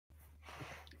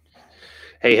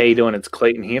Hey, how you doing? It's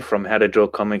Clayton here from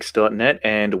howtodrawcomics.net,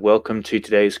 and welcome to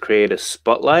today's Creator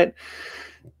Spotlight.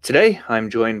 Today, I'm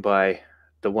joined by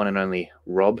the one and only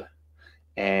Rob,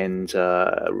 and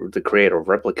the creator of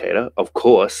Replicator, of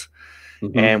course.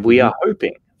 And we are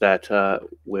hoping that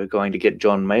we're going to get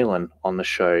Jon Malin on the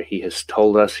show. He has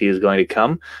told us he is going to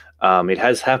come. It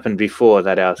has happened before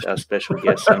that our special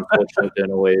guests unfortunately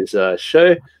don't always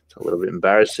show. It's a little bit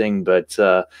embarrassing, but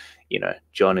you know,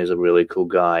 Jon is a really cool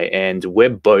guy, and we're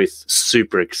both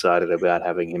super excited about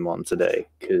having him on today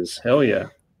because hell yeah,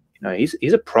 you know,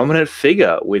 he's a prominent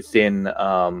figure within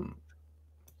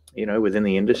you know, within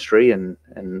the industry and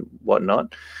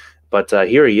whatnot. But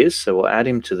here he is, so we'll add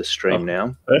him to the stream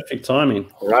now. Perfect timing.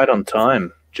 Right on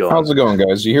time, Jon. How's it going,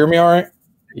 guys? You hear me all right?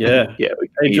 Yeah. Yeah.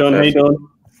 Hey, Jon, how you doing?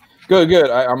 Good, good.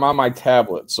 I'm on my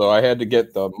tablet, so I had to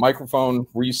get the microphone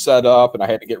reset up, and I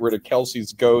had to get rid of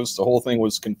Kelsey's ghost. The whole thing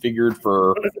was configured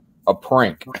for a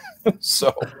prank.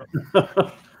 So,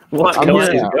 What? I'm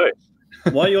Kelsey's here now. ghost?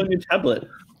 Why are you on your tablet?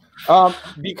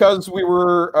 Because we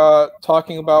were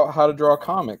talking about how to draw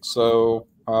comics, so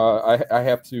I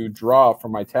have to draw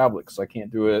from my tablet because I can't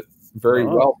do it very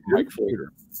well from my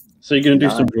computer. So you're going to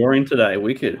do some drawing today?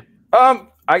 Wicked.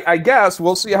 I guess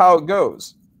we'll see how it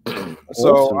goes.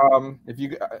 So, Awesome. if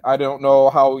you, I don't know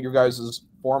how your guys'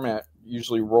 format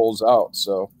usually rolls out.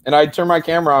 So, and I'd turn my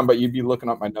camera on, but you'd be looking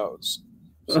up my nose.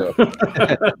 So,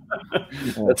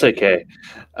 That's okay.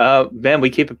 Man, we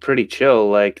keep it pretty chill.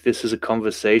 Like, this is a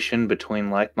conversation between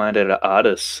like-minded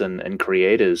artists and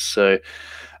creators. So,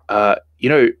 you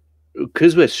know,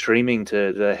 because we're streaming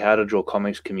to the How to Draw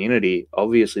Comics community,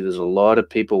 obviously there's a lot of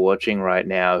people watching right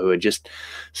now who are just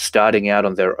starting out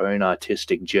on their own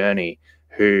artistic journey,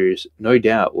 who no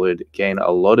doubt would gain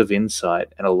a lot of insight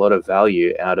and a lot of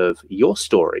value out of your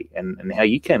story and how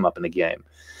you came up in the game.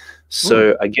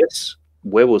 So I guess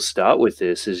where we'll start with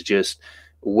this is just,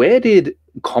 where did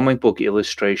comic book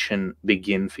illustration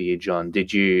begin for you, Jon?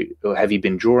 Have you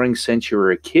been drawing since you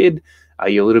were a kid? Are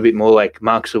you a little bit more like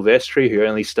Mark Silvestri, who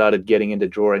only started getting into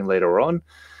drawing later on?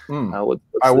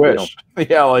 I wish.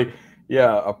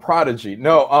 Yeah, a prodigy.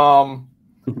 No,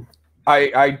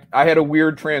 I had a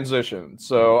weird transition.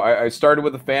 So I started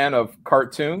with a fan of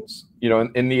cartoons, you know,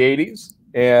 in the 80s.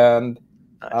 And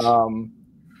Nice.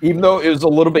 even though it was a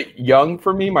little bit young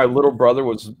for me, my little brother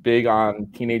was big on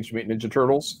Teenage Mutant Ninja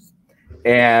Turtles.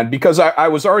 And because I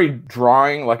was already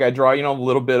drawing, like I draw, you know, a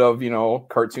little bit of, you know,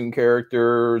 cartoon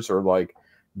characters or like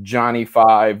Johnny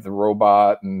Five, the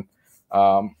robot. And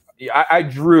I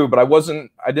drew, but I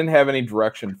didn't have any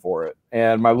direction for it.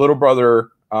 And my little brother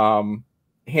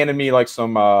handed me like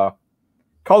some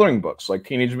coloring books, like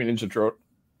Teenage Mutant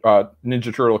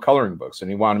Ninja Turtle coloring books.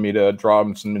 And he wanted me to draw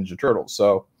him some Ninja Turtles.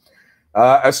 So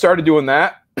I started doing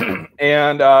that.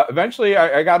 And eventually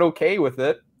I got okay with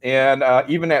it. And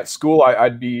even at school,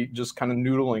 I'd be just kind of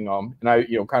noodling them, and I,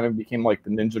 you know, kind of became like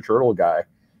the Ninja Turtle guy.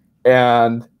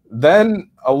 And then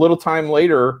a little time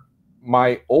later,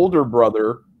 my older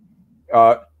brother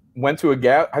went to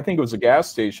I think it was a gas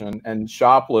station, and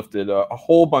shoplifted a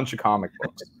whole bunch of comic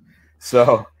books.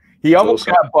 So he almost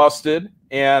got busted.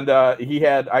 And he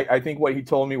had, I think what he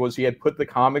told me was he had put the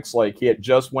comics, like he had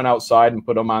just went outside and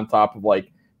put them on top of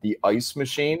like the ice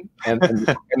machine, and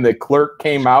the clerk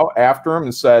came out after him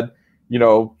and said, you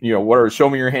know, whatever, show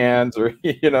me your hands, or,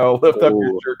 you know, lift up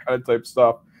your shirt kind of type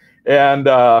stuff. And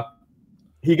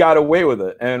he got away with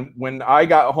it. And when I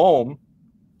got home,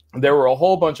 there were a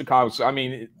whole bunch of comics. I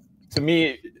mean, to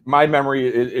me, my memory,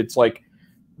 it's like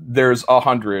there's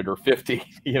 100 or 50,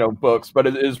 you know, books, but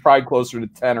it is probably closer to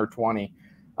 10 or 20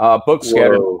 books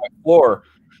scattered on the floor.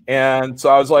 And so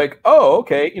I was like, oh,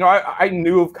 okay. You know, I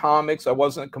knew of comics. I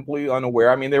wasn't completely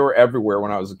unaware. I mean, they were everywhere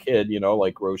when I was a kid, you know,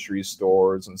 like grocery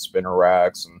stores and spinner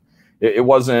racks. And it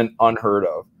wasn't unheard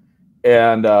of.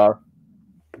 And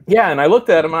yeah, and I looked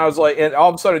at them and I was like, and all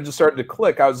of a sudden it just started to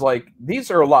click. I was like,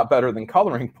 these are a lot better than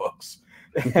coloring books.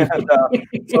 And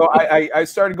so I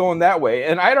started going that way.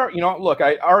 And I don't, you know, look,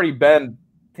 I already been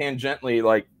tangentially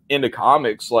like into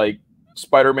comics, like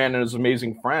Spider-Man and His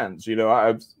Amazing Friends. You know,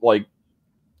 I've like,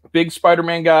 big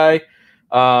Spider-Man guy.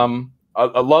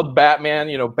 I love Batman,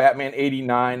 you know, Batman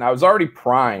 89. I was already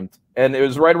primed, and it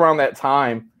was right around that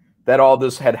time that all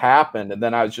this had happened. And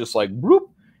then I was just like, whoop.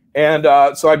 And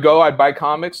so I'd buy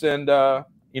comics, and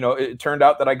you know, it turned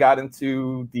out that I got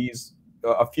into these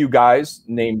a few guys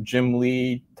named Jim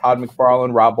Lee, Todd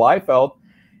McFarlane, Rob Liefeld,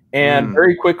 and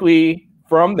very quickly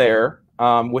from there,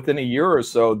 within a year or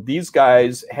so, these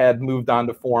guys had moved on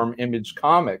to form Image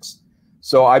Comics.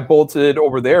 So I bolted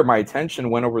over there. My attention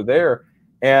went over there,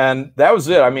 and that was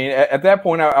it. I mean, at that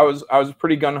point, I was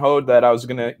pretty gung-ho that I was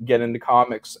going to get into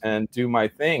comics and do my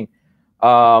thing.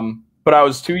 But I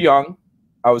was too young.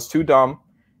 I was too dumb.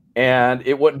 And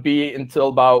it wouldn't be until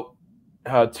about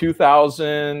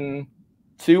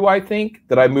 2002, I think,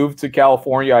 that I moved to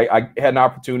California. I had an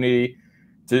opportunity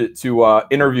to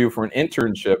interview for an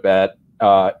internship at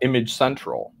Image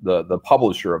Central, the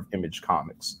publisher of Image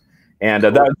Comics. And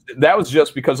that was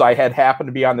just because I had happened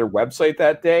to be on their website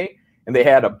that day, and they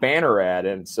had a banner ad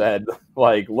and said,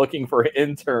 like, looking for an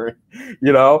intern,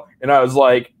 you know? And I was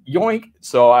like, yoink.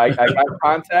 So I got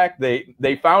contact.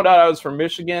 They found out I was from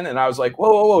Michigan, and I was like,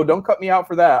 whoa, whoa, whoa, don't cut me out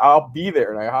for that. I'll be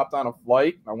there. And I hopped on a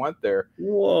flight, and I went there.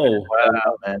 Whoa. And,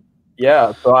 wow, man.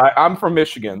 Yeah, so I'm from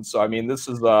Michigan. So, I mean, this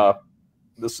is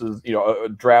you know, a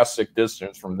drastic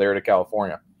distance from there to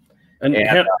California. And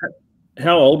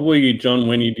how old were you, John,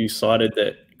 when you decided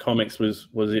that comics was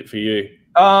it for you?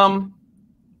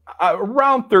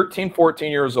 Around 13,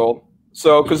 14 years old.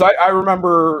 So, because I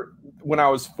remember when I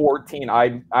was 14,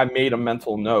 I made a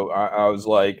mental note. I was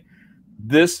like,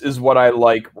 this is what I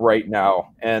like right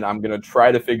now, and I'm going to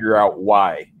try to figure out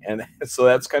why. And so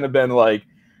that's kind of been like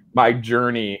my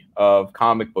journey of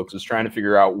comic books, is trying to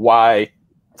figure out why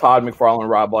Todd McFarlane,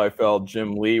 Rob Liefeld,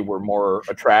 Jim Lee were more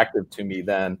attractive to me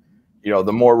than, you know,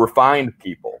 the more refined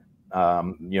people.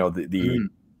 You know,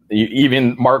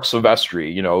 even Mark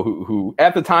Silvestri, you know, who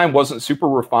at the time wasn't super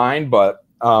refined, but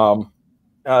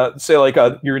say like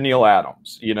your Neil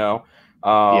Adams, you know,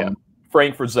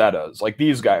 Frank Frazetta's, like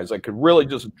these guys, like could really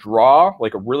just draw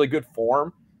like a really good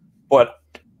form, but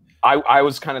I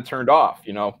was kind of turned off,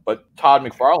 you know. But Todd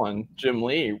McFarlane, Jim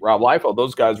Lee, Rob Liefeld,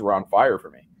 those guys were on fire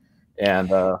for me. And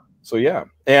so, yeah.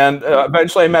 And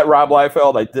eventually I met Rob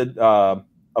Liefeld. I did a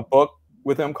book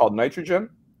with him called Nitrogen.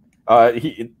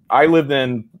 I lived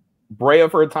in Brea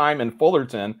for a time, in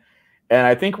Fullerton, and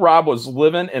I think Rob was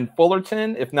living in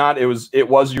Fullerton. If not, it was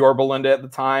Yorba Linda at the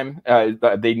time.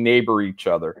 They neighbor each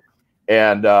other.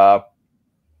 And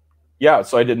yeah,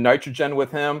 so I did Nitrogen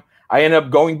with him. I ended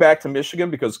up going back to Michigan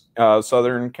because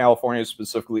Southern California,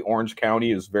 specifically Orange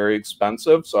County, is very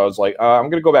expensive. So I was like, I'm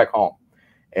going to go back home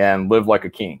and live like a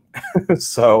king.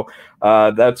 So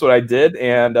that's what I did.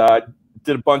 And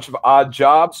did a bunch of odd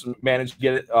jobs, managed to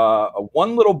get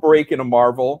one little break into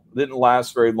Marvel. Didn't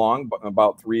last very long, but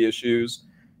about 3 issues.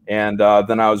 And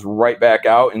then I was right back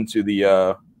out into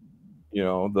the, you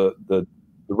know, the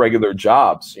regular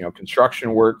jobs, you know,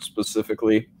 construction work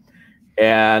specifically.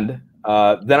 And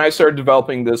then I started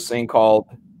developing this thing called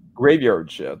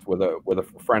Graveyard Shift with a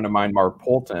friend of mine, Mark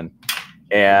Polton.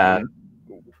 And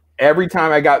every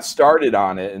time I got started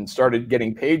on it and started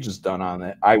getting pages done on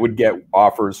it, I would get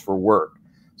offers for work.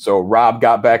 So Rob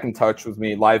got back in touch with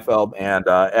me, Liefeld, and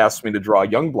asked me to draw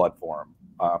Youngblood for him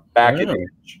back at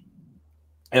Image.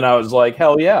 And I was like,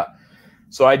 hell yeah.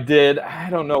 So I did, I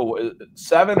don't know,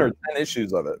 7 or 10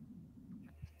 issues of it.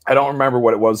 I don't remember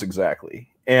what it was exactly.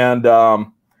 And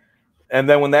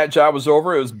then when that job was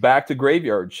over, it was back to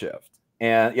Graveyard Shift.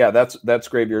 And yeah, that's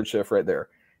Graveyard Shift right there.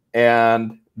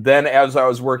 And then as I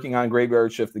was working on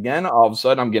Graveyard Shift again, all of a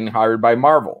sudden I'm getting hired by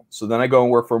Marvel. So then I go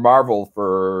and work for Marvel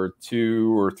for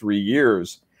 2 or 3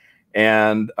 years.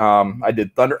 And I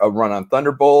did a run on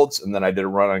Thunderbolts, and then I did a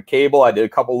run on Cable. I did a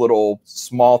couple little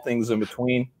small things in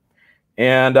between.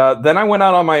 And then I went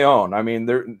out on my own. I mean,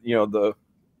 there, you know,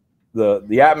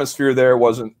 the atmosphere there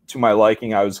wasn't to my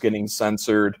liking. I was getting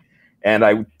censored, and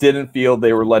I didn't feel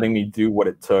they were letting me do what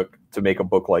it took to make a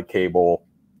book like Cable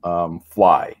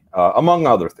fly, among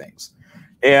other things.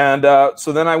 And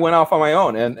so then I went off on my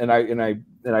own, and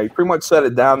I pretty much set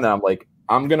it down that I'm like,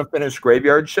 I'm gonna finish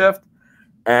Graveyard Shift,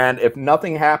 and if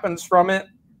nothing happens from it,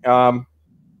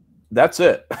 that's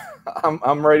it.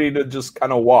 I'm ready to just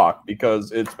kind of walk,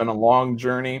 because it's been a long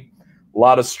journey, a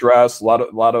lot of stress, a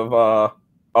lot of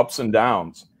ups and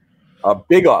downs,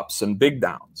 big ups and big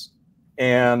downs.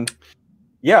 And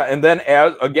yeah, and then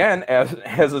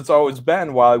as it's always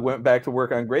been, while I went back to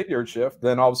work on Graveyard Shift,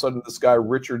 then all of a sudden this guy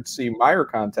Richard C. Meyer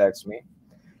contacts me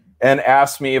and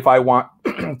asks me if I want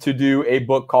to do a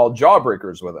book called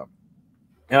Jawbreakers with him.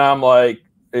 And I'm like,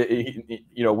 you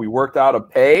know, we worked out a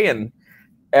pay, and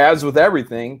as with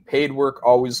everything, paid work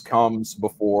always comes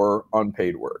before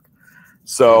unpaid work.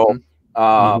 So,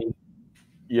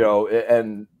 you know,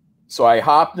 and so I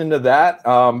hopped into that.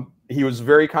 He was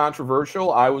very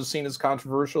controversial. I was seen as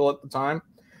controversial at the time.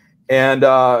 And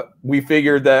we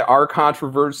figured that our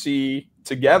controversy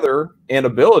together and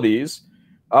abilities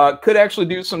could actually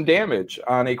do some damage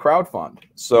on a crowdfund.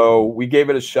 So we gave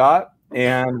it a shot,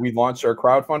 and we launched our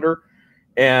crowdfunder.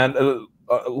 And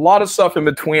a lot of stuff in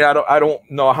between. I don't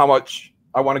know how much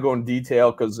I want to go in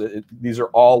detail, because these are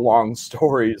all long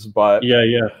stories. But yeah,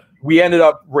 we ended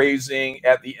up raising,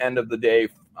 at the end of the day,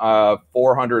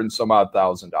 $400,000 and some odd.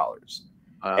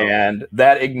 And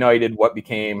that ignited what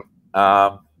became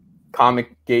Comicsgate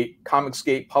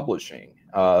Publishing,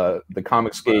 the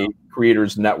Comicsgate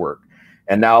Creators Network.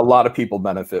 And now a lot of people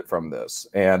benefit from this.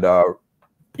 And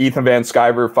Ethan Van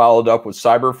Sciver followed up with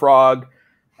Cyberfrog.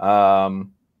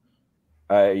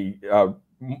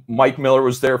 Mike Miller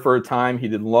was there for a time. He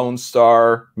did Lone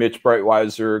Star. Mitch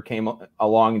Breitweiser came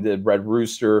along and did Red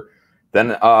Rooster.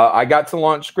 Then I got to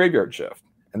launch Graveyard Shift.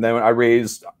 And then I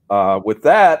raised, with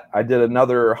that, I did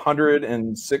another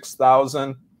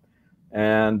 106,000.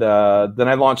 And then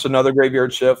I launched another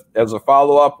Graveyard Shift as a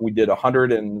follow-up. We did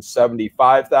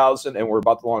 175,000, and we're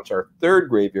about to launch our third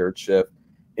Graveyard Shift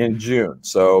in June.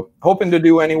 So hoping to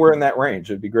do anywhere in that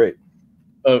range. It'd be great.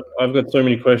 I've got so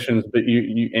many questions, but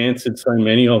you answered so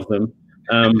many of them.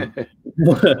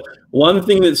 One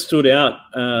thing that stood out,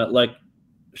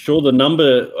 sure, the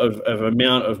number of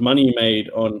amount of money you made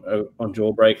on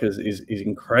Jawbreakers is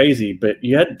crazy, but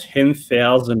you had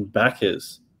 10,000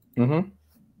 backers. Mm-hmm.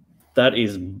 That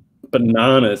is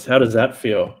bananas. How does that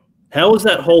feel? How was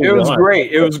that whole? It was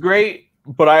great. It was great,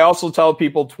 but I also tell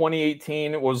people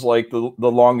 2018 was like the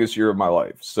longest year of my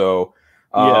life. So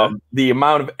the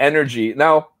amount of energy.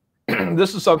 Now,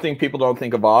 this is something people don't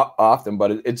think of often,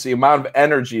 but it's the amount of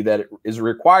energy that is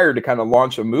required to kind of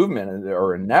launch a movement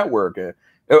or a network.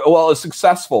 Well, a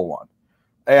successful one.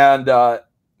 And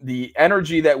the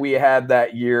energy that we had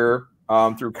that year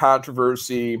through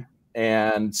controversy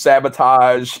and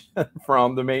sabotage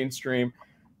from the mainstream,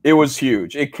 it was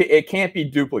huge. It can't be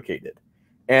duplicated.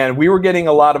 And we were getting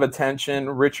a lot of attention.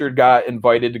 Richard got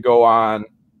invited to go on,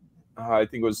 I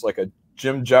think it was like a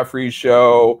Jim Jeffries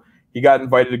show. He got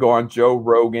invited to go on Joe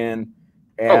Rogan.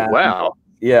 And, oh, wow.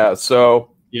 Yeah,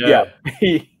 so, yeah.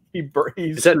 He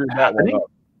screwed that one up.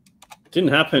 Didn't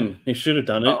happen. He should have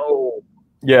done it. Oh,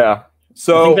 yeah.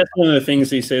 So I think that's one of the things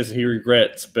he says he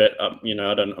regrets, but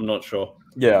I'm not sure.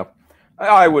 Yeah,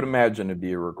 I would imagine it'd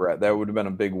be a regret. That would have been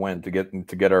a big win to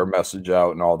get our message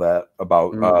out and all that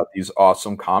about these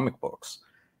awesome comic books.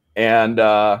 And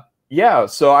yeah,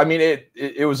 so I mean,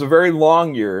 it was a very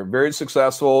long year, very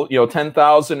successful.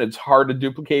 10,000. It's hard to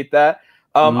duplicate that.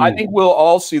 I think we'll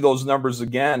all see those numbers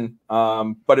again,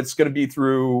 but it's going to be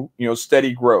through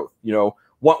steady growth.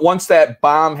 Once that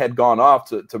bomb had gone off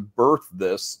to birth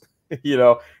this,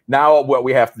 now what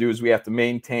we have to do is we have to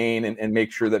maintain and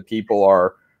make sure that people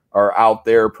are out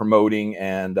there promoting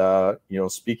and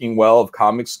speaking well of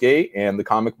Comicsgate and the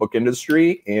comic book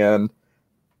industry and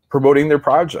promoting their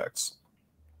projects.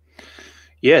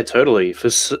 Yeah, totally. For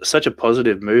such a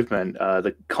positive movement,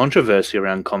 the controversy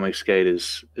around Comicsgate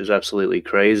is absolutely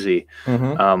crazy.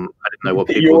 Mm-hmm. I didn't know what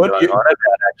people were going on about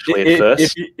actually at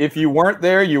first. If you weren't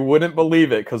there, you wouldn't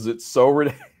believe it because it's so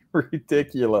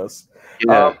ridiculous.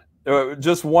 Yeah.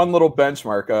 Just one little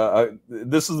benchmark.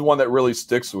 This is the one that really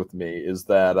sticks with me is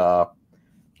that,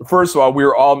 first of all, we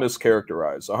were all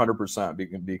mischaracterized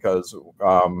 100% because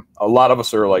a lot of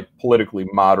us are like politically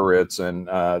moderates, and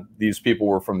these people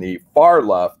were from the far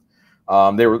left.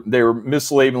 They were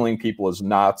mislabeling people as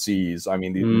Nazis. I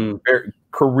mean, these very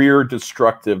career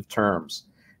destructive terms.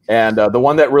 And the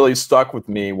one that really stuck with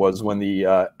me was when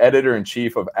the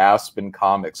editor-in-chief of Aspen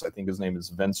Comics, I think his name is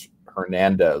Vince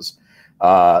Hernandez,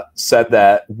 said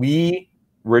that we,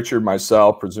 Richard,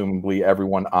 myself, presumably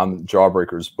everyone on the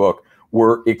Jawbreakers book,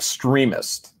 were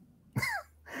extremists.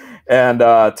 And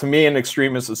to me, an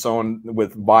extremist is someone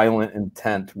with violent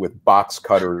intent, with box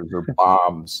cutters or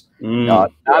bombs.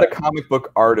 Not a comic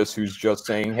book artist who's just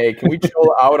saying, hey, can we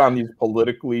chill out on these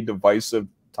politically divisive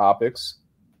topics?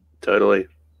 Totally.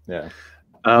 Yeah.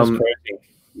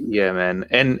 Yeah, man.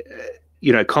 And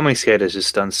Comicsgate has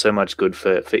just done so much good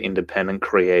for independent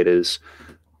creators,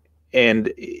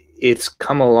 and it's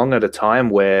come along at a time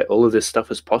where all of this stuff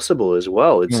is possible as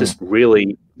well. It's just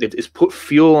really it's put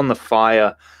fuel on the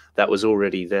fire that was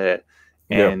already there,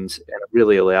 and it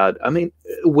really allowed. I mean,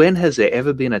 when has there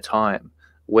ever been a time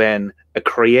when a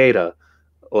creator,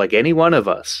 like any one of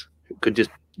us, could just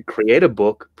create a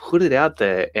book, put it out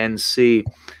there, and see,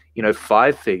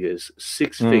 5 figures,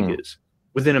 6 figures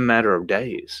within a matter of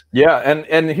days? Yeah,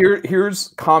 and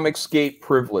here's Comicsgate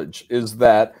privilege, is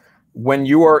that when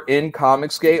you are in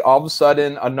Comicsgate, all of a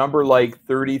sudden a number like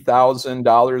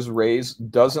 $30,000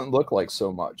 raised doesn't look like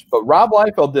so much. But Rob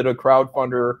Liefeld did a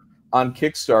crowdfunder on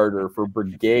Kickstarter for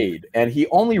Brigade, and he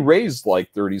only raised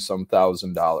like $30-some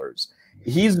thousand.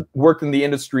 He's worked in the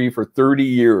industry for 30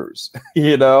 years.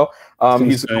 He's a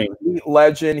complete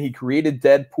legend. He created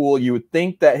Deadpool. You would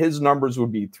think that his numbers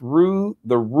would be through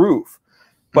the roof.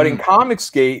 But in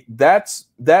Comicsgate,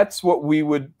 that's what we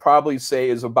would probably say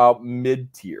is about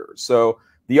mid-tier. So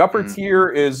the upper tier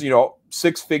is,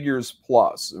 6 figures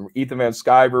plus. Ethan Van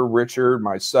Sciver, Richard,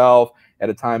 myself, at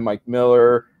a time Mike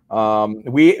Miller.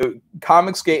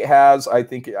 Comicsgate has, I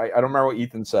think, I don't remember what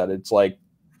Ethan said. It's like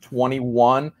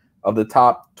 21 of the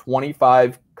top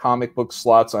 25 comic book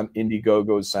slots on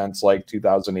Indiegogo since like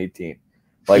 2018.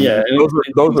 Like, yeah,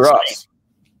 those are us.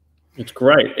 It's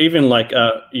great. Even like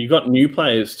you got new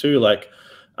players too, like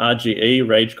RGE,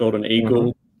 Rage Golden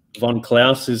Eagle. Von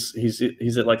Klaus he's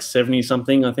at like 70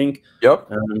 something, I think.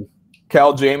 Yep.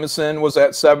 Cal Jameson was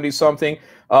at 70 something.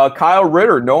 Kyle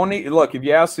Ritter. Look, if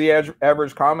you ask the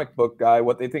average comic book guy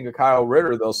what they think of Kyle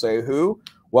Ritter, they'll say who?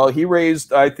 Well, he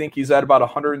raised, I think he's at about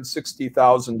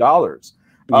 $160,000.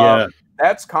 Yeah,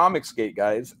 that's Comicsgate,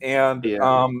 guys, and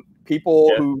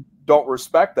people who don't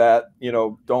respect that,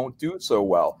 don't do it so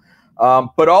well.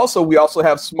 But also, we also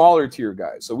have smaller tier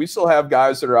guys. So we still have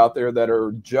guys that are out there that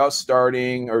are just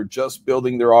starting or just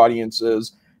building their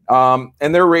audiences, and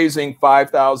they're raising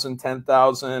 5,000,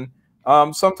 10,000,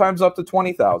 sometimes up to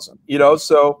 20,000.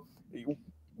 So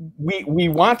we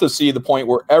want to see the point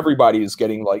where everybody is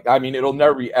getting, like, I mean, it'll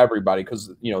never be everybody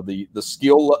because the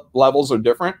skill levels are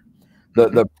different.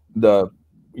 The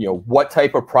what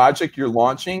type of project you're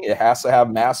launching, it has to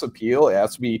have mass appeal. It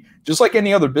has to be just like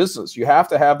any other business. You have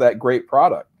to have that great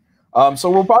product. So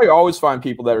we'll probably always find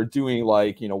people that are doing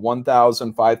like,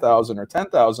 1,000, 5,000, or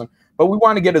 10,000, but we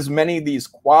want to get as many of these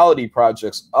quality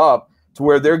projects up to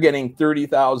where they're getting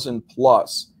 30,000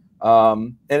 plus.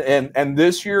 And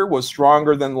this year was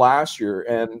stronger than last year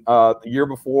and the year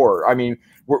before. I mean,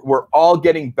 we're all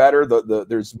getting better.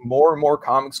 There's more and more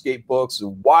Comicsgate books, a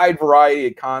wide variety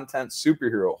of content,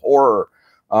 superhero, horror,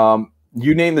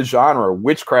 you name the genre,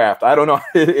 witchcraft. I don't know.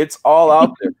 It's all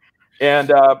out there.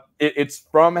 And it's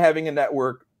from having a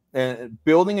network and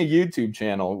building a YouTube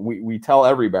channel. We tell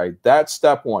everybody that's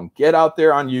step one. Get out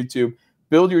there on YouTube,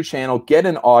 build your channel, get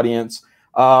an audience.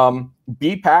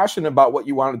 Be passionate about what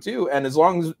you want to do, and as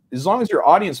long as your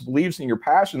audience believes in your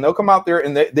passion, they'll come out there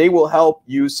and they will help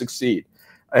you succeed,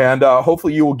 and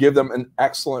hopefully you will give them an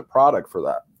excellent product for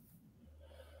that.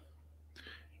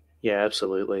 Yeah,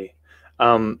 absolutely.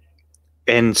 And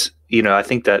I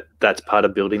think that's part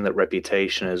of building that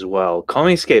reputation as well.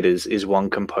 Comicsgate is one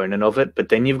component of it, but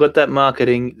then you've got that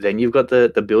marketing, then you've got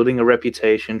the building a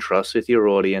reputation, trust with your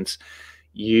audience.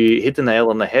 You hit the nail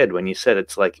on the head when you said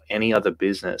it's like any other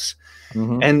business.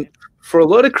 And for a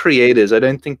lot of creators, I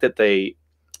don't think that they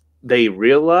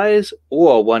realize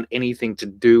or want anything to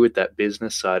do with that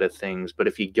business side of things. But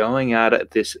if you're going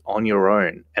at this on your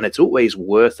own, and it's always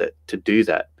worth it to do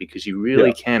that, because you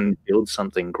really can build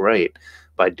something great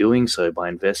by doing so, by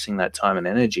investing that time and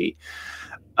energy.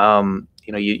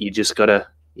 You just gotta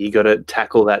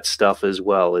tackle that stuff as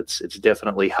well. It's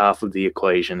definitely half of the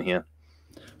equation here.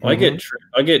 I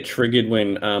get triggered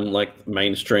when like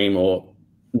mainstream or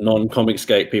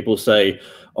non-Comicsgate people say,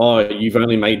 "Oh, you've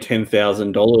only made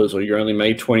 $10,000 or you only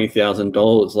made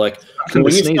 $20,000." Like when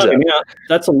you're starting out,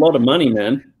 that's a lot of money,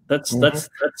 man. That's a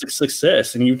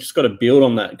success, and you've just got to build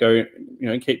on that. Go,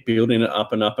 keep building it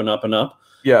up and up and up and up.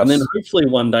 Yeah, and then hopefully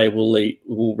one day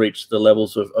we'll reach the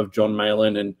levels of Jon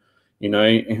Malin, and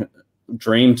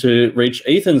dream to reach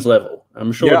Ethan's level.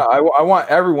 I'm sure. Yeah, I want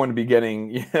everyone to be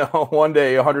getting, one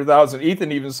day 100,000.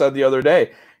 Ethan even said the other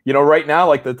day, right now,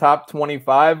 like the top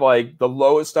 25, like the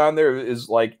lowest on there is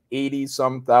like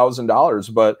 $80-some thousand.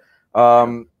 But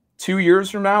 2 years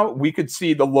from now, we could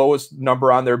see the lowest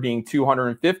number on there being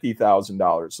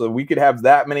 $250,000. So we could have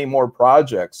that many more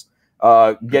projects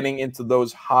getting into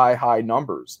those high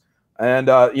numbers. And,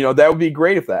 that would be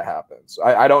great if that happens.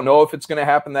 I don't know if it's going to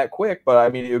happen that quick, but I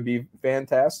mean, it would be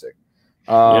fantastic.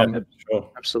 Yeah, sure.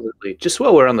 Absolutely. Just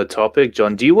while we're on the topic,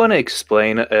 John, do you want to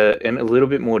explain in a little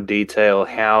bit more detail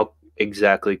how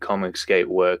exactly Comicsgate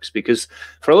works? Because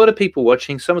for a lot of people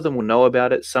watching, some of them will know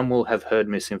about it, some will have heard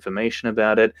misinformation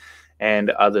about it, and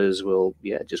others will,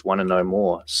 just want to know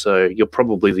more. So you're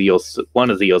probably one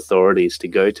of the authorities to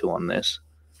go to on this.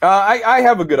 I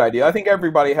have a good idea. I think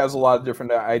everybody has a lot of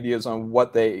different ideas on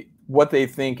what they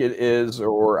think it is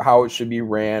or how it should be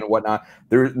ran, whatnot.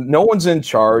 No one's in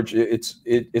charge. It's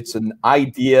an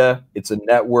idea. It's a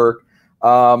network.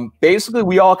 Basically,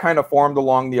 we all kind of formed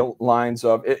along the lines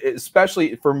of,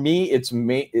 especially for me,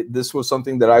 this was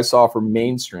something that I saw for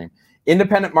mainstream.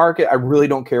 Independent market, I really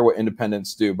don't care what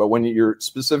independents do. But when you're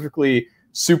specifically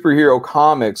superhero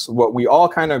comics, what we all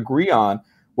kind of agree on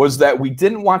was that we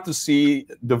didn't want to see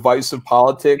divisive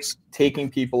politics taking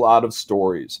people out of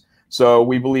stories. So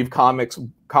we believe comic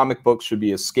books should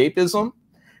be escapism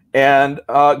and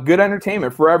good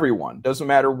entertainment for everyone. Doesn't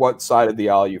matter what side of the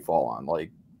aisle you fall on. Like,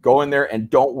 go in there and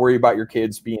don't worry about your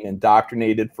kids being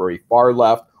indoctrinated for a far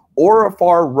left or a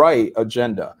far right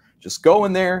agenda. Just go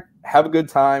in there, have a good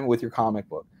time with your comic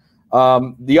book.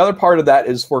 The other part of that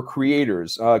is for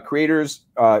creators.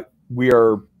 We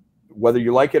are, whether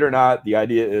you like it or not, the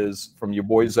idea is from your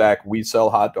boy Zach, we sell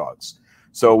hot dogs.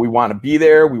 So we want to be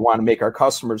there. We want to make our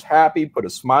customers happy, put a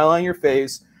smile on your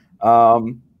face,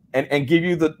 and give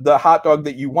you the hot dog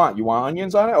that you want. You want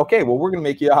onions on it? Okay, well, we're going to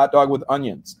make you a hot dog with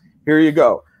onions. Here you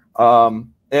go.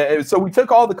 And so we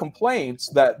took all the complaints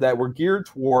that were geared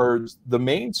towards the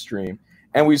mainstream,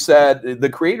 and we said the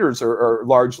creators are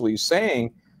largely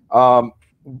saying, all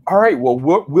right, well,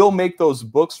 we'll make those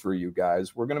books for you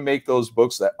guys. We're going to make those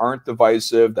books that aren't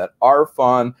divisive, that are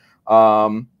fun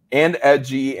and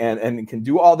edgy, and can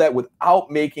do all that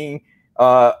without making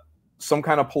some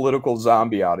kind of political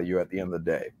zombie out of you at the end of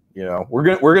the day. You know,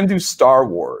 we're gonna do Star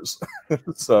Wars.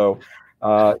 So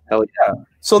hell yeah.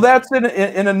 So that's in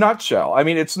a nutshell. I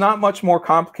mean, it's not much more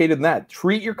complicated than that.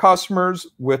 Treat your customers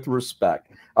with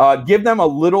respect. Give them a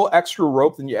little extra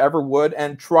rope than you ever would,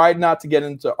 and try not to get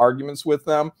into arguments with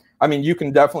them. I mean, you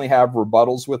can definitely have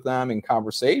rebuttals with them in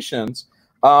conversations,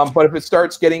 but if it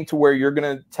starts getting to where you're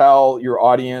going to tell your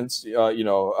audience,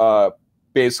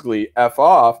 basically F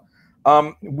off,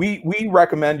 we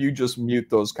recommend you just mute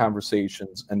those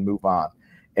conversations and move on,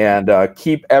 and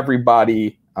keep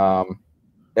everybody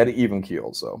at an even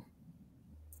keel. So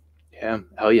yeah,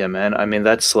 hell yeah, man. I mean,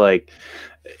 that's like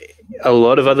a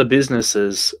lot of other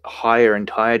businesses hire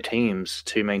entire teams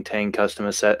to maintain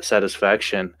customer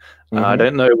satisfaction. I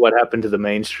don't know what happened to the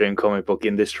mainstream comic book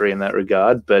industry in that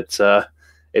regard, but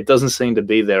it doesn't seem to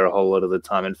be there a whole lot of the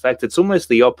time. In fact, it's almost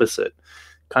the opposite,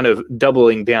 kind of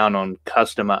doubling down on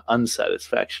customer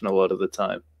unsatisfaction a lot of the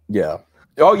time. Yeah.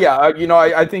 Oh, yeah.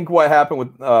 I think what happened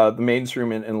with the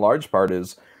mainstream in large part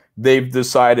is they've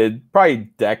decided probably a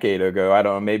decade ago, I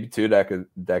don't know, maybe two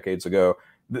decades ago,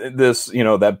 this,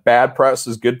 that bad press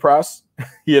is good press.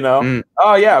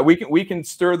 Oh yeah, we can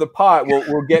stir the pot.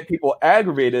 We'll get people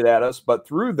aggravated at us, but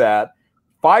through that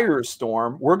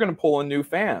firestorm, we're going to pull in new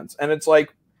fans. And it's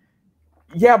like,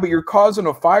 yeah, but you're causing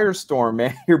a firestorm,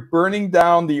 man. You're burning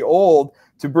down the old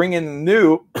to bring in the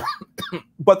new,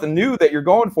 but the new that you're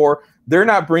going for, they're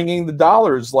not bringing the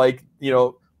dollars. Like,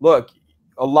 look,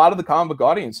 a lot of the comic book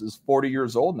audience is 40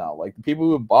 years old now. Like the people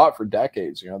who have bought for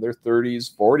decades, their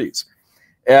 30s, 40s.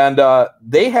 And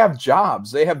they have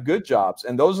jobs. They have good jobs.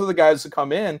 And those are the guys that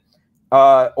come in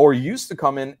or used to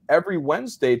come in every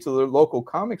Wednesday to their local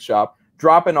comic shop,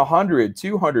 dropping $100,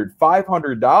 $200,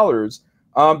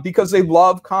 $500 because they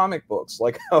love comic books,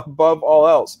 like above all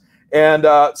else. And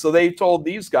so they told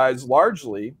these guys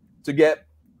largely to get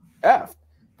F'd.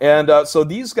 And so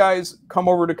these guys come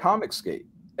over to Comicsgate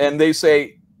and they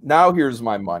say, now here's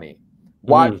my money.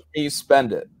 Watch me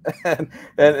spend it.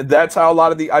 and that's how a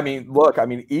lot of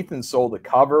Ethan sold a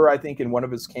cover, I think, in one of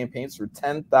his campaigns for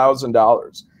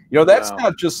 $10,000. That's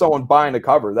not just someone buying a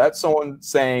cover. That's someone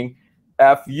saying,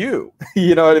 F you.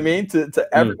 You know what I mean? To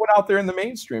everyone out there in the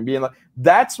mainstream, being like,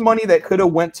 that's money that could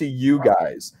have went to you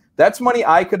guys. That's money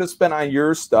I could have spent on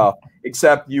your stuff,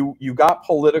 except you got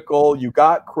political, you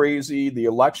got crazy, the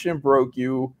election broke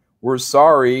you, we're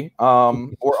sorry,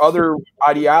 or other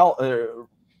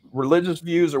religious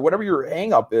views or whatever your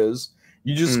hang up is,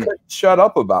 you just couldn't shut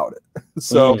up about it.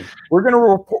 So we're going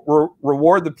to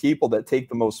reward the people that take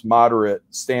the most moderate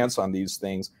stance on these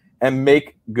things and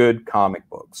make good comic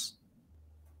books.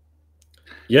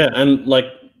 Yeah, and like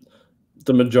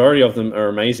the majority of them are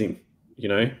amazing,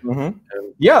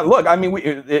 Yeah, look, I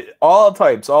mean, all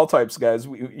types, guys.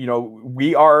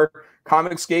 We are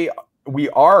Comicsgate. We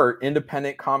are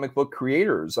independent comic book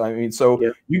creators. I mean, so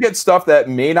you get stuff that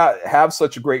may not have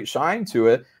such a great shine to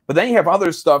it, but then you have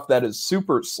other stuff that is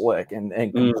super slick and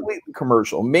completely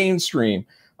commercial, mainstream.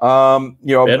 I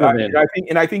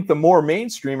think the more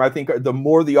mainstream, I think the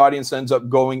more the audience ends up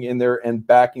going in there and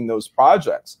backing those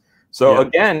projects. So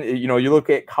again, you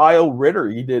look at Kyle Ritter,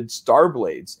 he did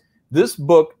Starblades. This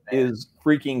book is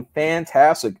freaking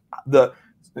fantastic.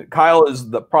 Kyle is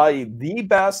probably the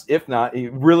best, if not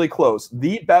really close,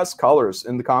 the best colorist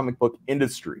in the comic book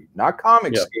industry, not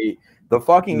Comicsgate, the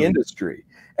fucking industry.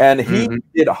 And he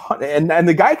did and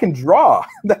the guy can draw.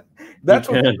 That's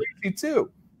what's crazy too.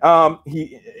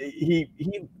 He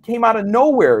came out of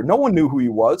nowhere. No one knew who he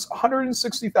was.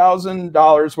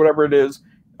 $160,000, whatever it is,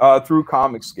 through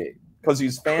Comicsgate, because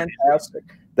he's fantastic.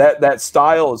 That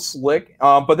style is slick.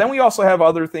 But then we also have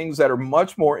other things that are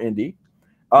much more indie.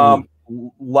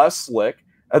 Less slick.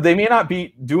 They may not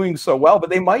be doing so well, but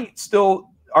they might still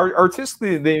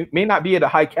artistically, they may not be at a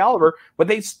high caliber, but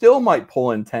they still might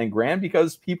pull in 10 grand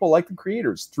because people like the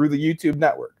creators through the YouTube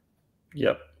network.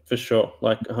 Yep, for sure.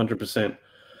 Like 100%.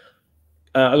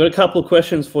 I've got a couple of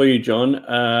questions for you, John.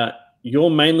 you're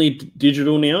mainly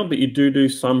digital now, but you do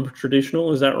some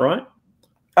traditional. Is that right?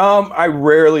 I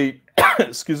rarely,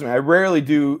 excuse me, I rarely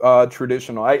do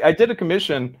traditional. I did a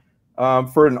commission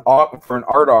for an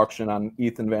art auction on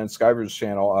Ethan Van Sciver's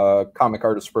channel, Comic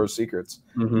Artist Pro Secrets,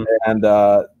 and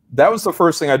that was the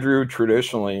first thing I drew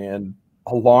traditionally in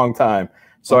a long time.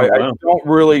 So I don't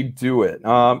really do it.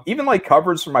 Even like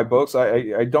covers for my books,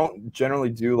 I don't generally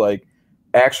do like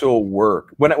actual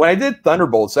work. When I did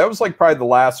Thunderbolts, that was like probably the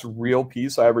last real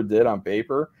piece I ever did on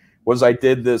paper. Was I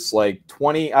did this like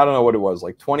I don't know what it was,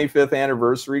 like 25th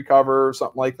anniversary cover or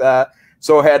something like that.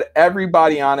 So it had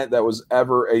everybody on it that was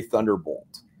ever a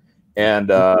Thunderbolt. And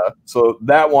so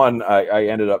that one I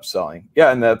ended up selling.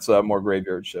 Yeah, and that's more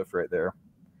Graveyard Shift right there.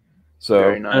 So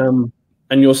very nice.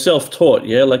 And you're self-taught,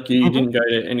 yeah? Like you didn't go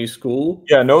to any school?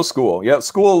 Yeah, no school. Yeah,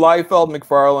 school, Liefeld,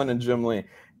 McFarlane, and Jim Lee.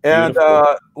 And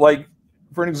like,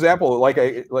 for an example, like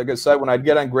I said, when I'd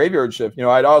get on Graveyard Shift, you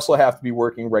know, I'd also have to be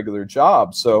working regular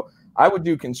jobs. So I would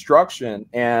do construction,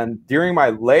 and during my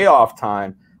layoff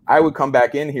time, I would come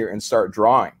back in here and start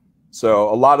drawing.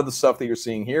 So a lot of the stuff that you're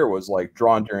seeing here was like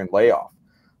drawn during layoff.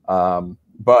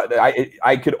 But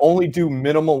I could only do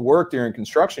minimal work during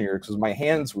construction here because my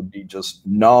hands would be just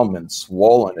numb and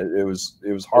swollen. It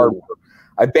was hard work.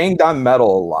 I banged on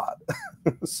metal a lot.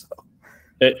 So.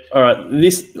 All right,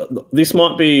 this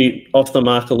might be off the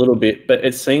mark a little bit, but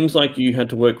it seems like you had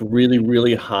to work really,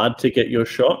 really hard to get your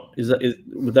shot.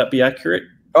 Would that be accurate?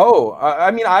 Oh,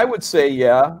 I mean, I would say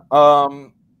yeah.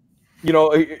 You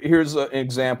know, here's an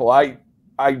example.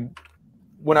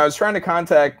 When I was trying to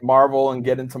contact Marvel and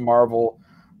get into Marvel,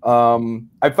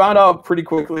 I found out pretty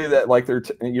quickly that like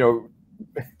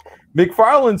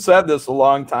McFarlane said this a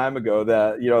long time ago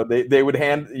that, you know, they would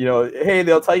hand, you know, hey,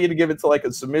 they'll tell you to give it to like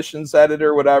a submissions editor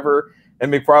or whatever.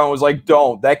 And McFarlane was like,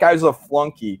 don't, that guy's a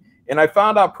flunky. And I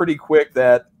found out pretty quick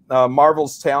that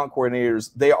Marvel's talent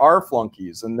coordinators, they are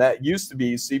flunkies. And that used to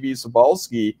be C.B.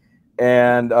 Sobalski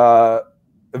and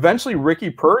eventually Ricky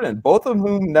Purdon, both of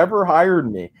whom never hired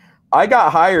me. I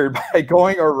got hired by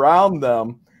going around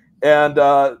them. And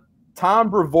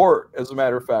Tom Brevoort, as a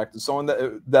matter of fact, is someone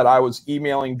that I was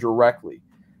emailing directly.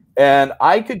 And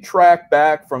I could track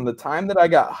back from the time that I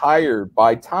got hired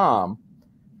by Tom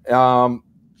to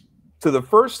the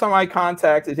first time I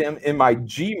contacted him in my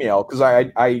Gmail, because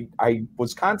I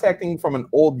was contacting from an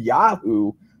old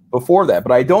Yahoo before that,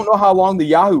 but I don't know how long the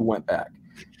Yahoo went back.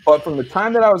 But from the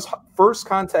time that I was first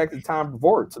contacted Tom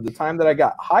Brevoort to the time that I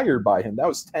got hired by him, that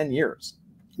was 10 years.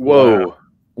 Whoa. Wow.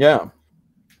 Yeah.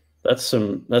 That's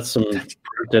some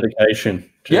dedication.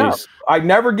 Jeez. Yeah, I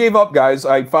never gave up, guys.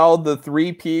 I followed the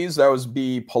 3 Ps. That was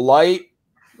be polite,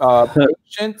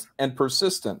 patient, and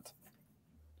persistent.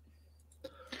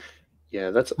 Yeah,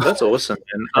 that's awesome.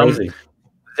 And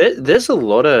there's a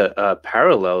lot of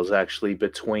parallels actually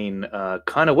between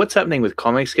kind of what's happening with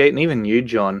Comicsgate and even you,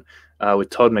 John,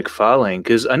 with Todd McFarlane,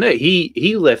 because I know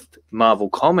he left Marvel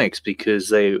Comics because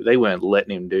they weren't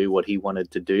letting him do what he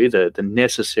wanted to do, the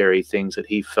necessary things that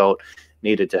he felt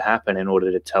needed to happen in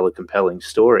order to tell a compelling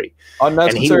story.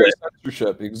 Unnecessary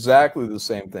censorship, exactly the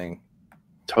same thing.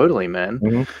 Totally,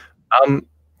 man.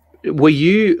 Were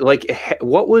you like,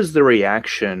 what was the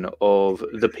reaction of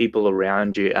the people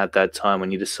around you at that time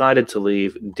when you decided to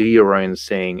leave, do your own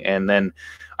thing, and then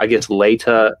I guess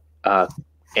later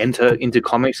enter into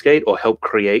Comicsgate or help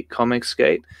create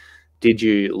Comicsgate? Did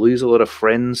you lose a lot of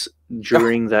friends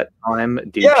during that time?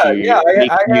 Did you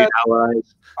make new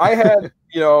allies? I had,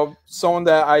 you know, someone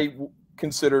that I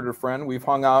considered a friend. We've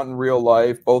hung out in real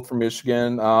life, both from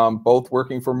Michigan, both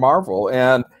working for Marvel.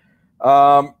 And,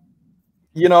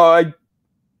 you know,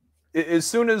 as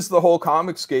soon as the whole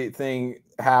Comicsgate thing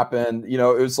happened, you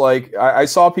know, it was like I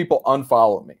saw people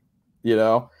unfollow me, you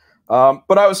know.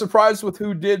 But I was surprised with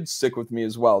who did stick with me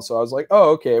as well. So I was like, oh,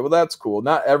 okay, well, that's cool.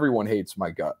 Not everyone hates my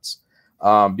guts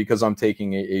because I'm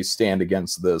taking a stand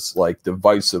against this like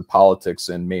divisive politics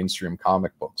in mainstream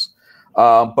comic books.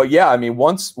 But yeah, I mean,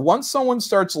 once someone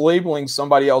starts labeling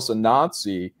somebody else a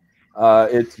Nazi,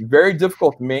 it's very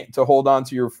difficult to hold on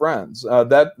to your friends.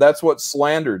 That's what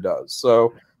slander does.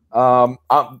 So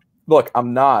look,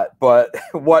 I'm not. But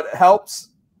what helps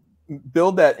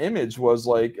build that image was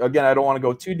like, again, I don't want to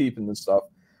go too deep in this stuff,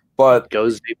 but go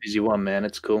as deep as you want, man.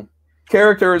 It's cool.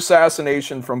 Character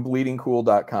assassination from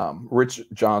bleedingcool.com, Rich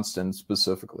Johnston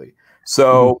specifically.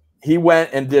 So he went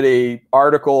and did a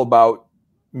article about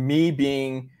me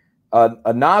being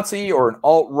a Nazi or an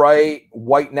alt-right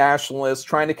white nationalist,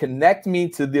 trying to connect me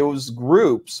to those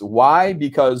groups. Why?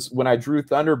 Because when I drew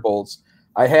Thunderbolts,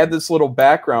 I had this little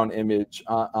background image,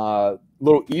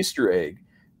 little Easter egg,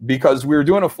 because we were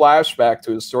doing a flashback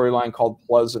to a storyline called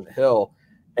Pleasant Hill.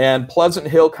 And Pleasant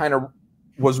Hill kind of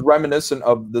was reminiscent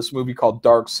of this movie called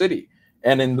Dark City.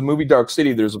 And in the movie Dark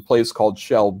City, there's a place called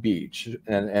Shell Beach,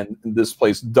 and this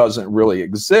place doesn't really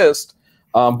exist,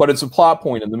 but it's a plot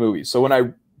point in the movie. So when I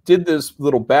did this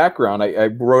little background, I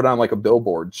wrote on like a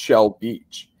billboard, Shell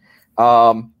Beach.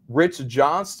 Rich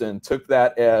Johnston took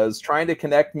that as trying to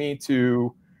connect me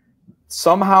to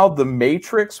somehow the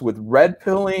Matrix with red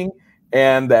pilling,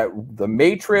 and that the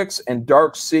Matrix and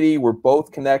Dark City were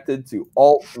both connected to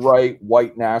alt-right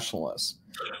white nationalists.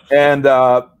 And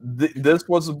this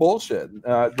was the bullshit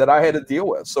that I had to deal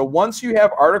with. So once you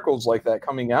have articles like that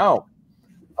coming out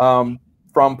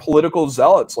from political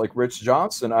zealots like Rich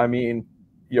Johnston, I mean,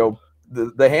 you know,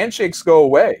 the handshakes go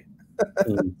away.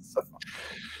 So.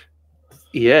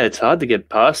 Yeah, it's hard to get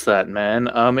past that, man.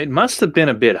 It must have been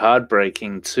a bit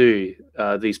heartbreaking too.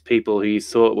 These people who you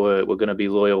thought were going to be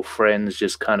loyal friends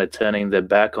just kind of turning their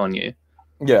back on you.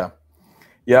 Yeah.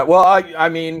 Yeah. Well, I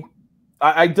mean,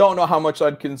 I don't know how much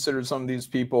I'd consider some of these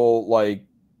people like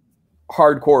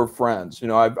hardcore friends. You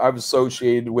know, I've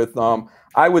associated with them.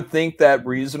 I would think that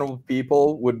reasonable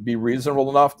people would be reasonable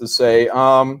enough to say,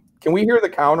 can we hear the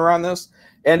counter on this?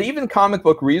 And even Comic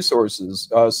Book Resources,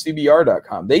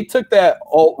 CBR.com, they took that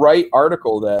alt-right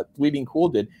article that Bleeding Cool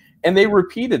did, and they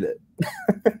repeated it.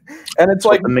 And it's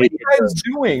like, what are you guys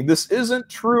doing? This isn't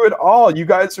true at all. You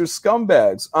guys are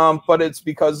scumbags. But it's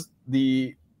because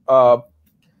the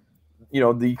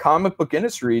the comic book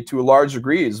industry, to a large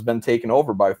degree, has been taken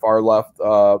over by far left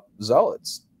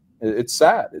zealots. It's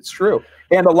sad. It's true.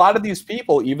 And a lot of these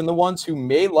people, even the ones who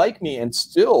may like me and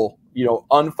still,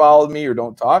 unfollow me or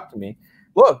don't talk to me,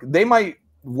 look, they might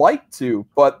like to,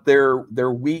 but they're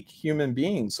weak human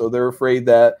beings. So they're afraid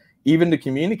that even to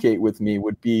communicate with me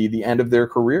would be the end of their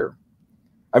career.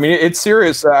 I mean, it's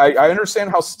serious. I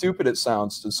understand how stupid it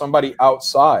sounds to somebody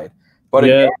outside, but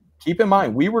again, keep in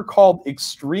mind, we were called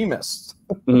extremists.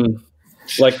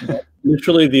 Like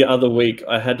literally the other week,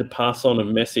 I had to pass on a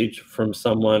message from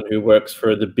someone who works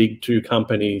for the big two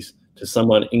companies to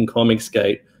someone in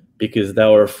Comicsgate because they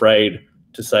were afraid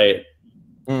to say it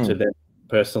to them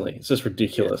personally. It's just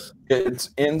ridiculous. It's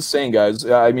insane, guys.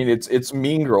 I mean, it's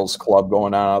Mean Girls Club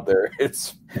going on out there.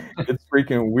 It's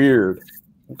freaking weird.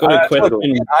 Look,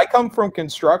 I come from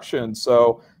construction,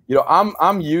 so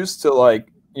I'm used to like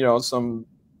some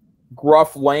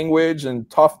gruff language and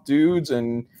tough dudes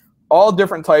and all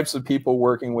different types of people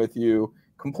working with you,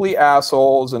 complete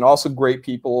assholes, and also great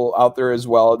people out there as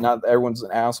well. Not everyone's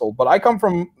an asshole, but I come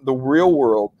from the real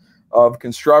world of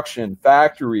construction,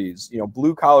 factories,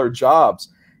 blue collar jobs,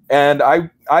 and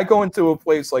I go into a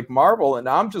place like Marvel, and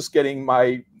I'm just getting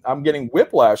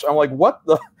whiplash. I'm like, what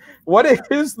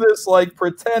is this like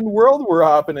pretend world we're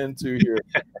hopping into here?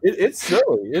 It's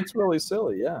silly. It's really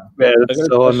silly. Yeah. It's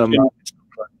so on the mind.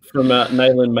 From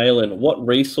Nayland Malin, what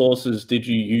resources did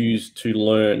you use to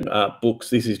learn books?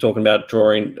 This is talking about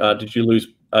drawing. Did you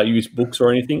use books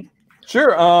or anything?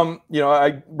 Sure.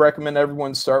 I recommend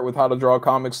everyone start with How to Draw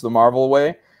Comics the Marvel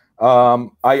Way.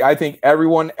 I think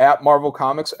everyone at Marvel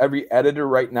Comics, every editor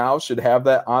right now should have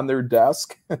that on their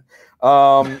desk.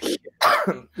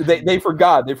 They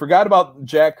forgot about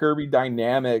Jack Kirby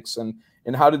dynamics and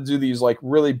how to do these like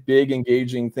really big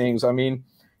engaging things. I mean,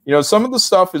 some of the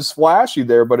stuff is flashy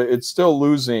there, but it's still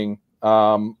losing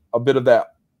a bit of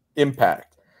that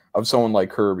impact of someone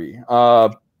like Kirby.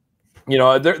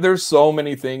 There's so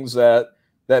many things that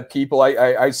people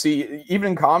I see,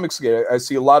 even in Comicsgate, I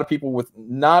see a lot of people with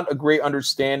not a great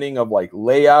understanding of like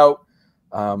layout.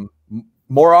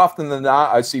 More often than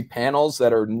not, I see panels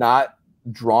that are not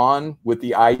drawn with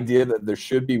the idea that there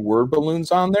should be word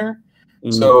balloons on there.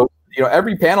 So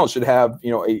every panel should have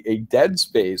a dead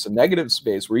space, a negative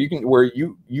space where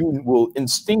you will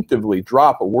instinctively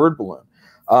drop a word balloon.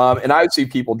 And I see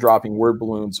people dropping word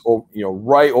balloons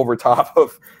right over top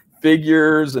of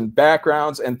figures and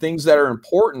backgrounds and things that are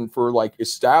important for like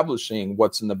establishing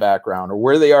what's in the background or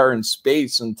where they are in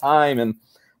space and time. And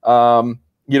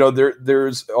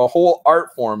there's a whole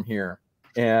art form here.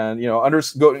 And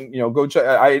go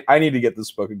check. I need to get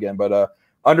this book again, but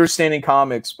Understanding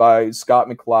Comics by Scott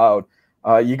McCloud.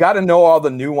 You got to know all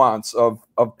the nuance of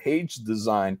page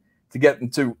design to get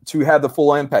to have the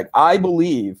full impact. I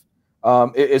believe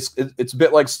it's a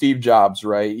bit like Steve Jobs,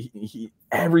 right?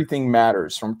 Everything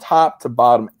matters from top to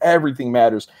bottom. Everything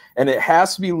matters, and it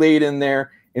has to be laid in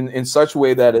there in such a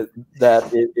way that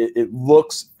it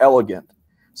looks elegant.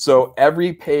 So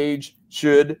every page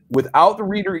should, without the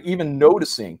reader even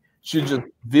noticing, should just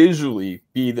visually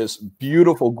be this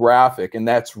beautiful graphic, and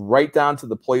that's right down to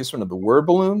the placement of the word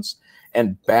balloons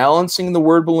and balancing the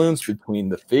word balloons between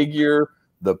the figure,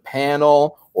 the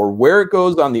panel, or where it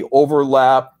goes on the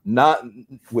overlap, not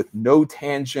with no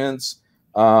tangents,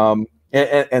 and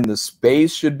the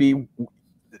space should be.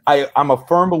 I'm a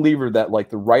firm believer that like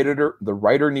the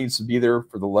writer needs to be there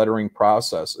for the lettering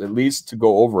process, at least to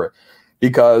go over it.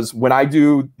 Because when I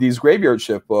do these graveyard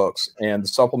shift books and the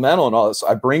supplemental and all this,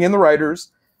 I bring in the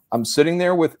writers. I'm sitting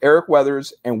there with Eric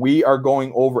Weathers, and we are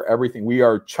going over everything. We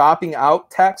are chopping out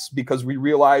text because we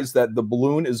realize that the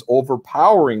balloon is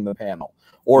overpowering the panel,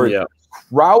 or it's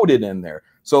crowded in there.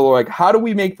 So like, how do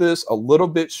we make this a little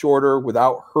bit shorter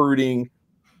without hurting,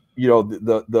 you know,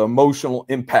 the emotional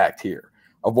impact here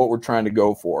of what we're trying to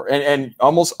go for? And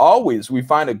almost always we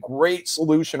find a great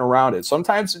solution around it.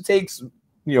 Sometimes it takes,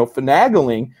 you know,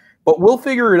 finagling, but we'll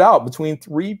figure it out between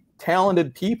three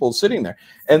talented people sitting there.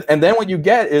 And then what you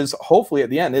get is hopefully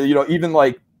at the end, you know, even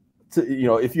like, you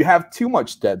know, if you have too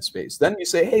much dead space, then you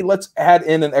say, hey, let's add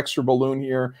in an extra balloon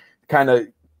here, kind of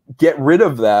get rid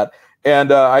of that.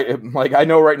 And I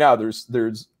know right now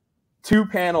there's 2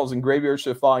 panels in Graveyard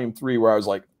Shift Volume 3 where I was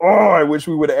like, oh, I wish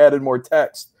we would have added more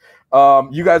text.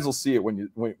 You guys will see it when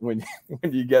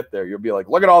you get there. You'll be like,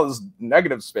 look at all this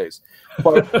negative space.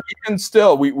 But even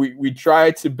still, we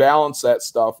try to balance that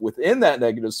stuff within that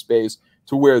negative space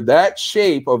to where that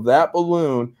shape of that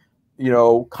balloon, you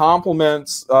know,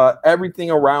 complements everything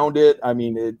around it. I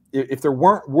mean, if there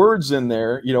weren't words in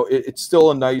there, you know, it's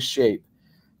still a nice shape.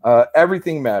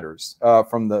 Everything matters,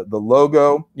 from the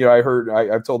logo. You know,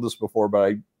 I've told this before,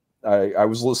 but I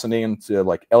was listening to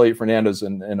like Elliot Fernandez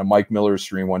in a Mike Miller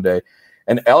stream one day,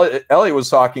 and Elliot was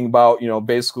talking about, you know,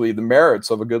 basically the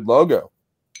merits of a good logo.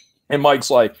 And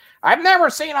Mike's like, I've never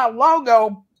seen a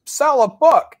logo sell a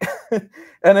book.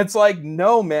 And it's like,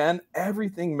 no, man,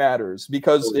 everything matters,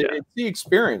 because it's the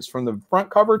experience from the front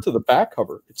cover to the back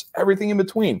cover. It's everything in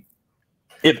between.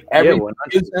 If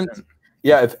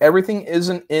everything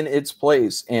isn't in its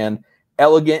place and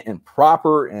elegant and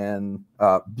proper and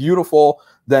beautiful,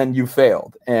 then you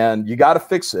failed, and you got to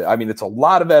fix it. I mean, it's a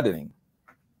lot of editing.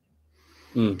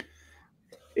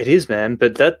 It is, man,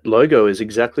 but that logo is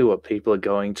exactly what people are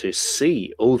going to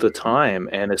see all the time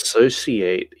and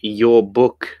associate your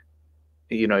book,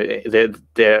 you know,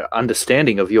 their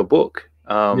understanding of your book.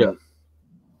 So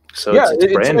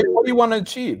it's brand like, what do you want to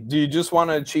achieve? Do you just want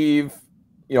to achieve,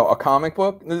 you know, a comic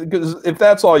book? Because if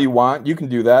that's all you want, you can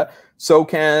do that. So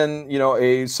can, you know,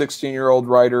 a 16-year-old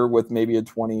writer with maybe a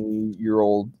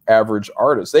 20-year-old average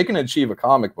artist. They can achieve a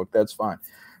comic book. That's fine.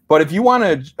 But if you want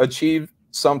to achieve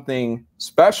something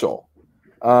special,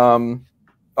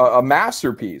 a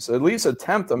masterpiece, at least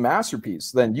attempt a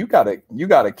masterpiece, then you gotta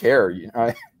care. You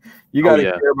gotta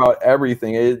care about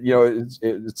everything. You know,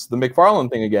 it's the McFarlane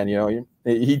thing again. You know,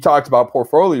 he talked about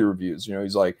portfolio reviews. You know,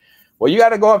 he's like, well, you got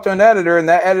to go up to an editor, and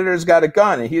that editor's got a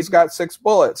gun, and he's got 6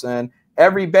 bullets, and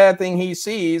every bad thing he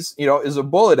sees, you know, is a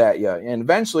bullet at you, and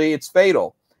eventually it's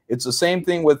fatal. It's the same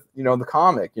thing with, you know, the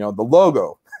comic, you know, the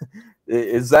logo.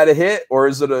 Is that a hit or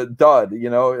is it a dud? You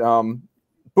know,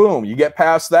 boom, you get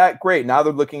past that, great. Now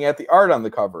they're looking at the art on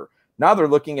the cover. Now they're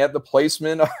looking at the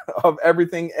placement of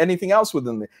everything, anything else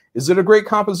within it. Is it a great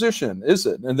composition? Is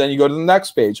it? And then you go to the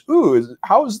next page. Ooh,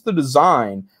 how is the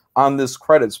design on this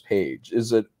credits page?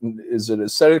 Is it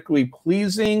aesthetically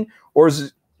pleasing, or is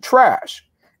it trash?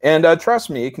 And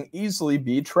trust me, it can easily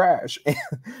be trash.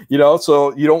 You know,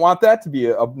 so you don't want that to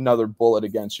be another bullet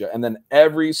against you. And then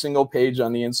every single page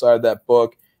on the inside of that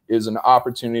book is an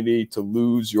opportunity to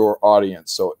lose your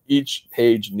audience. So each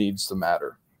page needs to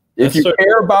matter. If you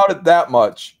care about it that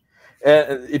much,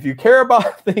 and if you care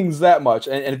about things that much,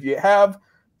 and if you have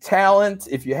talent,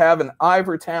 if you have an eye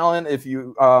for talent, if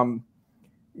you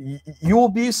you will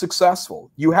be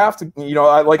successful. You have to, you know,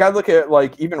 I look at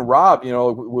like even Rob, you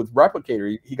know, with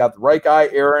Replicator, he got the right guy,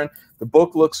 Aaron. The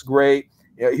book looks great.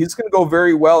 You know, he's going to go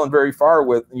very well and very far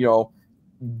with, you know,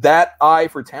 that eye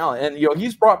for talent. And, you know,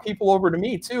 he's brought people over to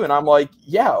me too. And I'm like,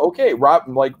 yeah, okay,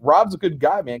 Rob's a good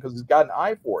guy, man, because he's got an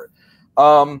eye for it.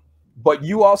 But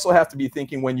you also have to be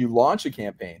thinking when you launch a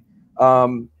campaign.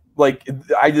 Like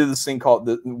I did this thing called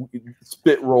the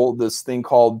spit roll, this thing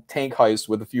called Tank Heist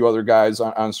with a few other guys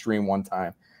on stream one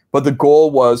time. But the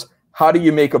goal was, how do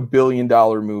you make $1 billion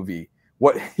movie?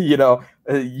 What, you know,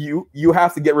 you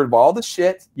have to get rid of all the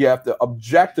shit. You have to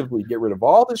objectively get rid of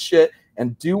all the shit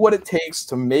and do what it takes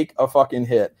to make a fucking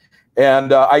hit.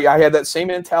 And I had that same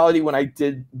mentality when I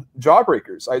did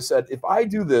Jawbreakers. I said, if I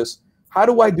do this, how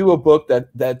do I do a book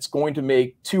that's going to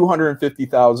make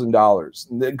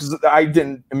 $250,000? Because I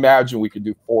didn't imagine we could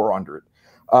do 400.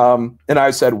 And I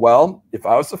said, well, if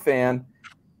I was a fan,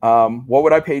 what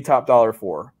would I pay top dollar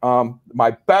for?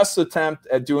 My best attempt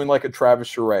at doing like a Travis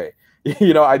Charest.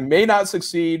 You know, I may not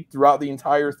succeed throughout the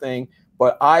entire thing,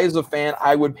 but I, as a fan,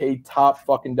 I would pay top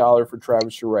fucking dollar for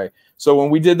Travis Charest. So when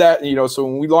we did that, so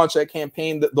when we launched that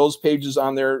campaign, those pages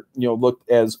on there, looked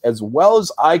as well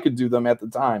as I could do them at the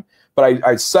time. But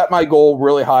I set my goal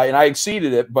really high, and I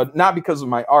exceeded it, but not because of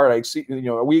my art.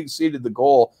 We exceeded the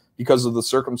goal because of the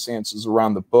circumstances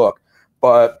around the book.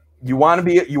 But if you want to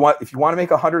make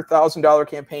a $100,000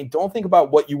 campaign, don't think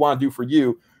about what you want to do for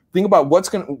you. Think about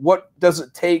what does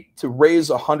it take to raise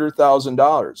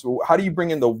 $100,000? How do you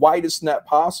bring in the widest net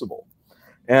possible?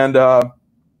 And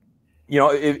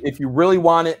if you really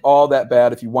want it all that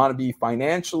bad, if you want to be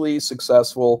financially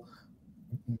successful,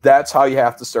 that's how you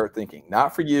have to start thinking.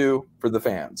 Not for you, for the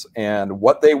fans and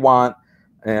what they want,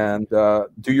 and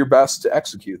do your best to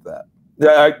execute that.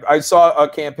 I saw a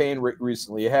campaign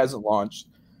recently. It hasn't launched,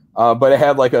 but it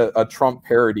had like a Trump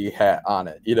parody hat on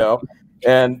it,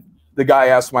 and the guy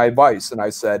asked my advice, and I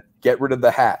said, get rid of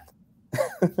the hat.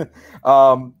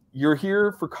 You're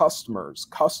here for customers.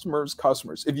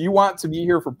 If you want to be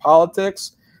here for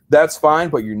politics, that's fine,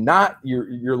 but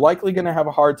you're likely going to have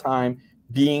a hard time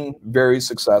being very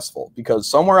successful, because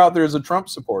somewhere out there is a Trump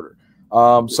supporter.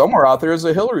 Somewhere out there is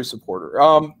a Hillary supporter.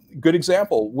 Good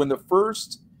example, when the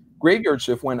first Graveyard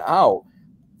Shift went out,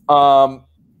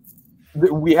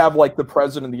 we have like the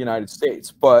president of the United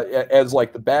States, but as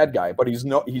like the bad guy, but he's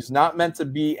not meant to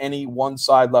be any one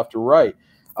side, left or right.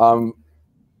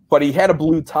 But he had a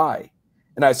blue tie,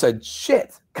 and I said,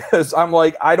 shit, because I'm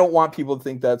like, I don't want people to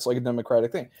think that's like a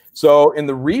Democratic thing. So in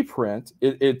the reprint,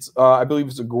 it's I believe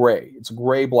it's a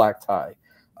gray black tie,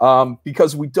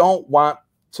 because we don't want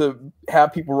to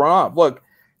have people run off. Look,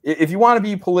 if you want to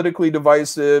be politically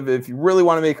divisive, if you really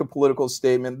want to make a political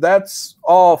statement, that's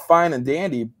all fine and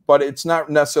dandy, but it's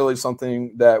not necessarily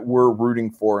something that we're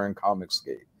rooting for in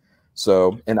Comicsgate.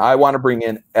 So, and I want to bring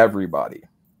in everybody.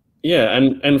 Yeah,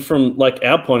 and from like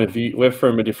our point of view, we're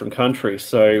from a different country,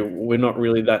 so we're not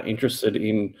really that interested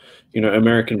in,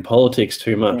 American politics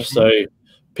too much. So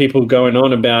people going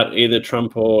on about either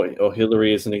Trump or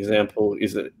Hillary as an example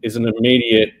is an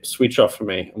immediate switch off for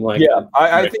me. I'm like, yeah,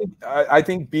 I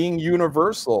think being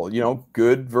universal,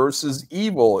 good versus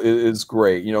evil is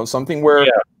great. Something where,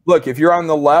 look, if you're on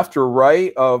the left or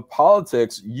right of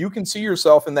politics, you can see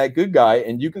yourself in that good guy,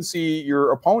 and you can see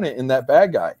your opponent in that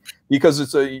bad guy,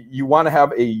 because you want to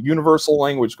have a universal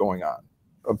language going on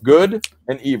of good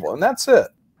and evil, and that's it.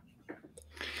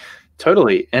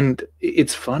 Totally. And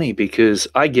it's funny because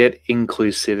I get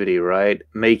inclusivity, right?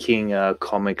 Making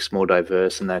comics more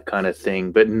diverse and that kind of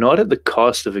thing, but not at the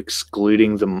cost of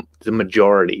excluding the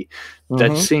majority.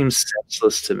 That seems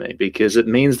senseless to me, because it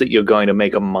means that you're going to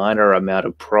make a minor amount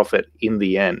of profit in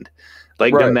the end.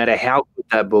 Like, no matter how good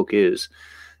that book is,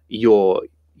 you're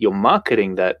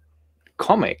marketing that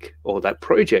comic or that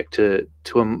project to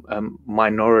a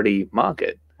minority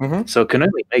market. So it can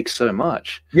only make so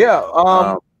much.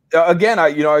 Yeah. Again,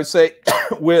 I say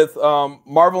with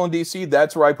Marvel and DC,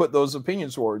 that's where I put those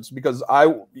opinions towards, because I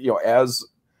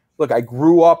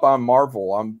grew up on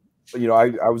Marvel.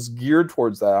 I was geared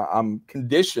towards that. I'm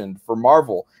conditioned for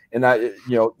Marvel, and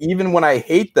even when I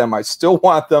hate them, I still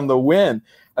want them to win.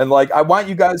 And like, I want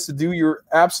you guys to do your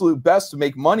absolute best to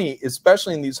make money,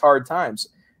 especially in these hard times.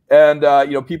 And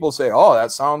people say, "Oh,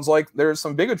 that sounds like there's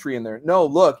some bigotry in there." No,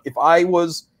 look, if I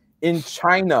was in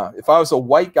China, if I was a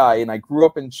white guy and I grew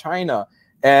up in China,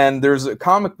 and there's a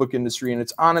comic book industry and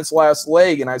it's on its last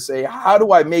leg, and I say, how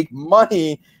do I make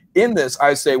money in this?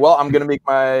 I say, well, I'm going to make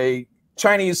my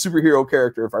Chinese superhero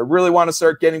character. If I really want to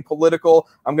start getting political,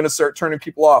 I'm going to start turning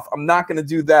people off. I'm not going to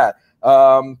do that.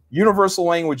 Universal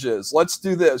languages. Let's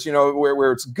do this,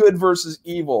 where it's good versus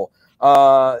evil.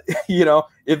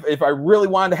 If I really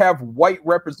wanted to have white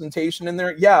representation in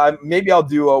there, yeah, maybe I'll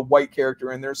do a white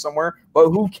character in there somewhere, but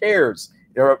who cares?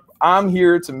 I'm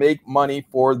here to make money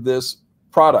for this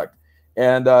product.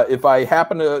 And if I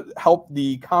happen to help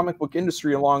the comic book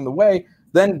industry along the way,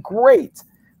 then great.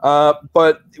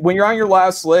 But when you're on your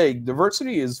last leg,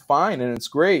 diversity is fine and it's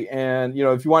great. And,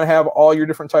 if you want to have all your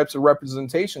different types of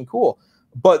representation, cool.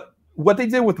 But what they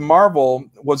did with Marvel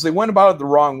was they went about it the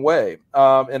wrong way.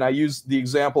 And I used the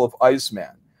example of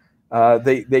Iceman.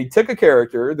 They took a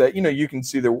character that, you can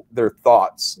see their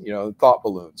thoughts, thought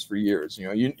balloons for years.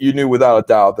 You knew without a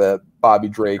doubt that Bobby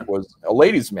Drake was a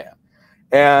ladies' man.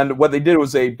 And what they did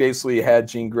was they basically had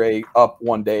Jean Grey up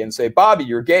one day and say, Bobby,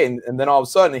 you're gay. And then all of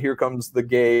a sudden, here comes the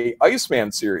gay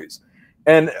Iceman series.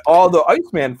 And all the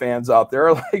Iceman fans out there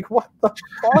are like, what the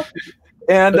fuck?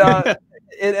 And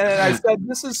I said,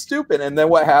 this is stupid. And then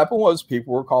what happened was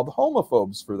people were called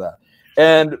homophobes for that.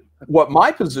 And what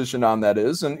my position on that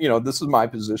is, and this is my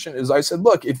position, is I said,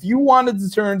 look, if you wanted to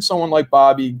turn someone like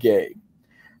Bobby gay,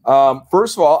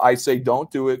 First of all, I say don't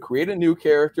do it. Create a new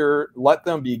character, let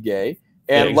them be gay,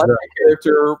 and Yeah, let exactly. the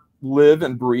character live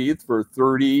and breathe for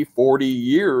 30, 40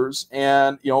 years.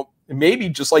 And, you know, maybe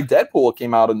just like Deadpool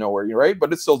came out of nowhere, right?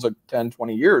 But it still took 10,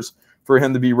 20 years for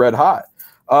him to be red hot.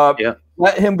 Yeah.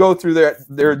 Let him go through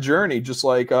their journey, just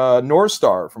like North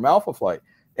Star from Alpha Flight.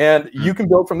 And you can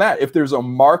build from that. If there's a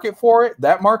market for it,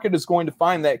 that market is going to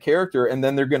find that character, and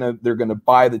then they're gonna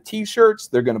buy the T-shirts.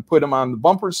 They're gonna put him on the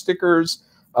bumper stickers.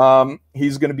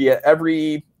 He's gonna be at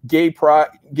every gay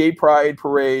pride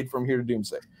parade from here to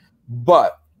doomsday.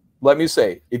 But let me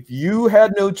say, if you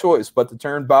had no choice but to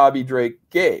turn Bobby Drake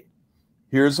gay,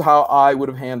 here's how I would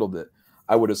have handled it.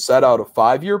 I would have set out a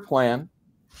 5-year plan.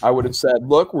 I would have said,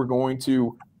 look, we're going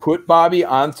to put Bobby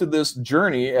onto this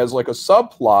journey as like a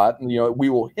subplot, and, you know, we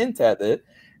will hint at it.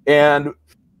 And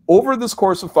over this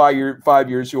course of 5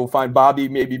 years, you'll find Bobby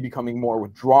maybe becoming more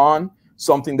withdrawn,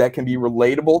 something that can be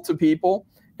relatable to people,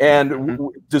 and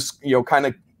just, you know, kind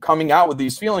of coming out with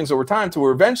these feelings over time to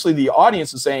where eventually the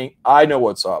audience is saying, I know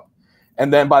what's up.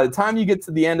 And then by the time you get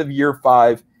to the end of year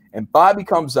 5 and Bobby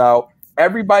comes out,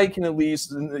 everybody can at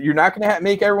least, you're not going to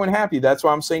make everyone happy. That's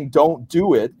why I'm saying don't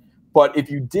do it. But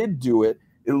if you did do it,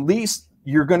 at least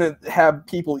you're going to have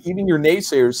people, even your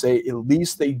naysayers, say at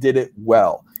least they did it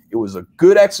well. It was a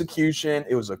good execution.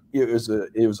 It was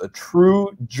a true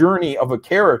journey of a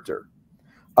character.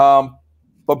 But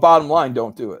bottom line,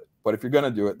 don't do it. But if you're going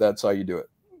to do it, that's how you do it.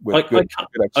 I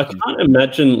can't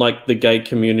imagine like the gay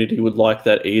community would like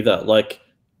that either. Like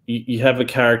you have a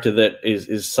character that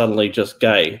is suddenly just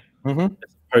gay, as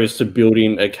opposed to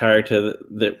building a character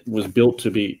that was built to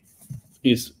be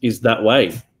is that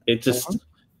way. It just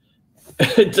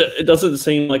it doesn't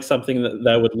seem like something that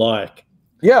they would like.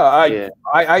 Yeah,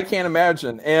 I can't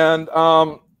imagine. And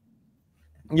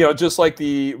you know, just like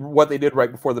what they did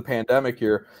right before the pandemic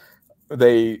here,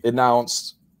 they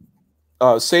announced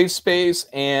Safe Space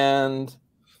and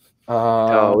we've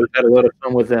had a lot of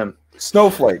fun with them.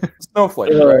 Snowflake,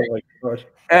 right? My gosh.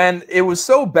 And it was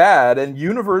so bad and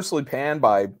universally panned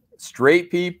by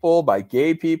straight people, by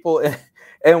gay people,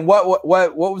 and what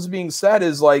was being said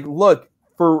is like, look,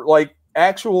 for like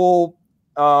actual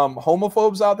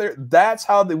homophobes out there, that's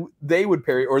how they would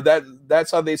parody, or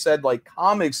that's how they said like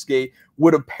Comicsgate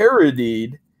would have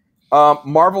parodied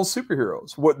Marvel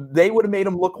superheroes. What they would have made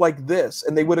them look like this,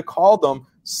 and they would have called them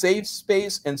Safe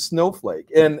Space and Snowflake.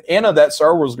 And Anna, that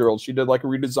Star Wars girl, she did like a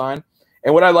redesign.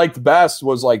 And what I liked best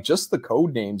was like just the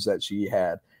code names that she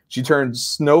had. She turned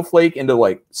Snowflake into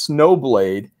like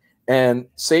Snowblade, and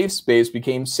Safe Space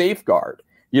became Safeguard.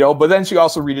 You know, but then she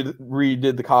also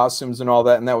redid the costumes and all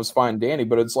that, and that was fine, Danny.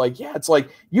 But it's like, yeah, it's like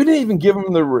you didn't even give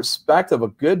them the respect of a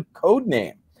good code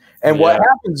name. And what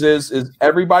happens is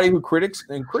everybody who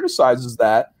criticizes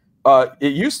that,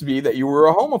 it used to be that you were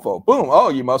a homophobe. Boom, oh,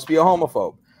 you must be a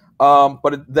homophobe.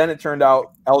 But then it turned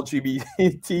out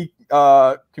LGBT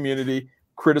community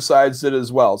criticized it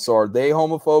as well. So are they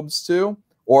homophobes too?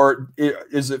 Or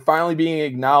is it finally being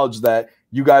acknowledged that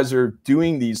you guys are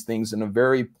doing these things in a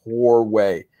very poor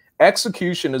way?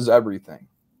 Execution is everything.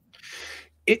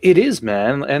 It is,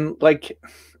 man. And like,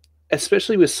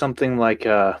 especially with something like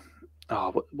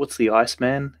what's the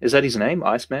Iceman? Is that his name?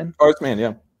 Iceman? Iceman,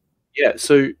 yeah. Yeah,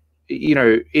 so you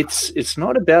know, it's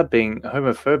not about being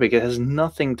homophobic. It has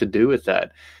nothing to do with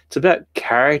that. It's about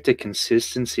character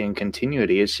consistency and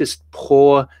continuity. It's just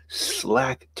poor,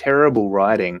 slack, terrible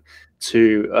writing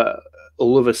to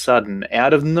all of a sudden,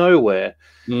 out of nowhere,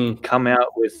 come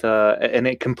out with and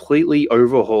it completely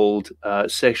overhauled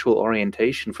sexual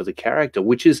orientation for the character,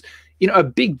 which is, you know, a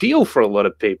big deal for a lot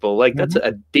of people. Like that's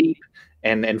a deep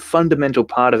and fundamental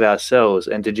part of ourselves,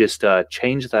 and to just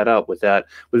change that up with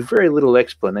very little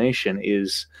explanation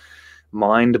is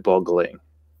mind-boggling.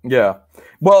 Yeah.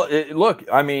 Well, look,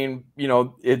 I mean, you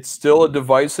know, it's still a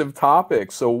divisive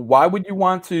topic. So why would you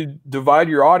want to divide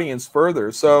your audience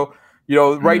further? So, you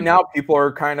know, right now people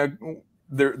are kind of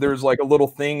there's like a little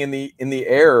thing in the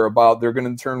air about they're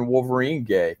going to turn Wolverine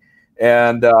gay,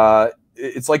 and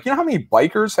it's like, you know how many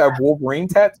bikers have Wolverine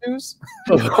tattoos?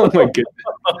 Oh my goodness.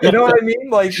 You know what I mean?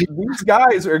 Like these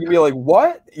guys are gonna be like,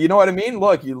 what? You know what I mean?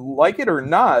 Look, you like it or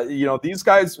not, you know, these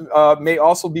guys may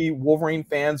also be Wolverine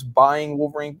fans buying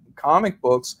Wolverine comic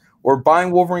books or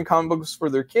buying Wolverine comic books for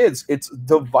their kids. It's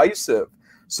divisive.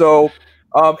 So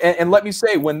and let me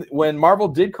say, when Marvel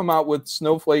did come out with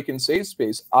Snowflake and Safe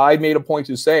Space, I made a point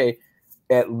to say,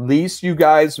 at least you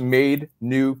guys made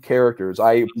new characters.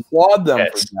 I applaud them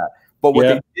for that. But what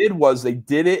they did was they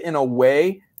did it in a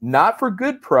way, not for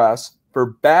good press,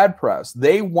 for bad press.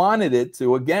 They wanted it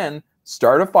to, again,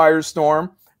 start a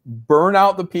firestorm, burn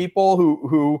out the people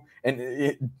who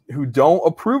don't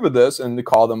approve of this, and to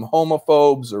call them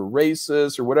homophobes or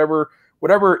racists or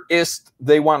whatever ist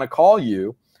they want to call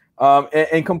you,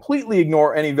 and completely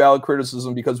ignore any valid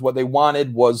criticism, because what they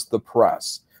wanted was the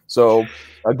press. So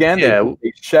again,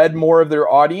 they shed more of their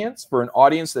audience for an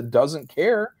audience that doesn't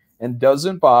care and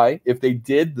doesn't buy. If they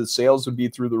did, the sales would be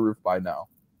through the roof by now.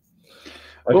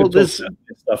 Well, there's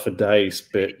stuff for days,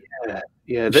 but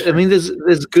yeah. I mean,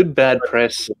 there's good bad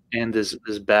press and there's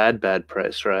bad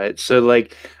press, right? So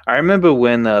like, I remember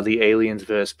when the Aliens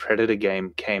vs Predator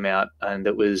game came out and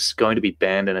it was going to be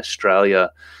banned in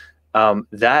Australia.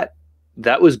 That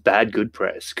was bad good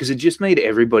press, because it just made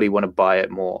everybody want to buy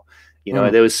it more. You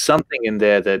know, there was something in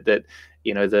there that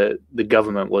you know the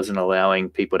government wasn't allowing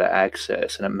people to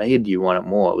access, and it made you want it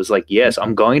more. It was like, yes,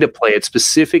 I'm going to play it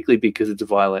specifically because it's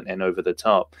violent and over the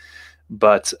top.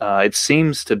 But it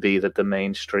seems to be that the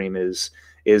mainstream is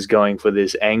going for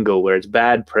this angle where it's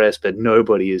bad press, but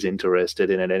nobody is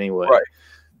interested in it anyway.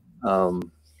 Right.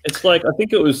 It's like, I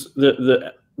think it was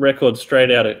the record straight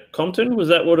out at Compton. Was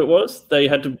that what it was? They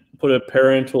had to put a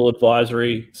parental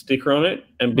advisory sticker on it,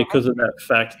 and because of that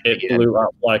fact, it blew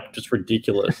up like just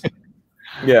ridiculous.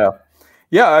 Yeah.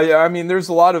 I mean, there's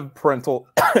a lot of parental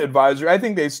advisory. I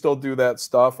think they still do that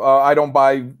stuff. I don't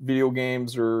buy video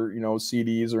games or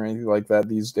CDs or anything like that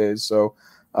these days, so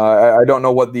I don't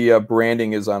know what the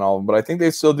branding is on all of them. But I think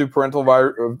they still do parental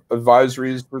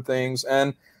advisories for things.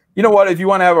 And you know what? If you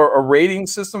want to have a rating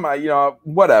system,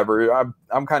 whatever.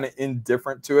 I'm kind of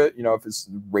indifferent to it. If it's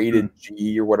rated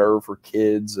G or whatever for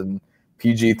kids and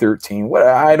PG-13,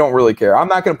 I don't really care. I'm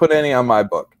not going to put any on my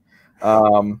book.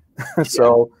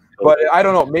 So, but I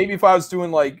don't know. Maybe if I was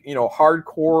doing like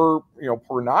hardcore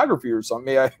pornography or something,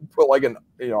 maybe I could put like an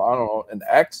I don't know, an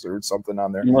X or something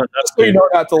on there. So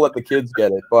not to let the kids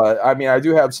get it. But I mean, I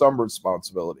do have some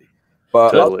responsibility.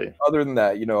 But totally. Other than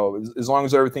that, as long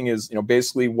as everything is,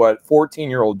 basically what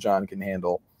 14-year-old John can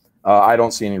handle, I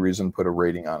don't see any reason to put a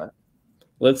rating on it.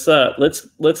 Let's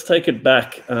take it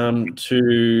back to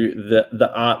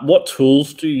the art. What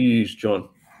tools do you use, John?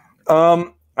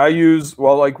 I use,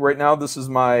 like right now, this is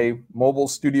my Mobile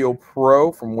Studio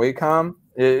Pro from Wacom.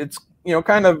 It's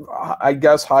kind of, I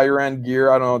guess, higher end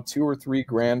gear. I don't know, $2 or $3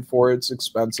 grand for it. It's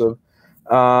expensive.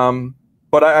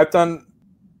 But I've done.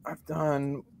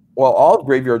 Well, all of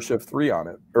Graveyard Shift 3 on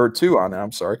it, or 2 on it,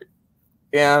 I'm sorry.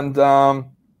 And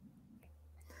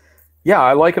yeah,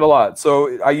 I like it a lot.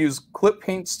 So I use Clip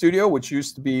Paint Studio, which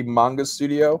used to be Manga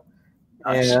Studio.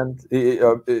 Nice. And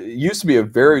it used to be a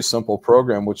very simple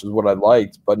program, which is what I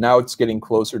liked. But now it's getting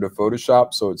closer to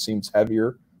Photoshop, so it seems heavier,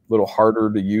 a little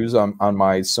harder to use on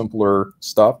my simpler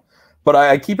stuff. But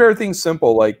I keep everything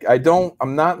simple. Like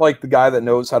I'm not like the guy that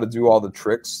knows how to do all the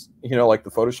tricks, like the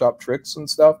Photoshop tricks and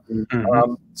stuff.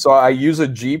 Mm-hmm. So I use a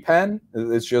G pen.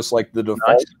 It's just like the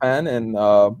default pen in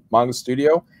Manga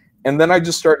Studio, and then I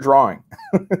just start drawing.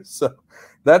 So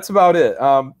that's about it.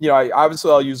 I'll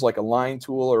use like a line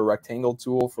tool or a rectangle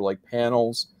tool for like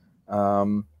panels.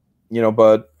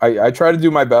 But I try to do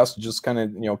my best to just kind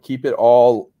of keep it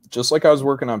all just like I was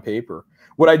working on paper.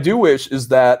 What I do wish is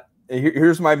that.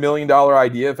 Here's my $1 million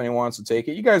idea. If anyone wants to take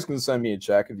it, you guys can send me a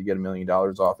check if you get $1 million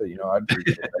off it. I'd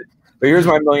appreciate it. But here's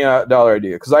my $1 million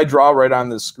idea, because I draw right on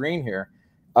this screen here.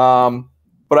 But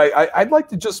I'd like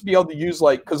to just be able to use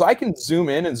because I can zoom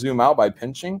in and zoom out by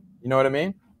pinching. You know what I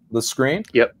mean? The screen.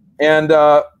 Yep. And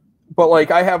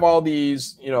but I have all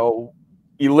these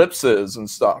ellipses and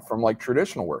stuff from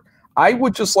traditional work. I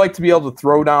would just like to be able to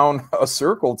throw down a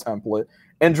circle template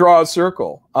and draw a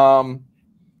circle.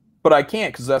 But I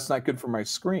can't, because that's not good for my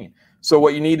screen. So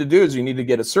what you need to do is you need to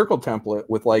get a circle template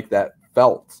with that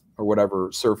felt or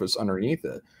whatever surface underneath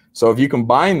it. So if you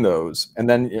combine those, and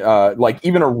then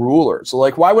even a ruler. So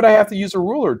why would I have to use a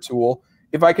ruler tool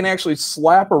if I can actually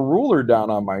slap a ruler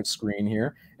down on my screen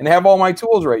here and have all my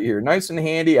tools right here, nice and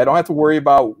handy? I don't have to worry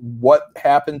about what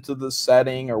happened to the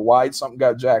setting or why something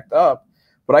got jacked up,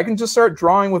 but I can just start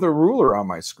drawing with a ruler on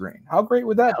my screen. How great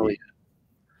would that be?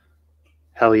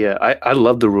 Hell yeah. I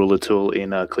love the ruler tool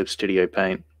in Clip Studio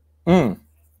Paint. I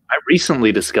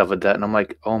recently discovered that, and I'm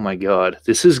like, oh my God,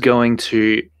 this is going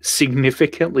to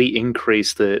significantly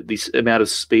increase the amount of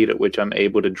speed at which I'm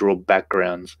able to draw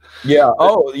backgrounds. Yeah.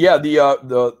 Oh, yeah.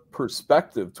 The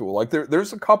perspective tool.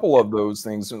 There's a couple of those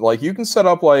things. You can set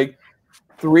up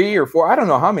 3 or 4. I don't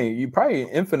know how many. You probably an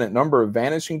infinite number of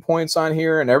vanishing points on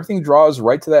here, and everything draws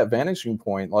right to that vanishing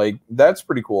point. That's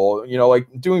pretty cool.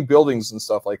 Doing buildings and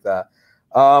stuff like that.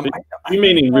 You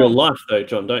mean in real life though,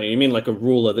 John, don't you? You mean like a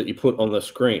ruler that you put on the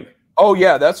screen? Oh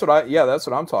yeah, that's what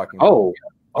I'm talking about. Oh,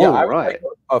 yeah, right.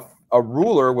 A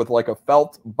ruler with a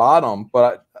felt bottom,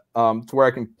 but to where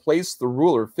I can place the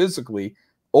ruler physically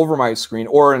over my screen,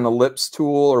 or an ellipse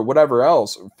tool or whatever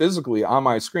else physically on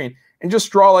my screen, and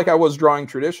just draw like I was drawing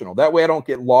traditional. That way I don't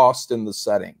get lost in the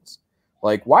settings.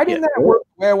 Like, why didn't that work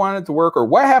the way I wanted it to work? Or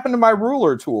what happened to my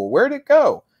ruler tool? Where'd it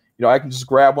go? You know, I can just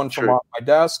grab one from off my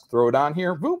desk, throw it on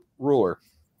here, boop, ruler.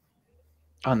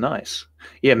 Oh, nice.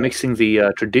 Yeah, mixing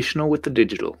the traditional with the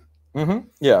digital.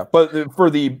 Yeah, but for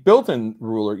the built-in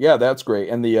ruler, yeah, that's great.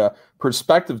 And the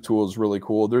perspective tool is really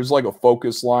cool. There's like a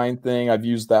focus line thing. I've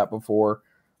used that before.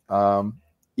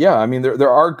 Yeah, I mean,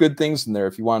 there are good things in there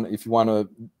if you want to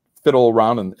fiddle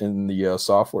around in the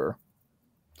software.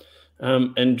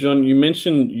 And John, you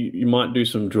mentioned you might do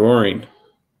some drawing.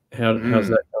 How's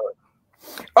that going?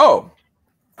 Oh,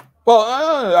 well,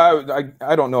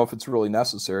 I don't know if it's really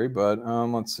necessary, but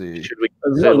let's see. It's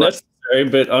not necessary,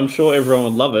 but I'm sure everyone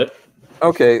would love it.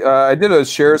 Okay, I did a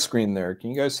share screen there. Can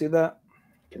you guys see that?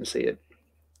 Can see it.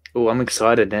 Oh, I'm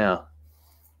excited now.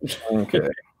 Okay.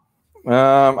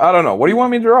 I don't know. What do you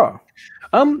want me to draw?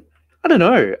 I don't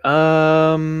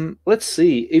know. Let's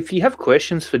see. If you have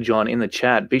questions for John in the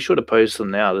chat, be sure to post them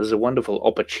now. There's a wonderful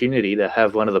opportunity to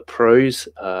have one of the pros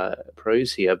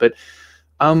here. But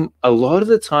a lot of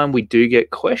the time we do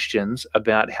get questions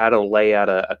about how to lay out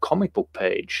a comic book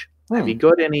page. Have you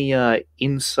got any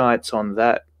insights on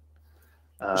that?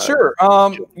 Sure.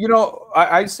 You know,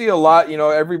 I see a lot, you know,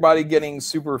 everybody getting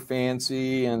super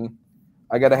fancy and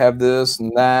I got to have this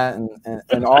and that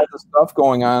and all this stuff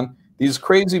going on. These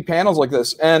crazy panels like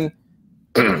this. And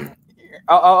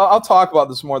I'll talk about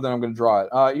this more than I'm going to draw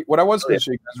it. What I was going to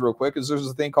show you guys real quick is there's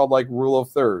a thing called like rule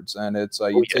of thirds. And it's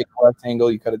you take a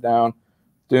rectangle, you cut it down,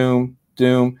 doom,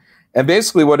 doom. And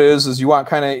basically what it is you want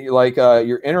kind of like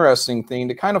your interesting thing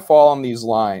to kind of fall on these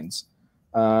lines.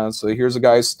 So here's a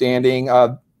guy standing.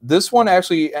 This one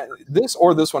actually, this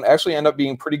one actually end up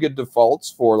being pretty good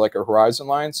defaults for like a horizon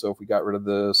line. So if we got rid of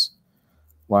this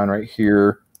line right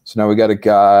here, so now we got a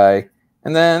guy,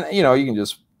 and then you know you can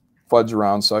just fudge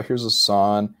around. So here's a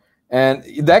sun, and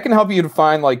that can help you to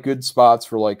find like good spots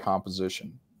for like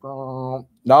composition. Now all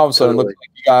of a sudden, it looks like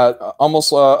you got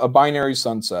almost a binary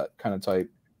sunset kind of type.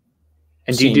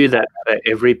 And do you do that for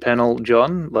every panel,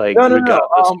 John? Like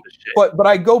no. But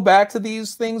I go back to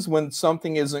these things when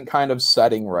something isn't kind of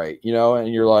setting right, you know,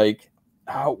 and you're like,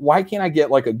 oh, why can't I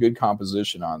get like a good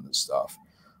composition on this stuff?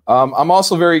 I'm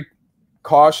also very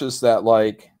cautious that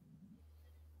like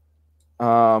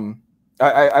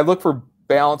I look for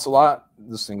balance a lot.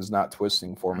 This thing's not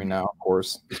twisting for me now, of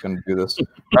course. It's going to do this.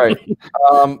 All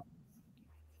right.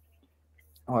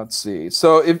 Let's see.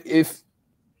 So if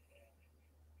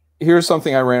here's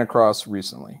something I ran across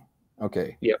recently.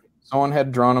 Okay. Yep. Someone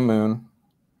had drawn a moon.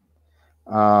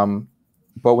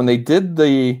 But when they did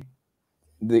the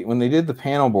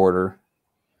panel border,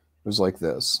 it was like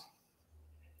this.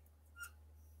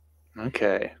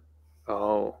 Okay.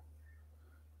 Oh.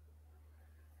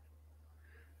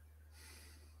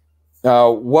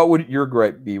 What would your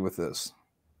gripe be with this?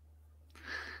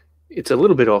 It's a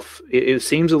little bit off. It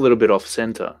seems a little bit off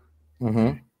center.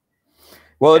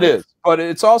 Well, it is, but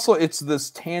it's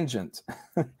this tangent.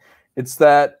 It's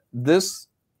that this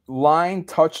line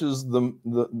touches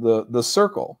the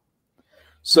circle.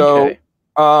 So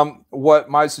what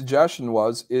my suggestion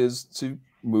is to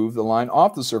move the line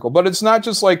off the circle. But it's not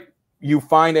just like you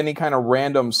find any kind of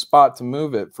random spot to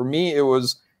move it. For me, it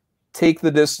was take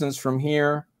the distance from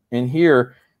here and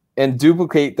here and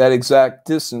duplicate that exact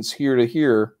distance here to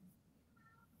here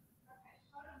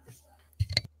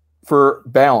for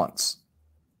balance.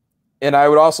 And I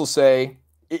would also say,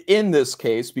 in this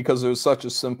case, because it was such a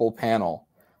simple panel,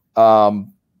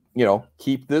 you know,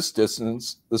 keep this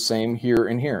distance the same here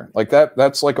and here. Like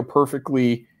that's like a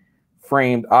perfectly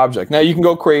framed object. Now you can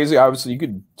go crazy. Obviously, you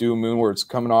could do a moon where it's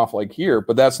coming off like here,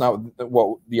 but that's not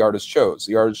what the artist chose.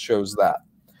 The artist chose that.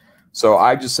 So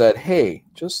I just said, hey,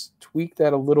 just tweak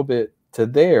that a little bit to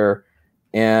there.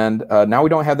 And now we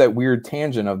don't have that weird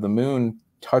tangent of the moon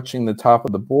touching the top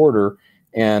of the border.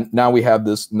 And now we have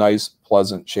this nice,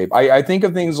 pleasant shape. I think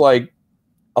of things like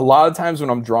a lot of times when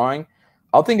I'm drawing,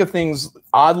 I'll think of things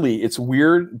oddly. It's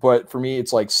weird, but for me,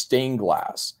 it's like stained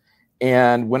glass.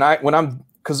 And when I'm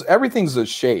because everything's a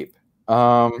shape.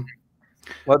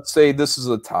 Let's say this is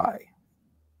a tie.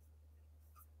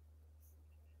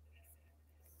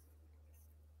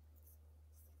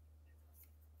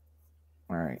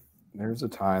 All right, there's a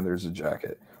tie, there's a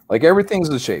jacket. Like everything's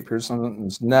a shape. Here's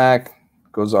something's neck,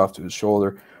 goes off to his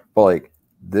shoulder. But like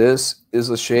this is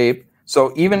a shape.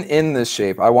 So even in this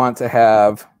shape, I want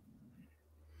to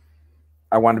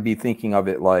be thinking of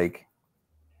it like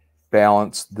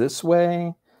balanced this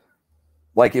way.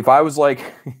 Like if I was like,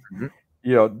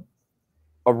 you know,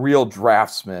 a real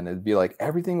draftsman, it'd be like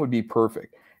everything would be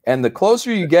perfect. And the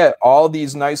closer you get all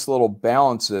these nice little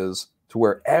balances to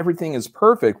where everything is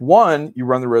perfect, one, you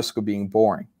run the risk of being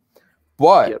boring.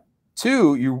 But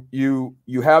two,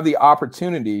 you have the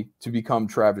opportunity to become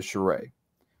Travis Charest.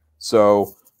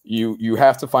 So you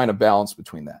have to find a balance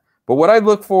between that. But what I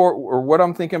look for, or what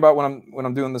I'm thinking about when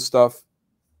I'm doing this stuff,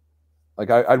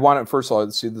 like I'd want it, first of all,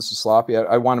 see this is sloppy.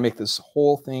 I want to make this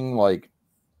whole thing like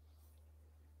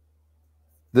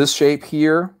this shape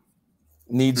here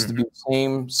needs to be the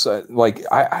same. So, like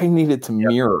I need it to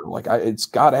mirror. Like it's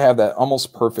got to have that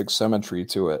almost perfect symmetry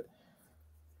to it.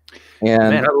 And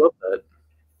man, I love that.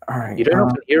 All right, you don't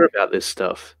often hear about this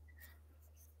stuff,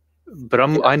 but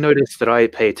I noticed that I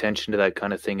pay attention to that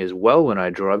kind of thing as well when I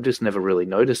draw. I've just never really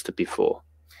noticed it before.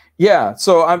 Yeah,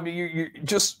 so you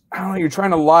just, I don't know, you're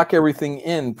trying to lock everything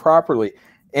in properly,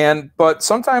 but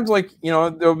sometimes, like, you know,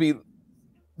 there'll be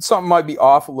something might be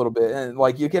off a little bit, and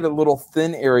like you get a little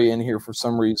thin area in here for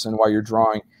some reason while you're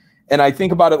drawing, and I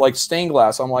think about it like stained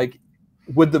glass. I'm like,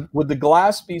 would the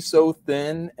glass be so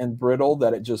thin and brittle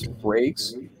that it just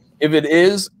breaks? If it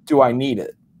is, do I need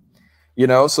it? You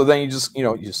know, so then you just, you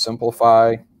know, you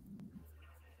simplify.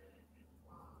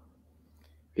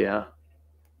 Yeah.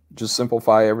 Just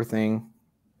simplify everything.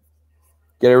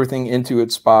 Get everything into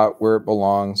its spot where it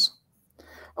belongs.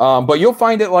 But you'll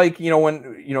find it like, you know,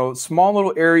 when, you know, small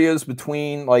little areas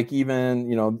between like even,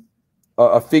 you know,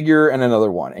 a figure and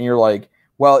another one. And you're like,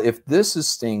 well, if this is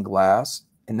stained glass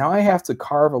and now I have to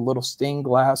carve a little stained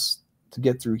glass to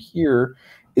get through here,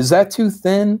 is that too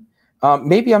thin?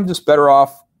 Maybe I'm just better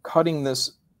off cutting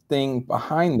this thing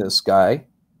behind this guy.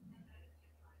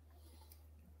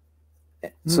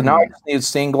 So now I just need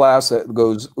stained glass that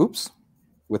goes, oops,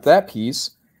 with that piece,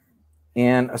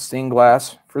 and a stained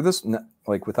glass for this,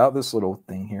 like without this little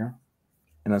thing here,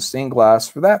 and a stained glass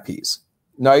for that piece.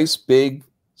 Nice, big,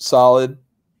 solid,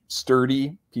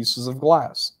 sturdy pieces of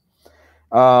glass.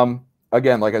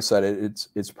 Again, like I said,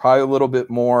 it's probably a little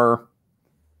bit more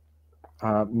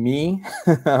me,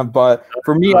 but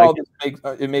for me, all this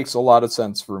it makes a lot of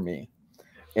sense for me,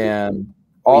 and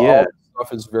all this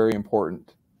stuff is very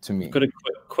important to me. I've got a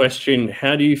quick question.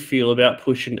 How do you feel about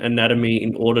pushing anatomy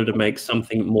in order to make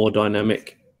something more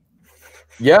dynamic?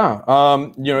 Yeah,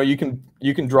 you know, you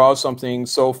can draw something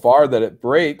so far that it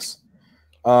breaks,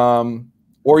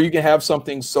 or you can have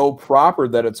something so proper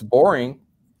that it's boring.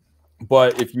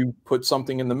 But if you put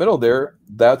something in the middle there,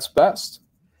 that's best.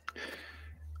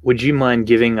 Would you mind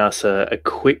giving us a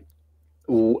quick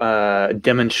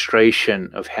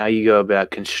demonstration of how you go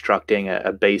about constructing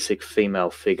a basic female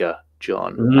figure,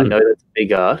 John? I know that's a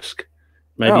big ask.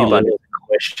 Maybe like a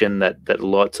question that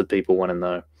lots of people want to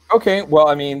know. Okay, well,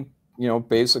 I mean, you know,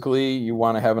 basically you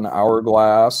want to have an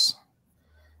hourglass,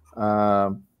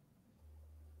 some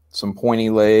pointy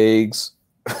legs.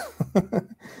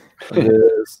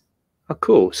 Oh,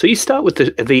 cool. So you start with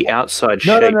the outside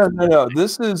shape. No.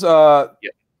 This is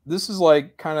this is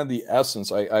like kind of the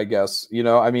essence, I guess. You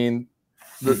know, I mean,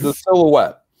 the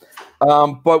silhouette.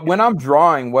 But when I'm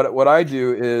drawing, what I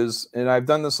do is, and I've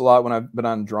done this a lot when I've been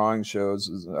on drawing shows,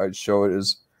 is I show it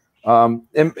is,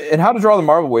 and how to draw the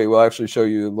Marvel way will actually show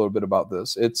you a little bit about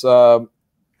this. It's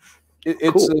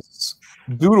it's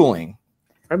doodling.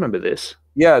 I remember this.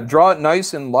 Yeah, draw it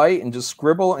nice and light and just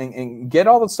scribble and get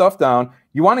all the stuff down.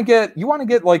 You want to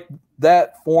get like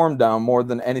that form down more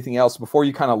than anything else before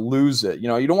you kind of lose it. You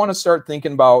know, you don't want to start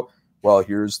thinking about, well,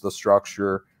 here's the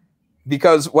structure,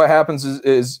 because what happens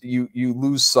is you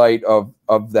lose sight of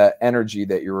that energy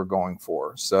that you were going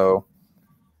for. So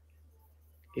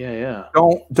yeah.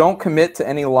 Don't commit to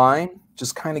any line.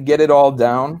 Just kind of get it all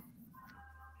down.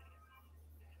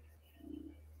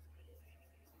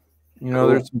 You know,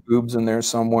 there's some boobs in there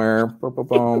somewhere. Boom, boom,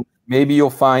 boom. Maybe you'll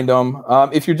find them.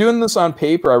 If you're doing this on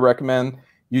paper, I recommend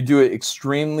you do it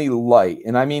extremely light.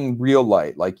 And I mean real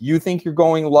light. Like you think you're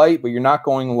going light, but you're not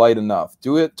going light enough.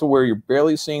 Do it to where you're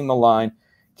barely seeing the line.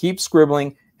 Keep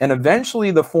scribbling. And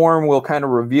eventually the form will kind of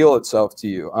reveal itself to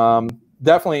you.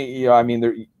 Definitely, you know, I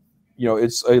mean,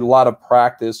 it's a lot of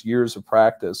practice, years of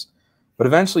practice. But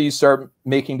eventually you start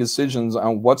making decisions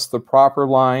on what's the proper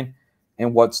line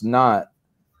and what's not.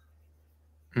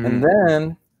 And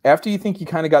then after you think you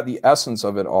kind of got the essence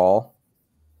of it all,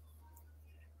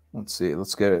 let's see,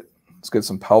 let's get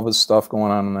some pelvis stuff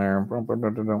going on in there.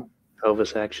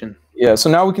 Pelvis action. Yeah, so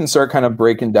now we can start kind of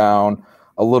breaking down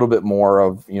a little bit more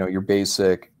of, you know, your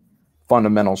basic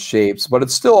fundamental shapes, but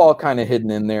it's still all kind of hidden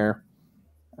in there.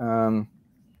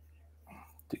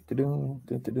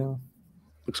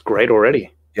 Looks great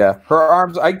already. Yeah, her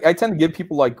arms, I tend to give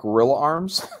people like gorilla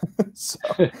arms. So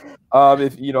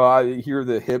if, you know, I hear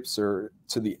the hips are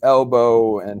to the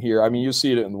elbow and here. I mean, you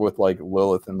see it with like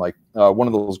Lilith and like one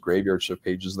of those graveyard shift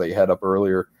pages they had up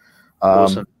earlier.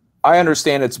 Awesome. I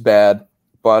understand it's bad,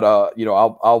 but you know,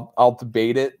 I'll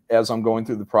debate it as I'm going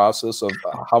through the process of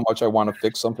how much I want to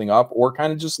fix something up, or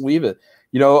kind of just leave it.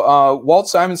 You know, Walt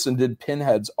Simonson did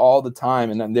pinheads all the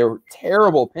time, and then they were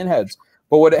terrible pinheads.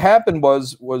 But what happened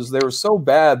was they were so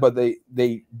bad, but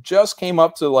they just came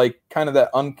up to like kind of that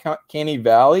uncanny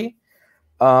valley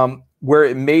where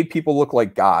it made people look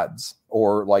like gods,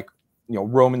 or like, you know,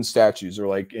 Roman statues, or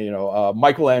like, you know,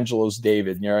 Michelangelo's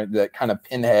David, you know, that kind of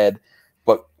pinhead,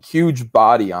 but huge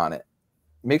body on it.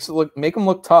 Make them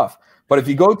look tough. But if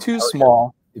you go too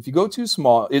small,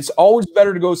 it's always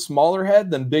better to go smaller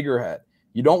head than bigger head.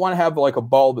 You don't want to have like a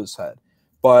bulbous head.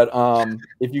 But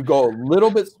if you go a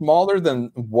little bit smaller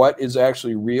than what is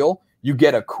actually real, you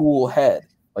get a cool head.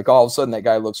 Like all of a sudden that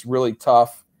guy looks really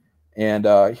tough and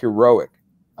heroic.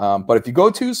 But if you go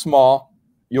too small,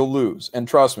 you'll lose. And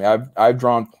trust me, I've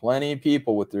drawn plenty of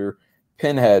people with their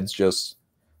pinheads just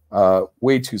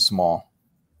way too small.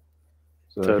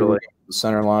 So totally. The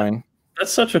center line.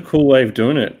 That's such a cool way of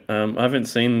doing it. I haven't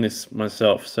seen this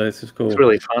myself, so this is cool. It's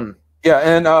really fun. Yeah,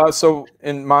 and so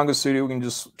in Manga Studio, we can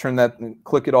just turn that and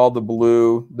click it all to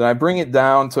blue. Then I bring it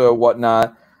down to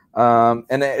whatnot.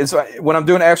 And it's when I'm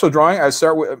doing actual drawing, I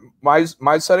start with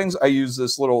my settings. I use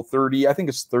this little 30, I think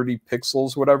it's 30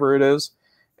 pixels, whatever it is.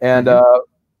 And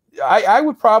I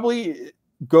would probably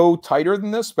go tighter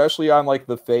than this, especially on like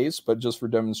the face, but just for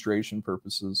demonstration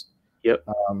purposes. Yep.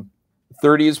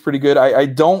 30 is pretty good. I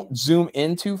don't zoom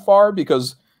in too far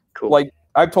because like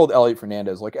I've told Elliot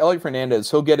Fernandez,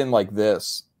 he'll get in like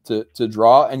this to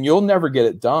draw, and you'll never get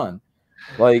it done.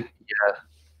 Like,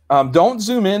 don't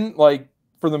zoom in, like,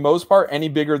 for the most part, any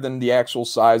bigger than the actual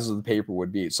size of the paper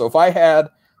would be. So if I had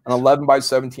an 11 by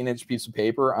 17 inch piece of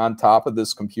paper on top of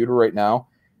this computer right now,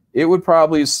 it would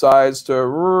probably size to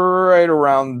right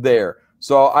around there.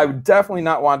 So I would definitely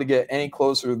not want to get any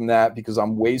closer than that because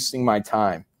I'm wasting my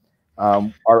time.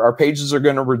 Our pages are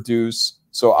going to reduce.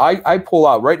 So I pull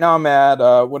out. Right now I'm at,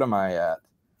 what am I at?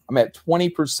 I'm at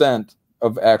 20%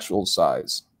 of actual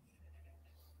size.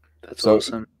 That's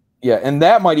awesome. Yeah, and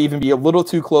that might even be a little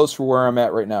too close for where I'm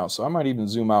at right now. So I might even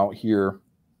zoom out here.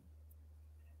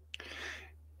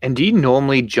 And do you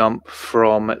normally jump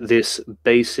from this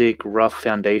basic rough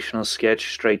foundational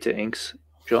sketch straight to inks,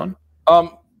 John?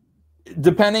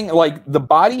 Depending, like the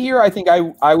body here, I think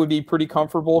I would be pretty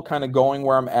comfortable kind of going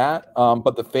where I'm at.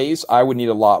 But the face, I would need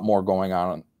a lot more going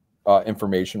on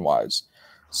information wise.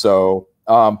 So,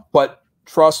 but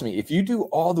trust me, if you do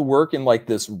all the work in like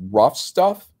this rough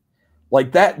stuff,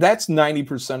 like that's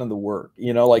 90% of the work,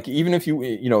 you know, like even if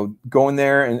you know, go in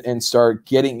there and start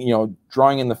getting, you know,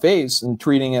 drawing in the face and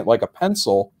treating it like a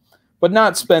pencil, but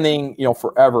not spending, you know,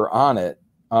 forever on it.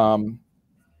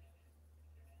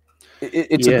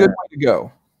 It's a good way to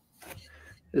go.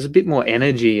 There's a bit more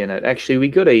energy in it. Actually, we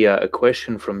got a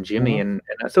question from Jimmy, and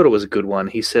I thought it was a good one.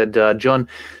 He said, John,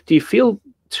 do you feel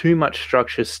too much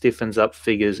structure stiffens up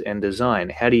figures and design?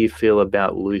 How do you feel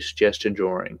about loose gesture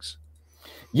drawings?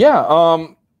 Yeah,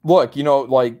 look, you know,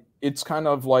 like it's kind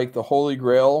of like the holy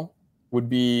grail would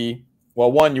be,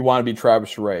 well, one, you want to be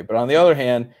Travis Ray, but on the other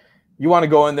hand, you want to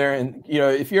go in there and, you know,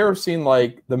 if you've ever seen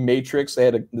like The Matrix, they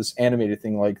had this animated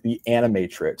thing like the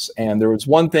Animatrix. And there was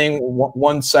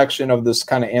one section of this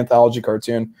kind of anthology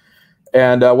cartoon.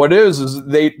 And what it is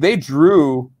they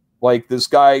drew like this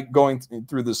guy going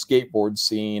through the skateboard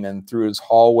scene and through his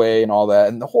hallway and all that.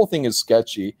 And the whole thing is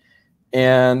sketchy.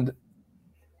 And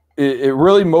it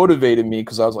really motivated me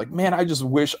because I was like, man, I just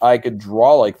wish I could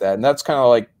draw like that. And that's kind of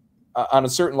like, on a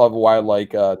certain level, why I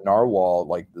like Narwhal,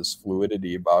 like this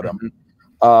fluidity about him.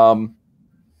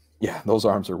 Yeah, those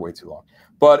arms are way too long.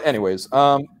 But anyways,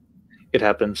 it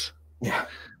happens. Yeah,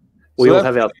 we all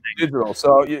have our digital.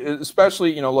 So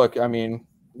especially, you know, look, I mean,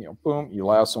 you know, boom, you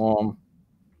lasso them,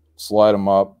 slide them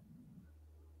up.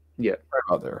 Yeah,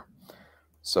 right out there.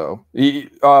 So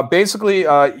basically,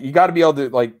 you got to be able to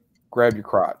like grab your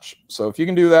crotch. So if you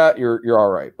can do that, you're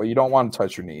all right. But you don't want to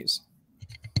touch your knees.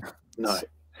 No.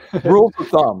 Rule of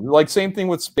thumb, like same thing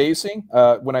with spacing.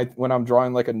 When I'm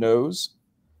drawing like a nose,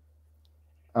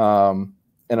 and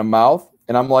a mouth,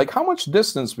 and I'm like, how much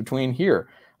distance between here?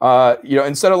 You know,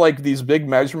 instead of like these big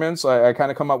measurements, I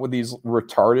kind of come up with these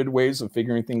retarded ways of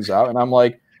figuring things out, and I'm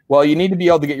like, well, you need to be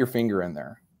able to get your finger in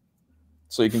there,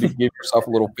 so you can give yourself a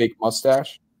little fake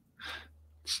mustache.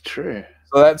 It's true.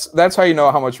 So that's how you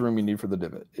know how much room you need for the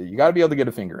divot. You got to be able to get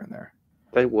a finger in there.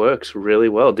 That works really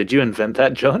well. Did you invent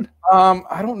that, John?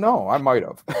 I don't know. I might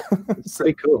have. It's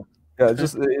pretty cool. Yeah,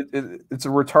 just it's a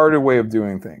retarded way of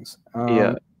doing things.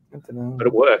 Yeah, but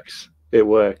it works. It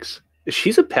works.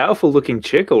 she's a powerful looking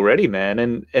chick already,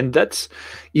 man, and that's,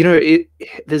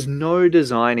 there's no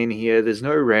design in here, there's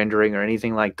no rendering or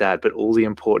anything like that, but all the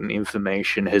important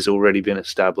information has already been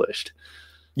established.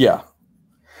 Yeah.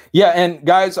 And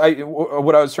guys,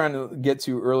 what I was trying to get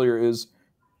to earlier is,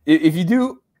 if you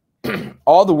do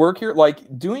all the work here,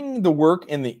 like doing the work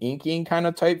in the inking kind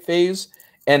of type phase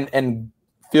and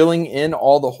filling in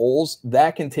all the holes,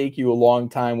 that can take you a long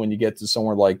time when you get to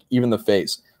somewhere like even the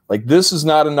face. Like, this is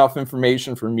not enough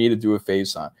information for me to do a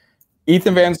face on.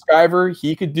 Ethan Van Sciver,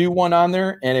 he could do one on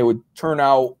there and it would turn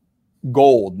out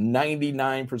gold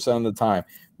 99% of the time.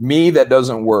 Me, that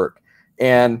doesn't work.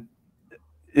 And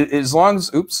as long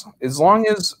as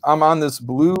I'm on this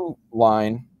blue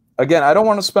line, again, I don't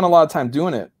want to spend a lot of time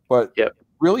doing it, but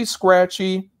really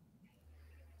scratchy,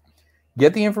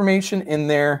 get the information in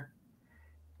there,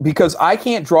 because I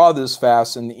can't draw this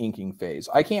fast in the inking phase.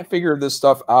 I can't figure this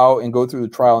stuff out and go through the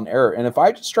trial and error. And if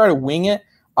I just try to wing it,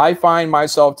 I find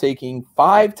myself taking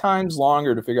 5 times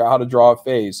longer to figure out how to draw a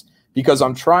face, because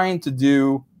I'm trying to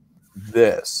do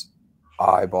this.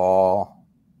 Eyeball.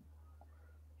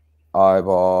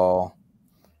 Now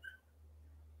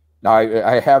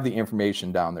I have the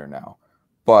information down there now,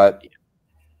 but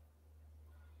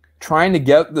trying to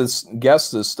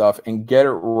guess this stuff and get it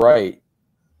right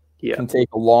can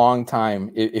take a long time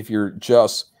if you're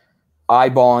just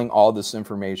eyeballing all this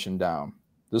information down.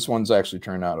 This one's actually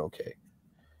turned out okay.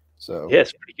 So yeah,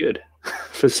 it's pretty good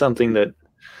for something that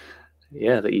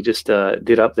you just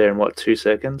did up there in what, 2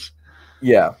 seconds?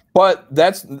 Yeah, but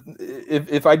that's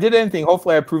if I did anything,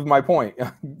 hopefully I proved my point.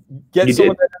 Get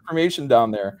some of that information down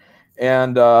there,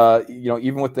 and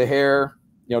even with the hair,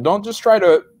 don't just try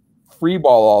to freeball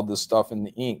all this stuff in the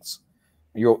inks.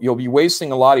 You'll be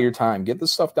wasting a lot of your time. Get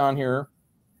this stuff down here.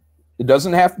 It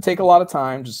doesn't have to take a lot of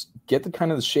time. Just get the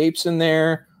kind of the shapes in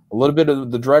there, a little bit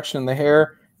of the direction in the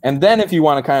hair, and then if you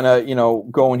want to kind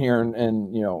of go in here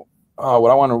and I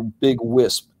want a big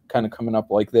wisp kind of coming up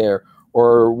like there.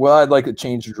 Or, well, I'd like to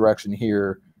change the direction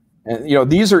here. And,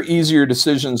 these are easier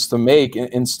decisions to make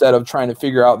instead of trying to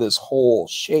figure out this whole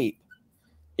shape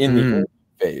in the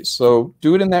phase. So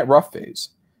do it in that rough phase.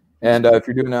 And if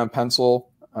you're doing it on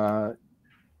pencil, do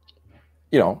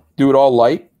it all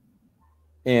light.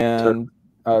 And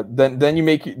then you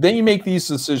make these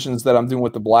decisions that I'm doing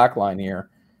with the black line here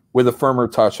with a firmer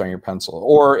touch on your pencil.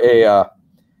 Or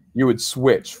you would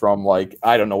switch from, like,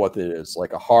 I don't know what it is,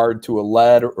 like a hard to a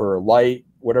lead or a light,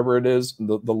 whatever it is,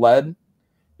 the lead.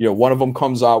 One of them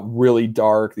comes out really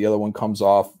dark, the other one comes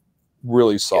off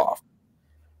really soft.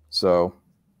 So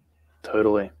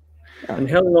totally. And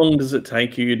how long does it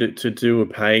take you to do a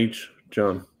page,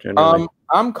 John, generally?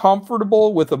 I'm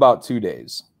comfortable with about 2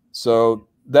 days. So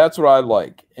that's what I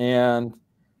like. And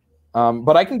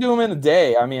but I can do them in a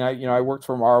day. I mean, I worked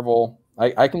for Marvel.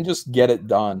 I can just get it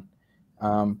done.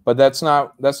 But that's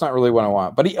not really what I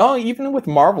want. But even with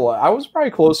Marvel, I was probably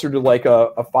closer to like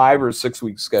a 5 or 6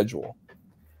 week schedule.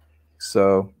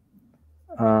 So,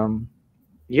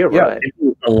 you're right.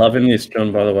 I'm loving this,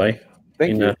 John. By the way,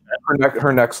 thank you.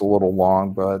 Her neck's a little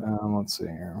long, but let's see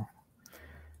here.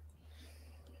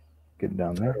 Get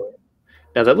down there.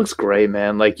 Now that looks great,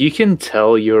 man. Like, you can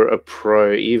tell you're a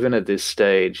pro even at this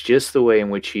stage, just the way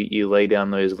in which you lay down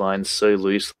those lines so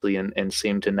loosely and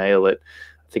seem to nail it.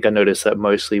 I think I noticed that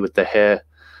mostly with the hair.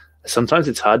 Sometimes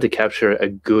it's hard to capture a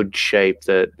good shape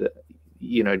that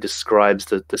describes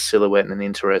the silhouette in an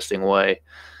interesting way.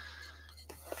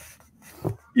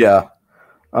 Yeah.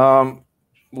 I've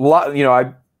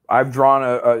drawn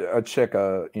a chick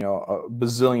a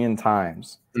bazillion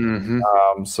times.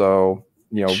 So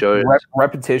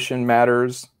repetition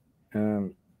matters.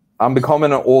 I'm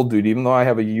becoming an old dude, even though I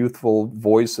have a youthful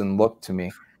voice and look to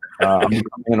me. I'm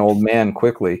becoming an old man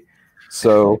quickly.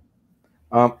 So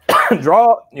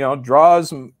draw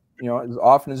as as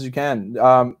often as you can.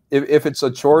 If it's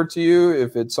a chore to you,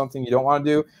 if it's something you don't want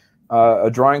to do, a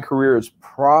drawing career is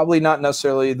probably not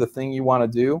necessarily the thing you want to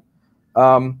do.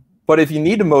 But if you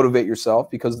need to motivate yourself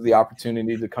because of the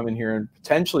opportunity to come in here and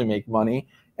potentially make money,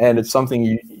 and it's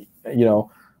something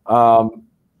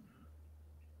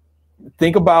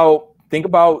think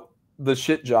about the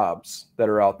shit jobs that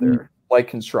are out there, like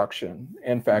construction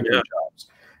and factory jobs.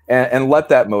 And let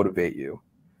that motivate you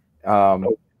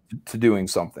to doing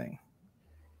something.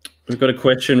 We've got a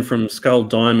question from Skull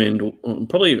Diamond.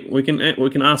 Probably we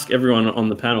can ask everyone on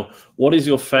the panel. What is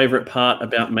your favorite part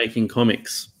about making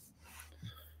comics?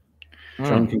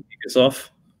 John, can you kick us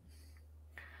off?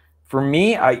 For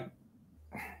me,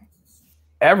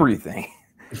 everything.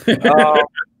 I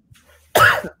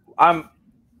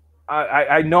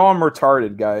know I'm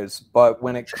retarded, guys, but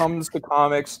when it comes to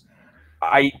comics,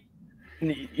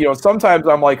 you know, sometimes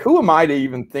I'm like, who am I to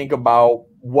even think about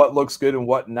what looks good and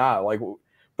what not? Like,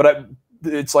 but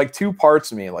it's like two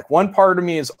parts of me. Like, one part of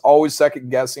me is always second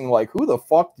guessing, like, who the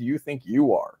fuck do you think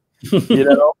you are? You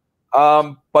know?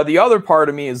 But the other part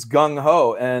of me is gung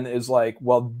ho and is like,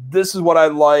 well, this is what I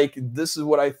like, this is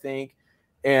what I think,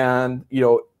 and you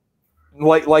know,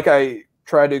 like I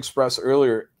tried to express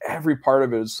earlier, every part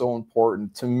of it is so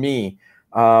important to me.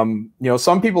 You know,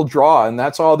 some people draw and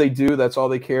that's all they do, that's all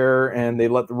they care, and they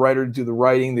let the writer do the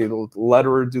writing, they let the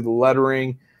letterer do the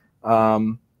lettering.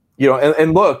 You know,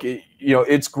 and look, you know,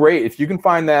 it's great if you can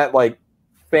find that like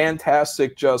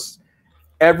fantastic, just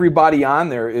everybody on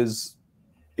there is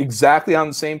exactly on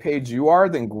the same page you are,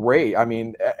 then great. I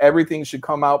mean, everything should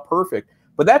come out perfect.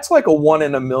 But that's like a 1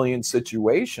 in a million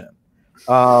situation,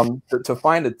 to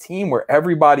find a team where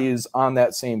everybody is on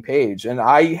that same page. And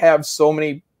I have so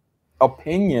many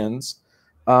opinions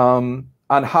on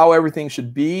how everything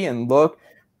should be and look.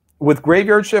 With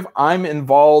Graveyard Shift, I'm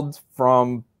involved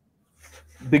from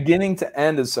beginning to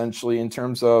end, essentially, in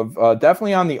terms of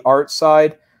definitely on the art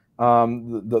side.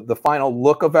 The final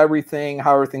look of everything,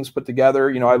 how everything's put together.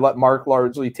 You know, I let Mark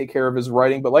largely take care of his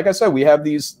writing, but like I said, we have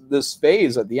this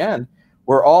phase at the end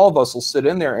where all of us will sit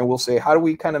in there and we'll say, how do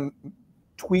we kind of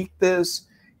tweak this?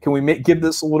 Can we give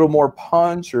this a little more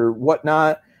punch or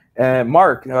whatnot? And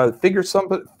Mark, figure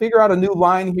out a new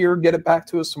line here, get it back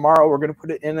to us tomorrow. We're going to put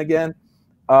it in again.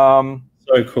 So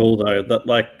cool though. That,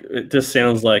 like, it just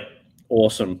sounds like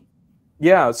awesome.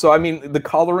 Yeah. So I mean, the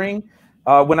coloring.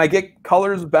 When I get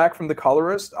colors back from the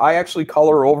colorist, I actually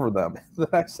color over them. Then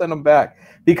I send them back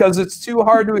because it's too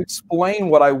hard to explain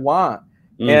what I want.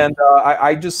 And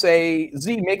I just say,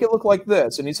 Z, make it look like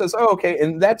this. And he says, oh, okay.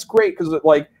 And that's great because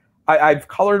like I've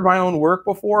colored my own work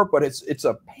before, but it's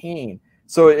a pain.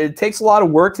 So it takes a lot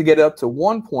of work to get it up to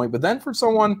one point. But then for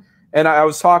someone, and I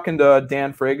was talking to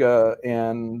Dan Frega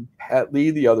and Pat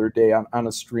Lee the other day on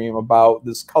a stream about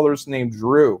this colorist named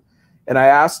Drew. And I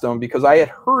asked him because I had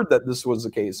heard that this was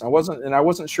the case. I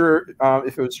wasn't sure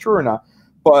if it was true or not.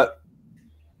 But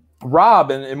Rob,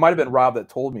 and it might have been Rob that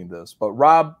told me this, but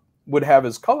Rob would have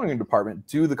his coloring department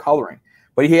do the coloring.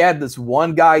 But he had this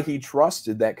one guy he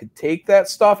trusted that could take that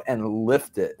stuff and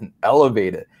lift it and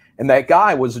elevate it. And that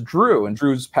guy was Drew, and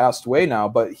Drew's passed away now,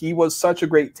 but he was such a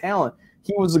great talent.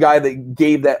 He was the guy that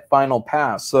gave that final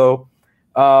pass. So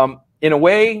in a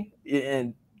way,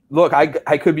 look,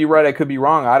 I could be right, I could be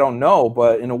wrong, I don't know,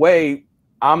 but in a way,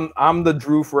 I'm the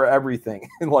Drew for everything.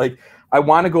 Like, I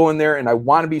want to go in there and I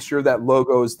want to be sure that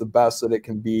logo is the best that it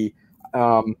can be.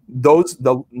 Look,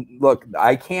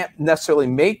 I can't necessarily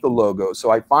make the logo, so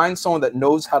I find someone that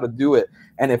knows how to do it.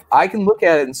 And if I can look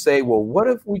at it and say, well, what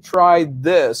if we tried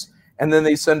this? And then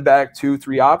they send back 2,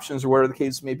 3 options or whatever the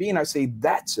case may be, and I say,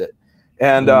 that's it.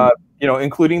 And you know,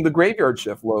 including the Graveyard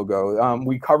Shift logo.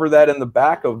 We cover that in the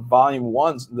back of Volume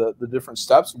 1, the different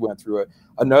steps we went through it.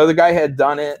 Another guy had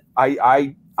done it.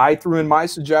 I threw in my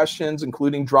suggestions,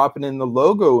 including dropping in the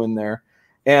logo in there.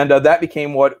 And that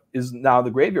became what is now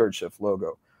the Graveyard Shift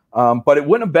logo. But it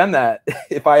wouldn't have been that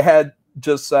if I had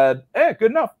just said, "Eh, good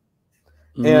enough."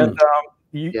 And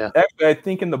actually, I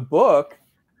think in the book,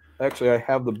 actually, I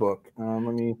have the book. Let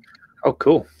me. Oh,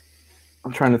 cool.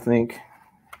 I'm trying to think.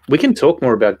 We can talk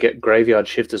more about Graveyard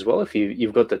Shift as well if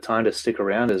you've got the time to stick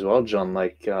around as well, John.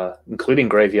 Like including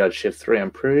Graveyard Shift 3,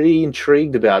 I'm pretty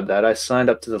intrigued about that. I signed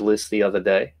up to the list the other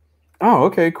day. Oh,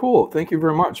 okay, cool. Thank you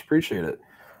very much. Appreciate it.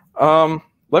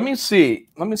 Let me see.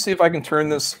 Let me see if I can turn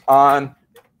this on.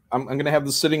 I'm going to have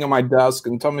this sitting on my desk,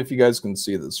 and tell me if you guys can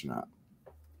see this or not.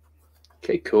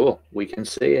 Okay, cool. We can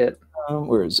see it.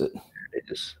 Where is it? There it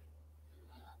is.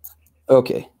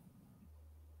 Okay.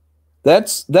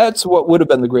 That's what would have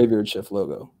been the Graveyard Shift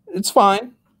logo. It's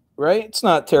fine, right? It's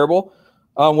not terrible.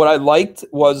 What I liked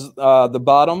was the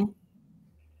bottom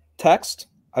text.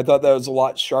 I thought that was a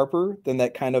lot sharper than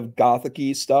that kind of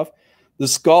gothic-y stuff. The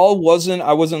skull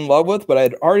I wasn't in love with, but I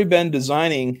had already been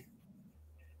designing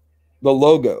the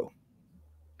logo.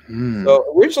 So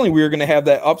originally we were going to have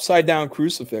that upside down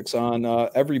crucifix on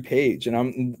every page,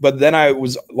 but then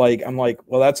I'm like,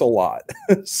 well, that's a lot.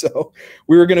 So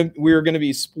we were gonna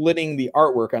be splitting the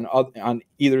artwork on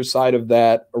either side of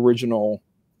that original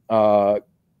bar.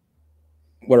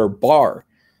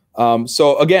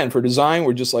 So again, for design,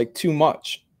 we're just like too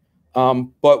much.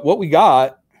 But what we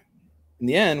got in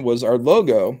the end was our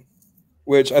logo,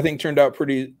 which I think turned out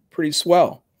pretty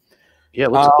swell. Yeah,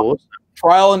 it looks cool.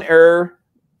 Trial and error.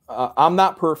 I'm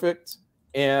not perfect,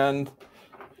 and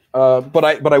but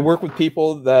I work with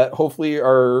people that hopefully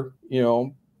are, you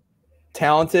know,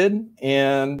 talented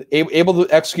and able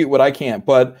to execute what I can't.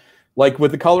 But like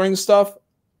with the coloring stuff,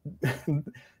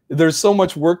 there's so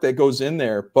much work that goes in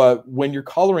there. But when you're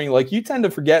coloring, like, you tend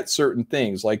to forget certain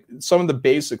things, like some of the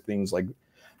basic things, like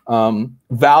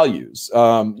values,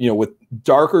 you know, with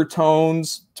darker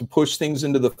tones to push things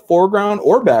into the foreground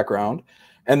or background,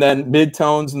 and then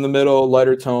mid-tones in the middle,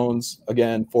 lighter tones,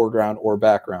 again, foreground or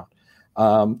background.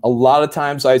 A lot of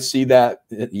times I see that,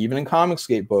 even in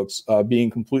Comicsgate books, being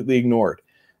completely ignored.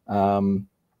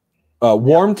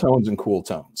 Warm tones and cool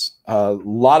tones. A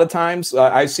lot of times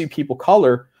I see people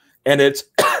color, and it's,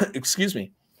 excuse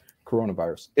me,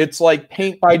 coronavirus. It's like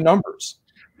paint by numbers.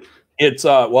 It's,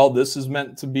 well, this is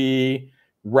meant to be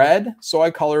red, so I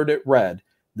colored it red.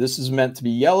 This is meant to be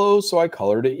yellow, so I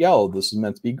colored it yellow. This is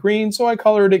meant to be green, so I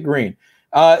colored it green.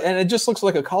 And it just looks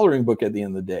like a coloring book at the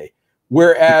end of the day.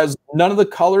 Whereas none of the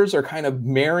colors are kind of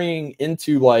marrying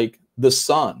into like the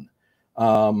sun,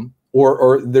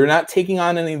 or they're not taking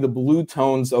on any of the blue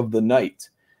tones of the night.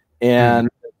 And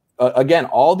again,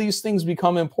 all these things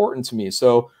become important to me.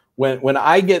 So when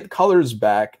I get colors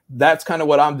back, that's kind of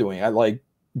what I'm doing. I like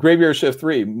Graveyard Shift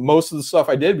 3. Most of the stuff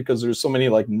I did, because there's so many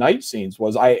like night scenes,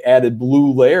 was I added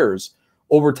blue layers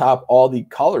over top all the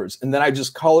colors, and then I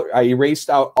erased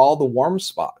out all the warm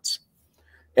spots.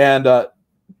 And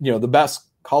you know, the best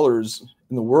colors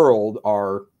in the world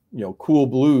are, you know, cool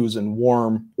blues and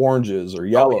warm oranges or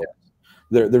yellow. Oh,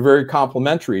 yeah. They're very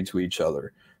complementary to each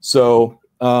other. So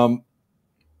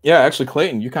yeah, actually,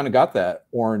 Clayton, you kind of got that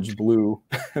orange blue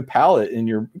palette in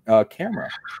your camera.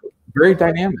 Very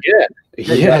dynamic.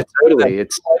 Yeah, totally.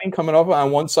 It's lighting coming up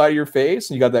on one side of your face,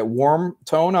 and you got that warm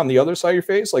tone on the other side of your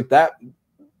face. Like, that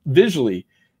visually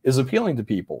is appealing to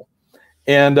people.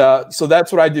 And so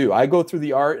that's what I do. I go through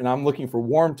the art, and I'm looking for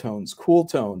warm tones, cool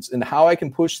tones, and how I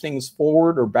can push things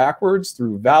forward or backwards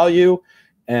through value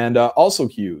and also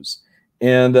hues.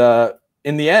 And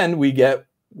in the end, we get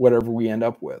whatever we end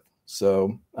up with.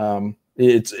 So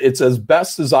it's as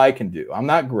best as I can do. I'm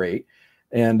not great.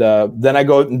 And then I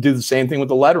go and do the same thing with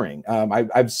the lettering.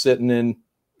 I'm sitting in,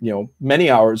 you know, many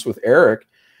hours with Eric,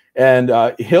 and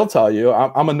he'll tell you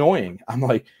I'm annoying. I'm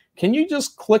like, can you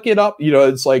just click it up? You know,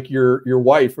 it's like your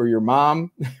wife or your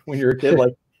mom when you're a kid,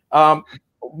 like,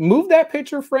 move that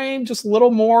picture frame just a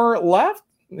little more left,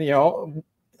 you know,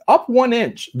 up 1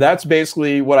 inch. That's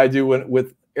basically what I do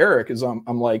with Eric. Is I'm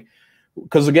like,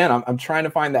 because again, I'm trying to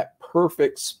find that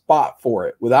perfect spot for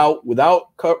it without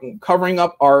covering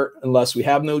up art unless we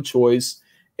have no choice,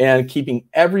 and keeping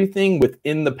everything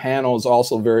within the panel is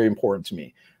also very important to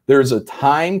me. There's a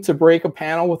time to break a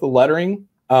panel with the lettering,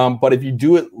 but if you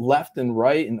do it left and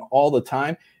right and all the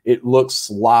time, it looks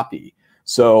sloppy.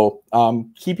 So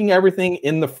keeping everything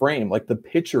in the frame, like the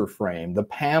picture frame, the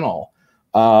panel,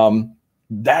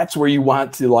 that's where you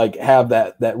want to like have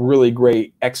that really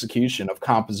great execution of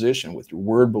composition with your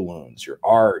word balloons, your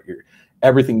art, your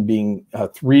everything being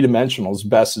three-dimensional as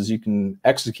best as you can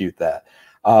execute that.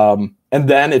 And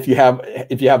then if you have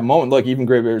a moment, like even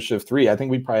Graveyard Shift 3, I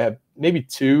think we probably have maybe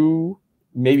 2,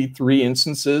 maybe 3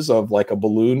 instances of like a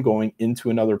balloon going into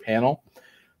another panel.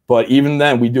 But even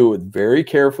then, we do it very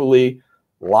carefully,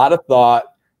 a lot of thought.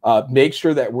 Make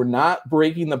sure that we're not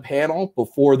breaking the panel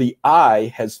before the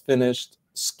eye has finished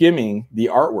skimming the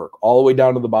artwork all the way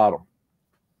down to the bottom.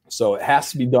 So it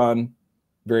has to be done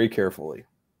very carefully.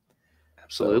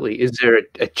 Absolutely. So, is there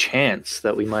a chance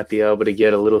that we might be able to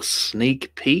get a little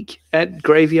sneak peek at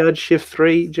Graveyard Shift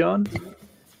 3, John?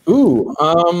 Ooh,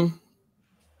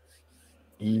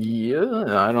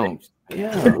 yeah, I don't.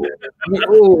 Yeah.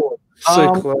 Oh,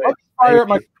 so close. Let's fire up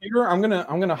my computer. I'm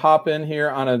gonna hop in here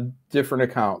on a different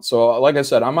account. So, like I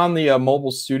said, I'm on the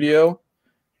mobile studio,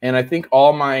 and I think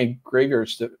all my Graveyard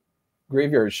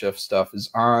Shift stuff is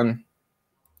on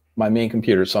my main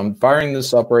computer. So I'm firing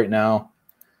this up right now.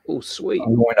 Oh, sweet.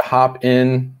 I'm going to hop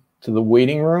in to the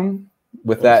waiting room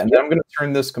with that, and then I'm going to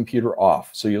turn this computer off.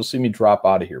 So you'll see me drop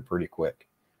out of here pretty quick.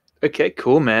 Okay,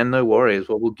 cool, man. No worries.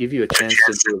 Well, we'll give you a chance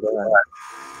to do that.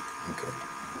 Okay.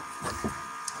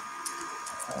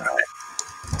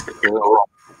 Cool.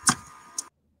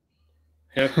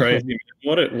 How crazy!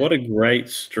 What a great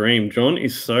stream. John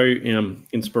is so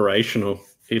inspirational.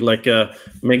 He like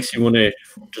makes you want to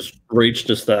just reach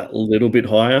just that little bit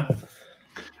higher.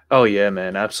 Oh yeah,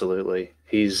 man, absolutely.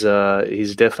 He's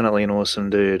definitely an awesome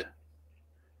dude.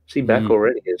 Is he back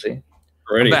already? Is he?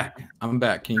 Already. I'm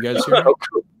back. Can you guys hear me? Oh,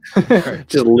 cool.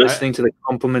 Just listening to the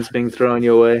compliments being thrown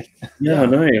your way. Yeah, I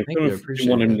know. I appreciate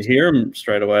want him to hear him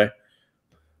straight away.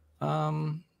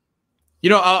 You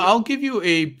know, I'll give you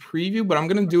a preview, but I'm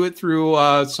going to do it through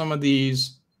some of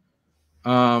these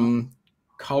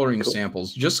coloring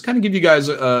samples, just kind of give you guys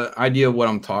an idea of what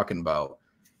I'm talking about.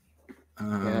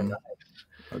 Yeah, nice.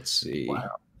 Let's see. Wow.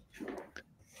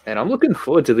 And I'm looking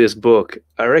forward to this book.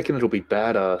 I reckon it'll be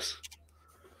badass.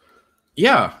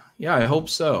 Yeah, I hope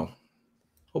so.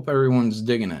 Hope everyone's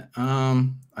digging it.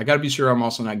 I got to be sure I'm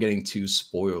also not getting too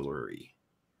spoilery.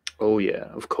 Oh yeah,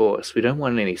 of course. We don't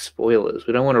want any spoilers.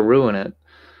 We don't want to ruin it.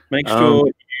 Make sure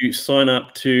you sign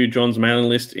up to Jon's mailing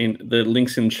list. In the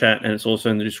links in chat, and it's also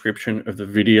in the description of the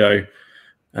video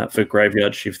for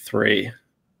Graveyard Shift 3.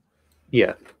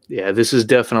 Yeah, this is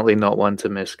definitely not one to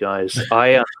miss, guys.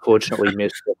 I unfortunately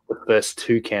missed the first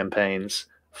 2 campaigns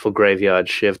for Graveyard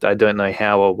Shift. I don't know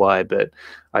how or why, but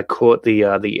I caught the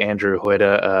Andrew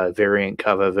Hoyter variant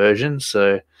cover version,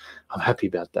 so I'm happy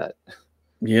about that.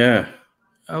 Yeah.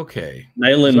 Okay.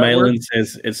 Malin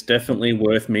says it's definitely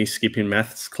worth me skipping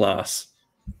maths class.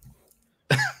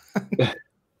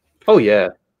 Oh yeah.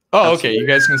 Oh, okay. You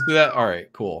guys can see that? All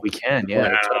right, cool. We can,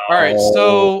 yeah. Wow. All right,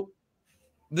 so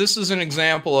this is an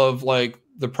example of like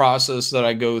the process that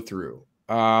I go through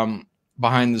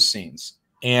behind the scenes.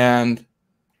 And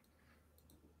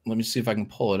let me see if I can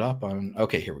pull it up on.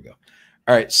 Okay, here we go.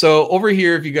 All right, so over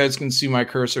here, if you guys can see my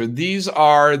cursor, these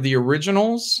are the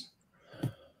originals,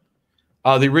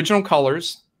 the original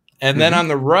colors. And then on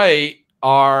the right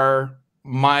are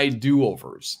my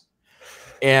do-overs.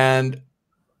 And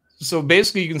so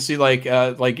basically you can see like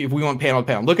if we went panel to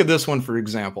panel, look at this one, for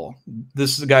example.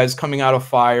 This is the guy's coming out of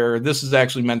fire. This is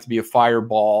actually meant to be a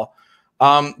fireball.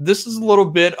 This is a little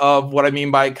bit of what I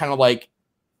mean by kind of like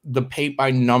the paint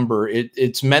by number.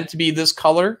 It's meant to be this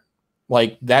color.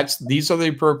 Like these are the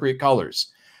appropriate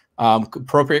colors.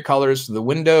 Appropriate colors for the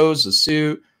windows, the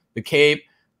suit, the cape.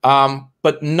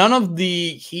 But none of the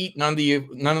heat, none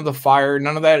of the fire,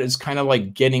 none of that is kind of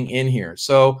like getting in here.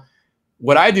 So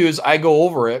what I do is I go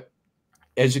over it,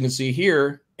 as you can see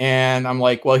here, and I'm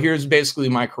like, well, here's basically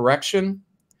my correction.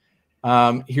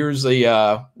 Here's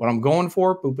the what I'm going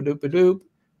for. Boop a doop a doop,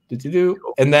 do.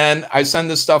 And then I send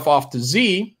this stuff off to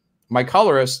Z, my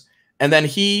colorist, and then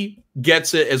he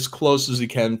gets it as close as he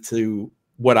can to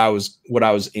what I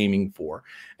was aiming for.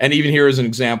 And even here is an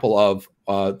example of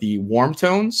the warm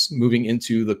tones moving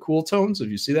into the cool tones. If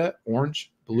you see that,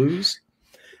 orange, blues,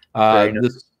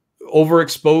 this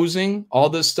overexposing all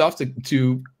this stuff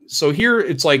to. So here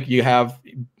it's like you have,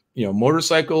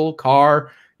 motorcycle,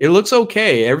 car. It looks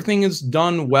okay. Everything is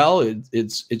done well.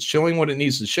 It's showing what it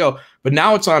needs to show. But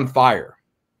now it's on fire.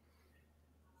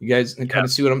 You guys kind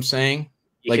of see what I'm saying?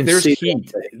 Like there's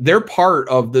heat. They're part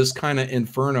of this kind of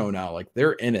inferno now. Like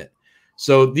they're in it.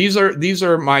 So these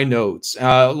are my notes.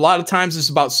 A lot of times it's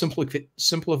about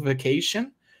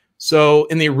simplification. So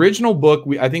in the original book,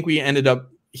 I think we ended up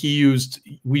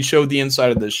we showed the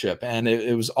inside of this ship, and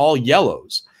it was all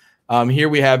yellows. Here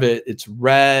we have it. It's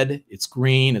red, it's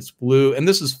green, it's blue, and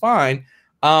this is fine.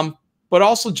 But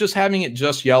also just having it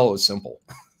just yellow is simple.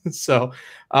 So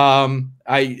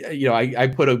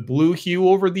I put a blue hue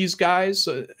over these guys,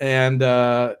 and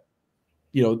I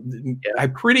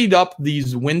prettied up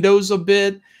these windows a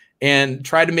bit and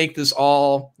tried to make this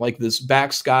all like this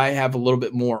back sky have a little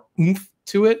bit more oomph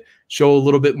to it, show a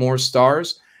little bit more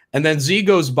stars. And then Z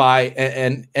goes by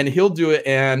and he'll do it,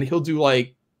 and he'll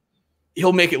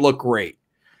make it look great.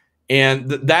 And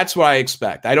that's what I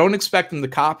expect. I don't expect him to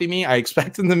copy me. I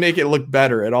expect him to make it look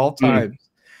better at all times.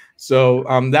 So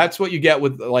that's what you get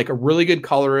with like a really good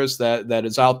colorist that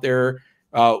is out there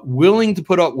willing to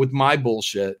put up with my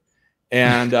bullshit.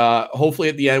 And hopefully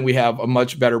at the end we have a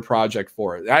much better project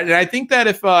for it. And I think that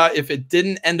if it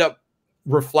didn't end up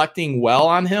reflecting well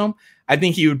on him, I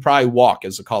think he would probably walk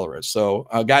as a colorist. So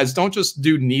guys, don't just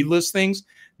do needless things.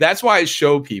 That's why I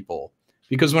show people,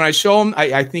 because when I show them,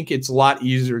 I think it's a lot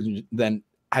easier than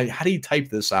how do you type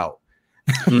this out?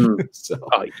 So,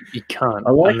 you can't.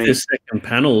 I like the second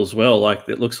panel as well. Like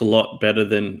it looks a lot better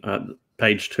than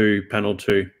page 2, panel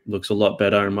 2 looks a lot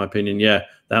better in my opinion. Yeah,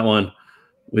 that one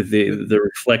with the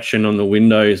reflection on the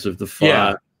windows of the fire.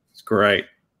 Yeah. It's great.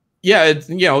 Yeah,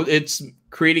 it's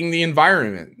creating the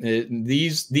environment.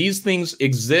 These things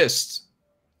exist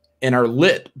and are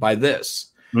lit by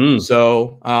this.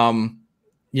 So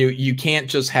you can't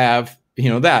just have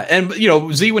that. And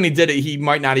Z, when he did it, he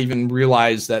might not even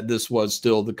realize that this was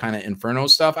still the kind of inferno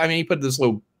stuff. I mean, he put this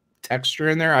little texture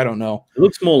in there. I don't know. It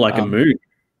looks more like a moon.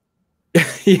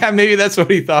 Yeah, maybe that's what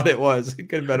he thought it was. It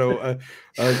could have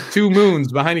been 2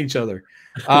 moons behind each other.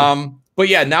 But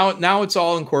yeah, now it's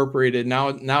all incorporated. Now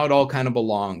it all kind of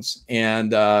belongs.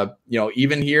 And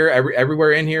even here,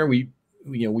 everywhere in here,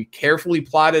 we carefully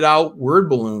plotted out word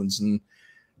balloons. And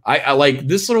I like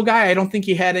this little guy. I don't think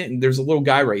he had it. And there's a little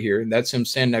guy right here, and that's him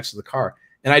standing next to the car.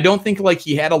 And I don't think like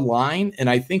he had a line. And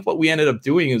I think what we ended up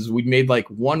doing is we made like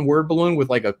one word balloon with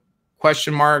like a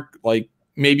question mark, like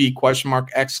maybe question mark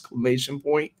exclamation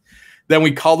point. then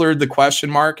we colored the question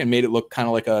mark and made it look kind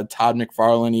of like a Todd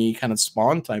McFarlane-y kind of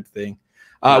Spawn type thing.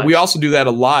 Nice. We also do that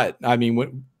a lot. I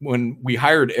mean, when we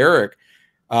hired Eric,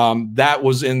 that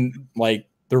was in like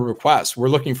the request. We're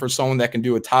looking for someone that can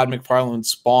do a Todd McFarlane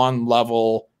Spawn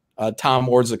level Tom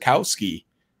Orzechowski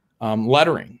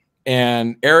lettering.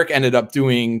 And Eric ended up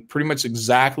doing pretty much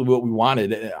exactly what we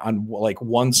wanted on like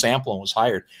one sample and was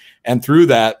hired. And through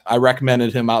that, I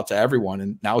recommended him out to everyone.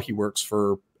 And now he works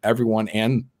for everyone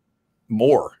and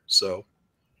more. So,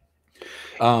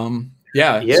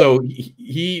 yeah. So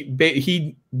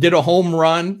he did a home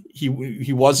run.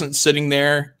 He wasn't sitting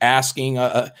there asking,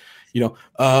 you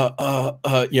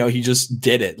know, he just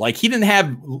did it. Like he didn't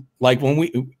have like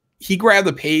he grabbed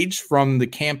the page from the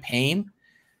campaign,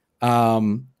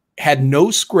 had no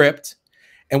script.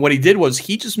 And what he did was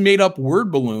he just made up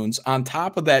word balloons on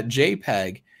top of that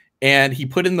JPEG and he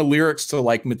put in the lyrics to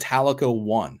like Metallica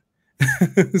 1.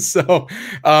 So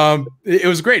it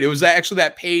was great. It was actually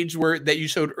that page that you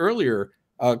showed earlier,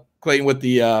 Clayton, with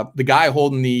the guy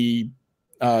holding the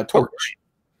torch.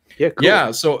 Yeah, cool.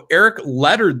 Yeah. So Eric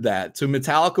lettered that to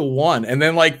Metallica 1, and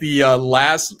then like the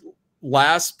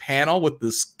last panel with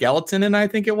the skeleton in, I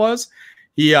think it was,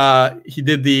 he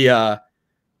did the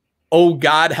 "Oh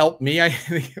God help me," I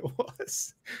think it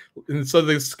was. And so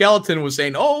the skeleton was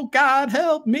saying, "Oh God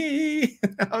help me."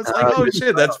 I was like, "Oh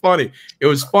shit, that's funny." It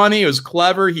was funny. It was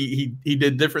clever. He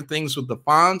did different things with the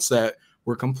fonts that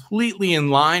were completely in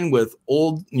line with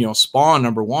old, you know, Spawn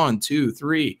number 1, 2,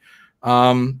 3.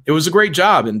 It was a great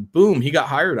job, and boom, he got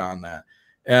hired on that.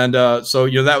 And so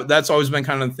you know that's always been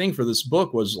kind of the thing for this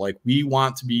book, was like we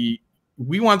want to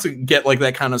get like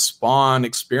that kind of Spawn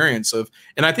experience of,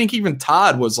 and I think even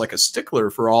Todd was like a stickler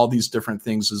for all these different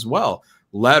things as well.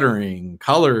 Lettering,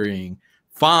 coloring,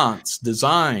 fonts,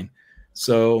 design.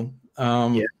 So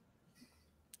yeah,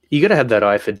 you got to have that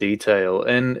eye for detail,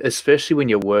 and especially when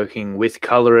you're working with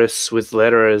colorists, with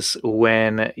letterers,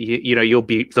 when you know you'll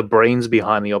be the brains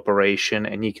behind the operation,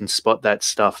 and you can spot that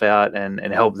stuff out and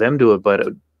help them do a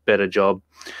better job.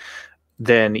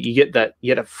 Then you get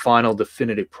a final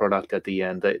definitive product at the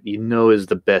end that you know is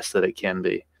the best that it can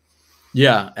be.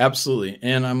 Yeah, absolutely.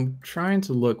 And I'm trying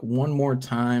to look one more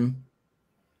time.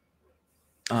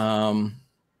 I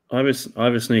have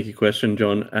a sneaky question,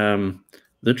 John.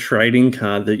 The trading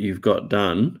card that you've got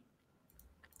done,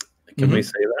 can we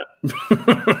see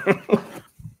that?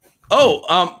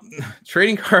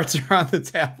 Trading cards are on the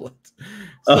tablet.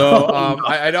 So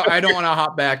I don't want to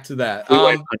hop back to that.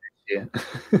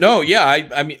 No, yeah,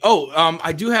 I mean,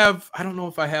 I do have, I don't know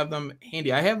if I have them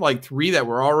handy. I have like 3 that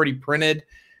were already printed,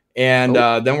 and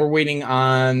then we're waiting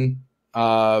on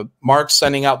Mark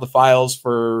sending out the files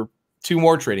for 2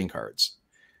 more trading cards.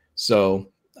 So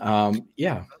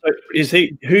yeah.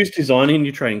 Who's designing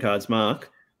your trading cards,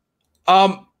 Mark?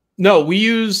 No, we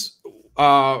use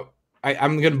I'm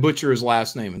gonna butcher his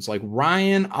last name. It's like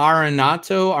Ryan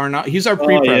Arenato. He's our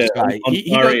pre-press guy.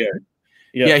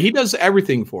 He does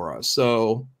everything for us.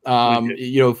 So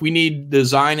you know, if we need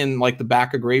design in like the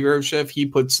back of Graveyard Shift, he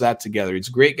puts that together. He's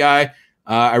a great guy.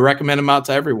 I recommend him out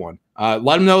to everyone.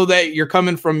 Let him know that you're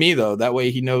coming from me, though. That way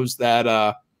he knows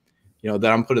that you know,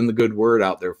 that I'm putting the good word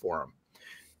out there for him.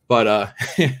 But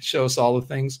show us all the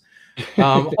things.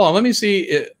 Hold on, let me see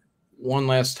it one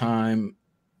last time.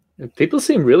 People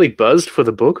seem really buzzed for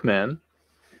the book, man.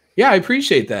 Yeah, I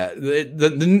appreciate that.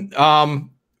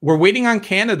 We're waiting on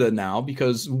Canada now,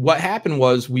 because what happened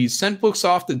was we sent books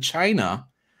off to China.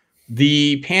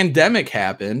 The pandemic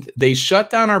happened. They shut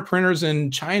down our printers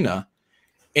in China.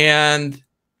 And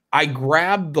I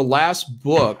grabbed the last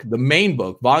book, the main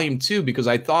book, volume 2, because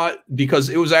I thought, because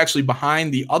it was actually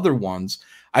behind the other ones,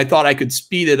 I thought I could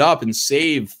speed it up and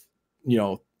save, you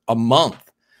know, a month.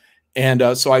 And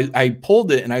so I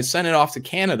pulled it and I sent it off to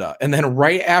Canada. And then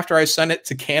right after I sent it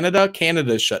to Canada,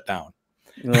 Canada shut down.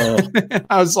 Oh.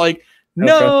 I was like,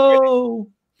 no.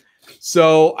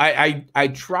 So I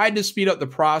tried to speed up the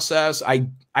process. I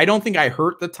don't think I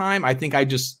hurt the time. I think I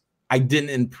didn't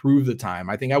improve the time.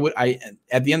 I think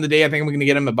at the end of the day, I think I'm going to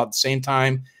get them about the same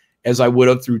time as I would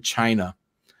have through China.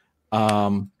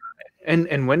 And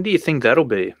when do you think that'll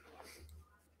be?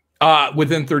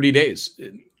 Within 30 days.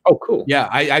 Oh, cool. Yeah,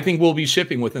 I think we'll be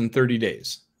shipping within 30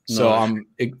 days. So I'm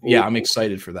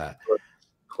excited for that.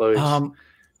 Close.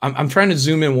 I'm trying to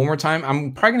zoom in one more time.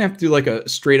 I'm probably gonna have to do like a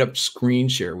straight up screen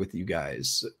share with you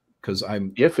guys, because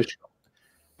for sure.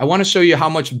 I want to show you how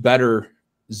much better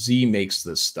Z makes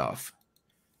this stuff.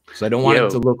 So I don't want it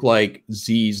to look like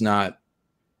Z's not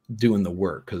doing the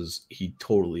work, because he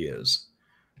totally is.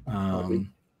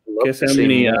 Guess how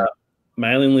many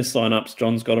mailing list signups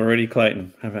John's got already,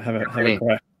 Clayton? Have a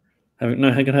crack. Have a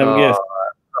guess.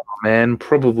 man,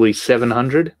 probably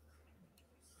 700.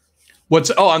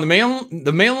 On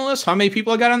the mailing list? How many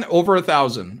people I got on there? Over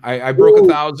 1,000. I broke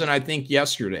 1,000, I think,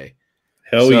 yesterday.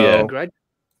 Hell yeah! Great.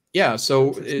 Yeah,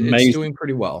 so it's doing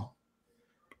pretty well.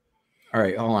 All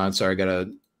right, hold on. Sorry,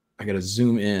 I gotta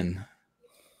zoom in,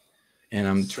 and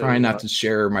I'm trying not to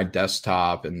share my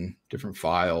desktop and different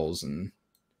files and.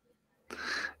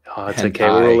 Oh, it's okay.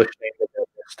 We're all ashamed of our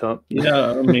desktop.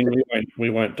 Yeah, I mean, we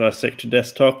won't dissect your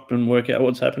desktop and work out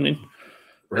what's happening.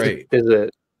 Right. There's a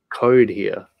code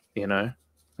here, you know.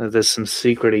 There's some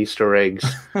secret Easter eggs.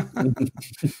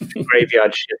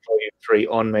 Graveyard Shift Volume 3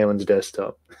 on Malin's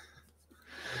desktop.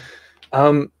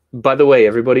 By the way,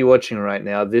 everybody watching right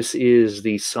now, this is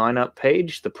the sign-up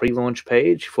page, the pre-launch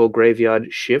page for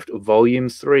Graveyard Shift Volume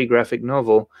 3 graphic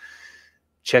novel.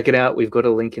 Check it out. We've got a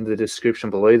link in the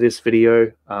description below this video.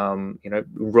 You know,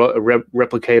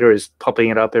 Replicator is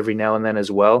popping it up every now and then as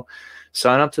well.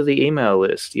 Sign up to the email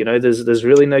list. You know, there's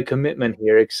really no commitment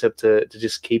here except to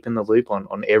just keep in the loop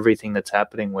on everything that's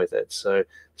happening with it. So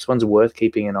this one's worth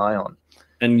keeping an eye on.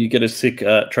 And you get a sick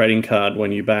trading card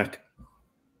when you're back.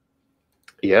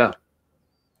 Yeah.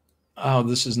 Oh,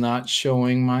 this is not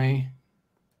showing my.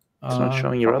 It's not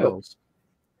showing your files.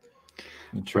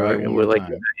 We're like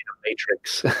in a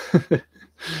matrix. Is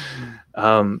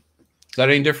that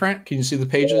any different? Can you see the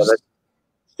pages? Yeah, that's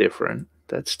different.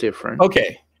 That's different.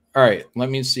 Okay. All right. Let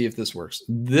me see if this works.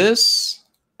 This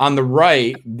on the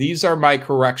right, these are my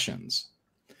corrections.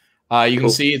 You can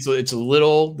see it's a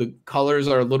little, the colors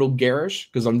are a little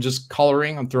garish because I'm just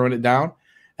coloring. I'm throwing it down.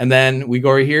 And then we go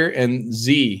over here and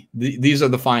Z. These are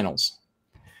the finals.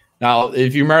 Now,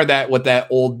 if you remember what that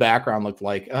old background looked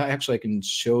like, actually, I can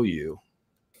show you.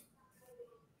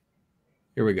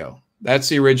 Here we go. That's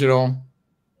the original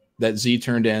that Z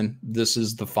turned in. This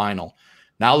is the final.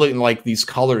 Now looking like these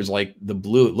colors, like the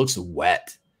blue, it looks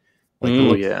wet. Like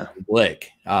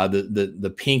slick.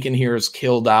 The pink in here is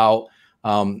killed out.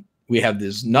 We have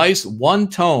this nice one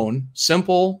tone,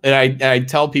 simple. And I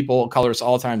tell people colors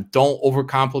all the time, don't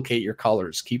overcomplicate your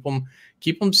colors. Keep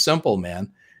them simple,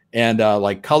 man. And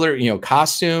like color,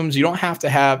 costumes, you don't have to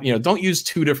have, don't use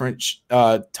two different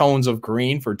tones of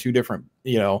green for two different,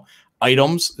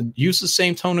 items. Use the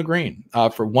same tone of green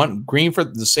for one green for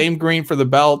the same green for the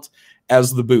belt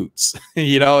as the boots.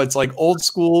 It's like old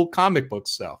school comic book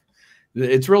stuff.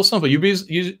 It's real simple.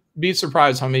 You'd be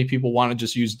surprised how many people want to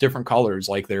just use different colors,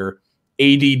 like they're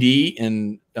ADD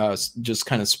and just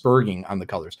kind of spurging on the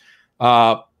colors.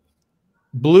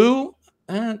 Blue.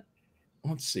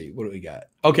 Let's see. What do we got?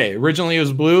 Okay. Originally it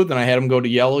was blue. Then I had them go to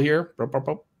yellow here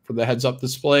for the heads up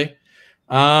display.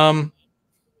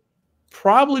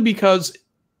 Probably because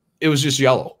it was just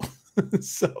yellow.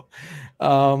 So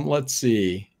let's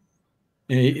see.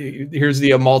 Here's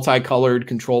the multicolored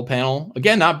control panel.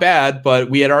 Again, not bad, but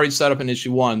we had already set up in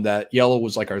issue 1 that yellow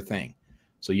was like our thing.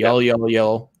 So yellow,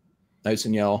 yellow, nice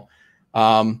and yellow.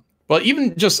 But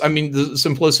even just, the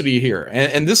simplicity here.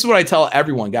 And this is what I tell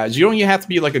everyone, guys. You don't even have to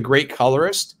be like a great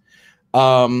colorist.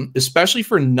 Especially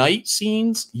for night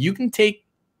scenes, you can take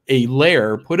a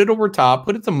layer, put it over top,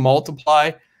 put it to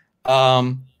multiply,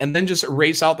 and then just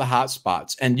erase out the hot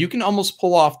spots. And you can almost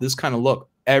pull off this kind of look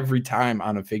every time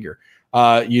on a figure.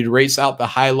 You'd erase out the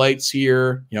highlights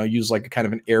here, use like a kind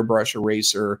of an airbrush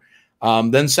eraser,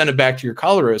 then send it back to your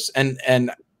colorist.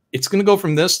 And it's going to go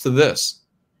from this to this.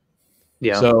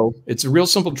 Yeah. So it's a real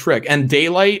simple trick. And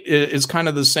daylight is kind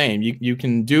of the same. You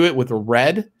can do it with a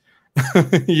red,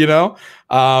 and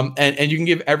you can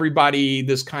give everybody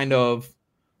this kind of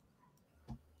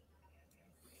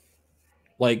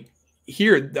like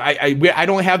here. I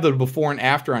don't have the before and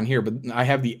after on here, but I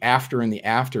have the after and the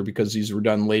after because these were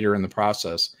done later in the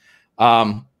process.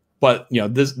 But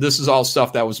this is all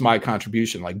stuff that was my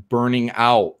contribution, like burning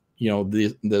out,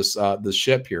 this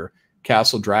ship here,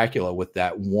 Castle Dracula, with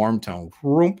that warm tone.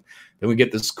 Then we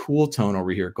get this cool tone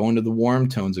over here, going to the warm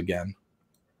tones again.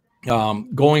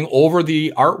 Going over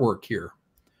the artwork here,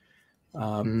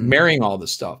 marrying all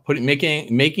this stuff,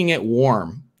 making it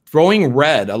warm, throwing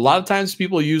red. A lot of times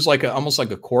people use like almost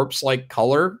like a corpse-like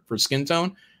color for skin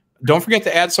tone. Don't forget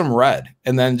to add some red,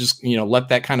 and then just let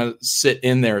that kind of sit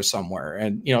in there somewhere.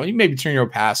 And you maybe turn your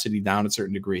opacity down to a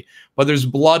certain degree, but there's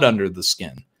blood under the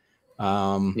skin.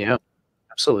 Yeah,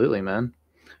 absolutely, man.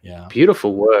 Yeah,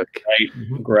 beautiful work.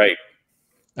 Great.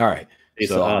 All right.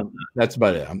 So that's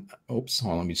about it. Oops.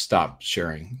 Hold on, let me stop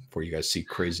sharing before you guys see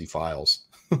crazy files.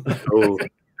 All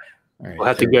right, we'll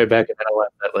have to go back and analyze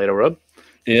that later, Rob.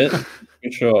 Yeah,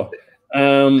 for sure.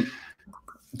 I've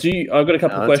got a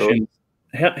couple of questions.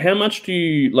 How much do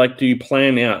you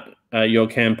plan out your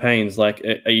campaigns? Like,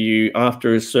 are you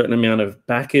after a certain amount of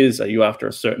backers? Are you after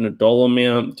a certain dollar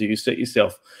amount? Do you set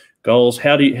yourself goals?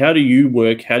 How do you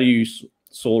work? How do you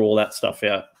sort all that stuff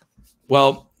out?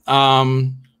 Well,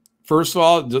 first of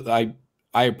all,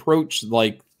 I approach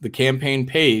like the campaign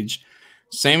page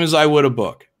same as I would a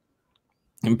book.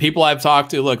 And people I've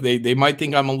talked to, look, they might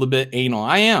think I'm a little bit anal.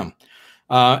 I am.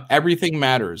 Everything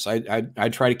matters. I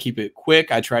try to keep it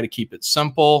quick. I try to keep it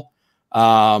simple.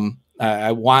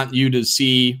 I want you to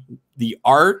see the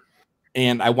art,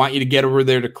 and I want you to get over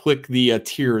there to click the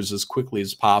tiers as quickly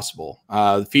as possible.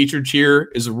 The featured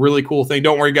tier is a really cool thing.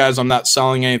 Don't worry, guys. I'm not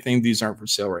selling anything. These aren't for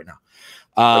sale right now.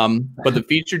 But the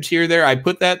featured tier there, I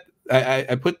put that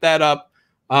up.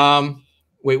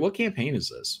 Wait, what campaign is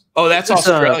this? Oh, that's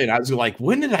Australian. I was like,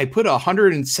 when did I put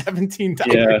 $117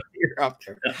 tier up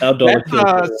there? That's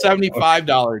a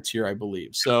 $75 tier, I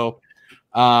believe. So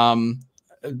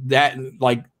that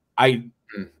like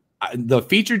the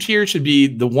featured tier should be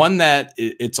the one that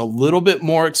it's a little bit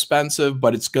more expensive,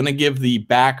 but it's going to give the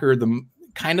backer the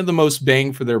kind of the most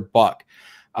bang for their buck.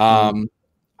 I'm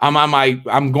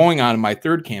going on my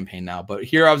third campaign now, but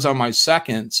here I was on my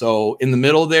second. So in the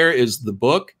middle there is the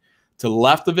book. To the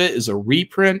left of it is a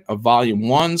reprint of volume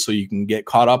 1, so you can get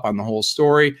caught up on the whole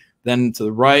story. Then to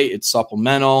the right, it's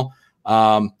supplemental.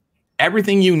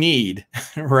 Everything you need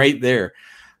right there.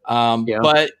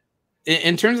 But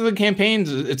in terms of the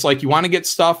campaigns, it's like you want to get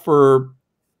stuff for,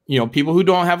 people who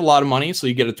don't have a lot of money. So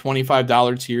you get a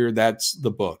 $25 tier. That's the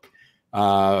book.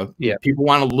 People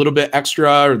want a little bit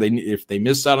extra, or if they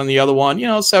missed out on the other one,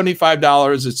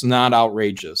 $75. It's not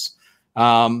outrageous.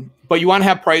 But you want to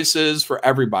have prices for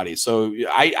everybody. So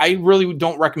I really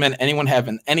don't recommend anyone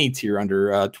having any tier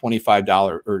under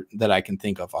 $25 or that I can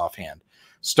think of offhand.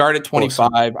 Start at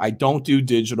 25. Awesome. I don't do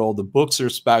digital. The books are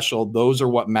special. Those are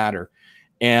what matter.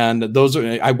 And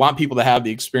I want people to have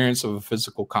the experience of a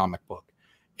physical comic book.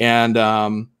 And,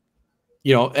 and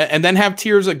then have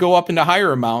tiers that go up into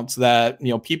higher amounts that,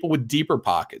 people with deeper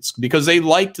pockets, because they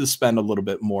like to spend a little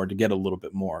bit more to get a little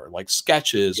bit more, like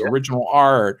sketches, original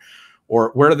art,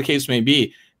 or whatever the case may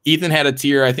be. Ethan had a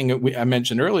tier, I think I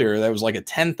mentioned earlier, that was like a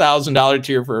 $10,000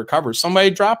 tier for a cover. Somebody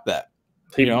dropped that,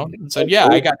 and said, yeah,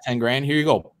 I got 10 grand. Here you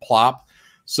go, plop.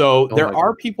 So there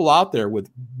are people out there with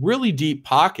really deep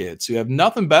pockets who have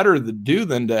nothing better to do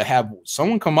than to have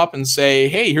someone come up and say,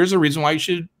 hey, here's a reason why you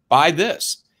should buy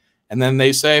this. And then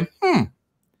they say,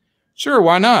 sure,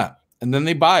 why not? And then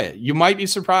they buy it. You might be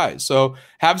surprised. So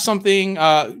have something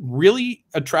really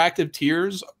attractive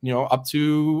tiers, up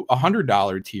to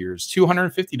 $100 tiers,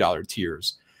 $250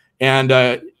 tiers. And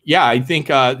I think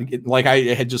like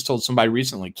I had just told somebody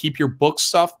recently, keep your book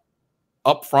stuff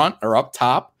up front or up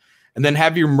top, and then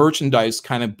have your merchandise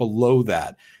kind of below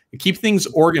that. Keep things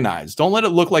organized. Don't let it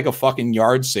look like a fucking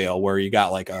yard sale where you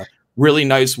got like a really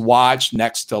nice watch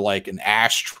next to like an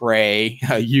ashtray,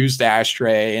 a used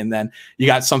ashtray, and then you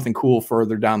got something cool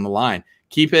further down the line.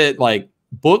 Keep it like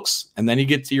books, and then you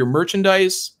get to your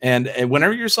merchandise. And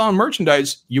whenever you're selling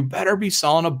merchandise, you better be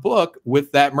selling a book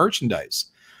with that merchandise.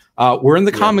 We're in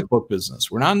the comic book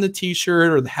business. We're not in the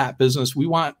t-shirt or the hat business. We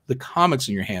want the comics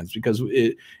in your hands, because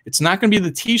it's not going to be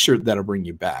the t-shirt that'll bring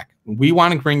you back. We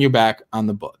want to bring you back on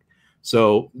the book.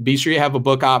 So be sure you have a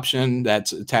book option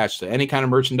that's attached to any kind of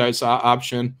merchandise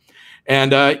option.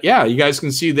 And you guys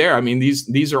can see there. I mean,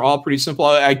 these are all pretty simple.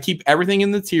 I keep everything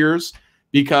in the tiers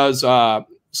because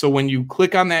so when you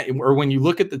click on that, or when you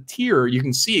look at the tier, you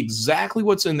can see exactly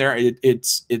what's in there.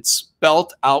 It's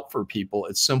spelt out for people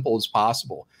as simple as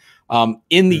possible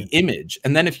in the image.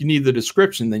 And then if you need the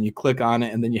description, then you click on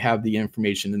it, and then you have the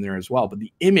information in there as well. But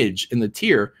the image in the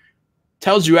tier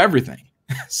tells you everything.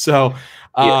 So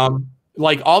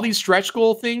like all these stretch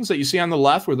goal things that you see on the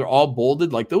left where they're all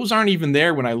bolded, like those aren't even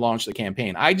there when I launch the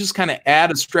campaign. I just kind of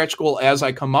add a stretch goal as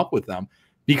I come up with them,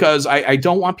 because I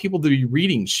don't want people to be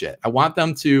reading shit. I want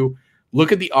them to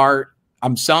look at the art.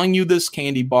 I'm selling you this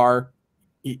candy bar.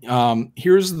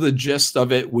 Here's the gist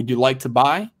of it. Would you like to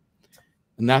buy?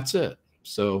 And that's it.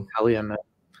 So hell yeah, man.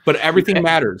 But everything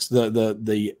matters.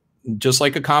 The just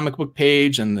like a comic book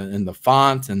page and the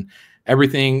font and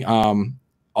everything.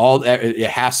 All that, it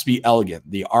has to be elegant.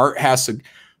 The art has to,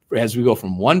 as we go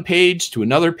from one page to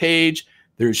another page,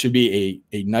 there should be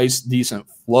a nice, decent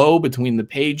flow between the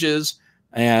pages,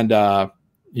 and an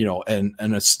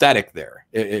aesthetic there.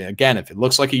 Again, if it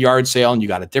looks like a yard sale and you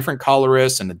got a different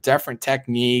colorist and a different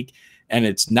technique, and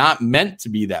it's not meant to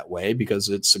be that way because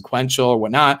it's sequential or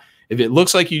whatnot, if it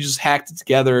looks like you just hacked it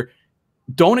together,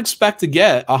 don't expect to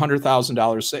get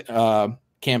 $100,000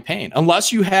 campaign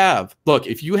unless you have, look,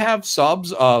 if you have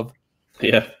subs of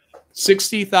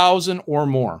 60,000 or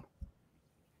more,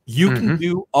 You can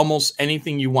do almost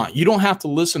anything you want. You don't have to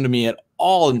listen to me at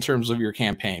all in terms of your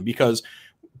campaign, because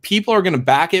people are going to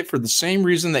back it for the same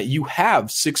reason that you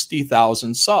have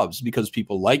 60,000 subs, because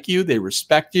people like you, they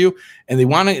respect you, and they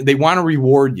want to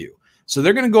reward you. So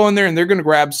they're going to go in there and they're going to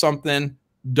grab something,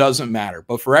 doesn't matter.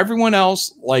 But for everyone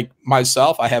else, like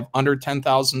myself, I have under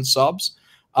 10,000 subs.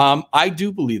 I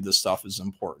do believe this stuff is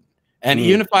important. And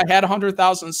even if I had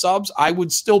 100,000 subs, I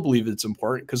would still believe it's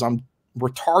important, because I'm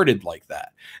retarded like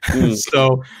that.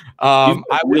 So I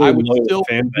would still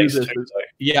do this.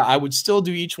 Yeah, I would still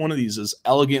do each one of these as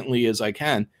elegantly as I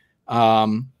can.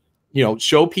 You know,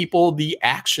 show people the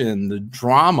action, the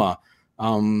drama,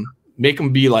 make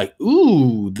them be like,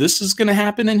 ooh, this is gonna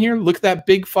happen in here. Look at that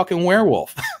big fucking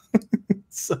werewolf.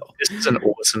 So this is an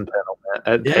awesome panel,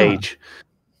 man. At Page.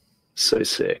 So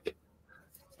sick.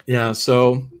 Yeah,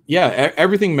 so yeah,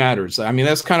 everything matters. I mean,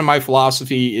 that's kind of my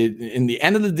philosophy. In the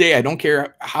end of the day, I don't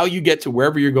care how you get to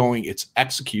wherever you're going. It's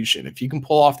execution. If you can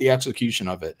pull off the execution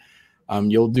of it,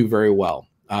 you'll do very well.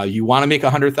 You want to make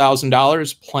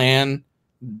 $100,000, plan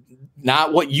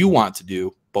not what you want to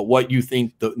do, but what you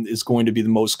think is going to be the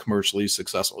most commercially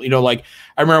successful. You know, like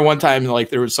I remember one time, like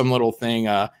there was some little thing,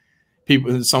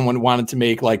 someone wanted to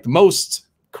make like the most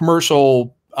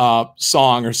commercial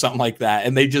song or something like that,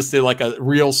 and they just did like a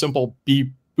real simple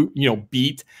beat,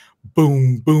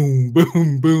 boom, boom,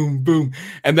 boom, boom, boom,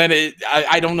 and then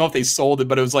I don't know if they sold it,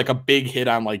 but it was like a big hit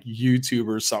on like YouTube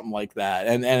or something like that,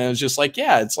 and it was just like,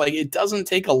 yeah, it's like it doesn't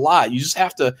take a lot. You just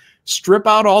have to strip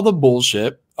out all the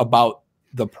bullshit about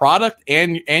the product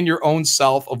and your own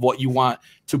self of what you want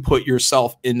to put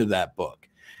yourself into that book,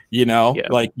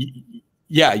 like.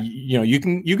 Yeah, you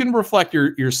can reflect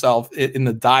yourself in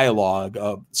the dialogue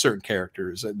of certain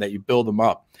characters that you build them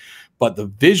up, but the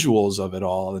visuals of it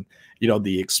all and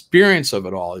the experience of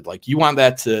it all, like you want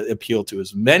that to appeal to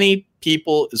as many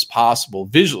people as possible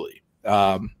visually.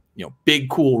 Big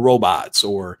cool robots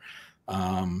or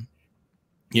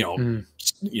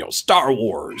Star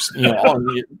Wars.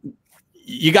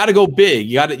 You got to go big.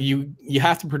 You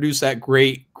have to produce that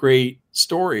great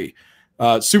story.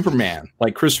 Superman,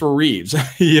 like Christopher Reeves,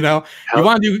 you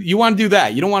want to do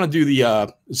that. You don't want to do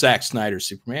the Zack Snyder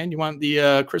Superman. You want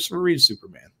the Christopher Reeves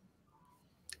Superman.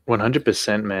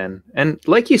 100%, man. And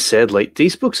like you said, like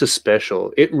these books are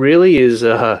special. It really is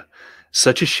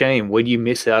such a shame when you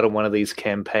miss out on one of these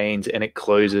campaigns and it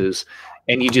closes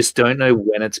and you just don't know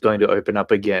when it's going to open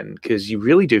up again, because you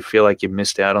really do feel like you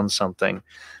missed out on something.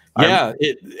 Yeah,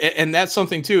 and that's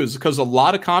something too, is because a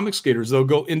lot of comic skaters, they'll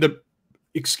go in demand,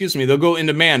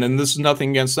 and this is nothing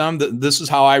against them. This is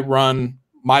how I run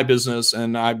my business,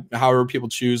 and however people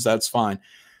choose, that's fine.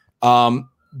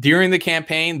 During the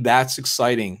campaign, that's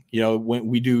exciting. When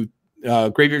we do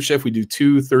Graveyard Shift, we do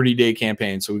 2 30-day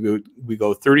campaigns. So we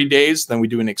go 30 days, then we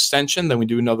do an extension, then we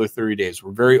do another 30 days.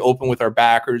 We're very open with our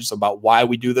backers about why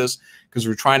we do this, because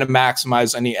we're trying to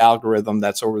maximize any algorithm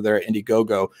that's over there at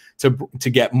Indiegogo to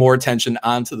get more attention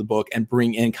onto the book and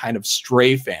bring in kind of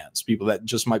stray fans, people that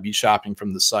just might be shopping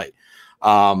from the site.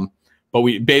 But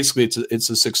we basically it's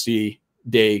a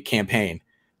 60-day campaign.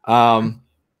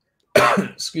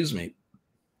 Excuse me.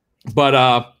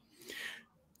 But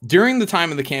during the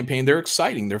time of the campaign, they're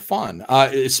exciting, they're fun,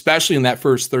 especially in that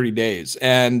first 30 days.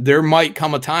 And there might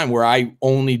come a time where I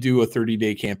only do a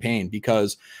 30-day campaign,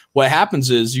 because what happens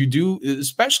is you do,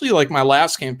 especially like my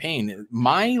last campaign,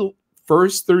 my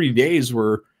first 30 days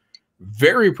were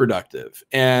very productive.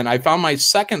 And I found my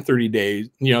second 30 days,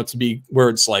 to be where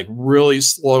it's like really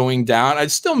slowing down. I'm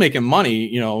still making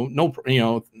money,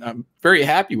 I'm very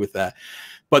happy with that.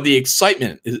 But the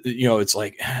excitement, it's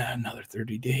like another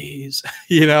 30 days,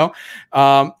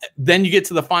 then you get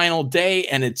to the final day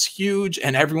and it's huge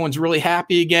and everyone's really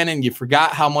happy again. And you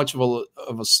forgot how much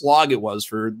of a slog it was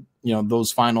for,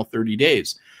 those final 30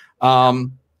 days.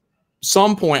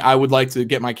 Some point I would like to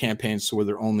get my campaigns to where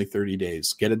they're only 30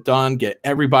 days, get it done, get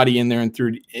everybody in there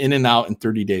in and out in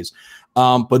 30 days.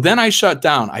 But then I shut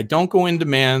down. I don't go in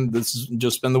demand. This has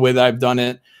just been the way that I've done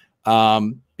it.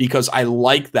 Because I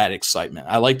like that excitement.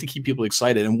 I like to keep people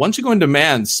excited. And once you go in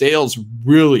demand, sales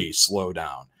really slow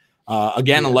down.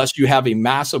 Again, unless you have a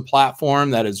massive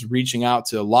platform that is reaching out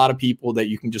to a lot of people that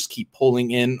you can just keep pulling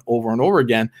in over and over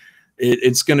again,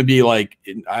 it's going to be like,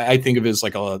 I think of it as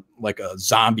like a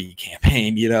zombie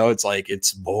campaign. It's like,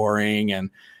 it's boring and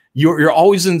you're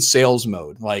always in sales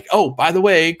mode. Like, oh, by the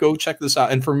way, go check this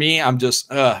out. And for me, I'm just,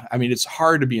 it's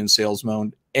hard to be in sales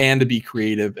mode and to be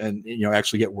creative and,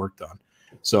 actually get work done.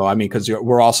 So, because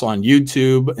we're also on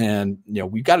YouTube and,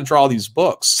 we've got to draw these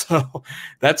books. So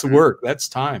that's work, that's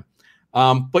time.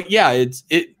 But yeah,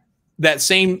 that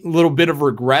same little bit of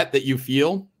regret that you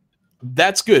feel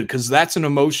that's good because that's an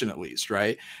emotion at least,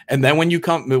 right? And then when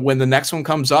the next one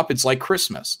comes up, it's like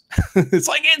Christmas. It's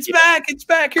like it's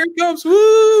back, here it comes,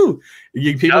 woo!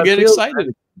 People get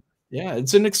excited. Yeah,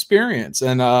 it's an experience,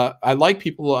 and I like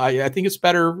people. I think it's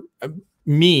better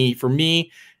for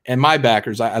me and my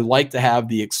backers. I like to have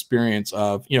the experience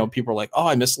of, you know, people are like, oh,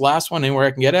 I missed the last one, anywhere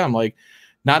I can get it. I'm like,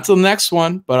 not till the next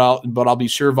one, but I'll be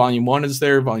sure volume 1 is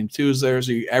there, volume 2 is there,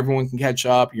 so everyone can catch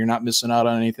up. You're not missing out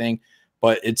on anything.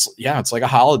 But it's like a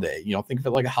holiday. You know, think of it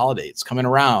like a holiday. It's coming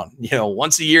around. You know,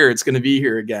 once a year, it's going to be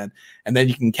here again, and then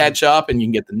you can catch up and you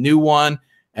can get the new one,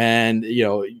 and you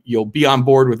know, you'll be on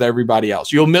board with everybody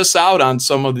else. You'll miss out on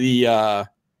some of the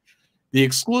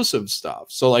exclusive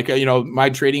stuff. So, like, you know, my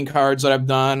trading cards that I've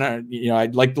done. You know, I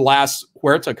like the last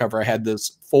Huerta cover. I had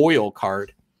this foil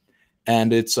card,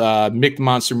 and it's Mick the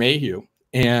Monster Mayhew,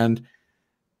 and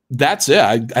that's it.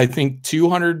 I think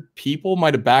 200 people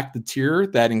might have backed the tier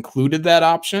that included that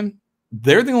option.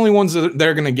 They're the only ones that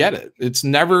are going to get it. It's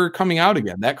never coming out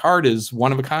again. That card is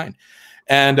one of a kind.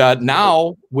 And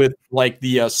now with like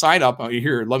the sign up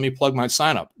here, let me plug my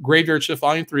sign up. Graveyard Shift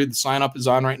Volume 3. The sign up is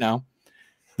on right now.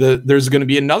 There's going to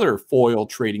be another foil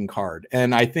trading card,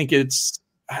 and I think it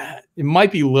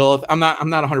might be Lilith. I'm not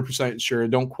 100% sure.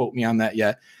 Don't quote me on that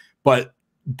yet, but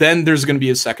then there's going to be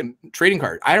a second trading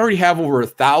card. I already have over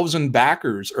 1,000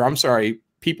 backers, or I'm sorry,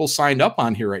 people signed up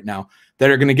on here right now that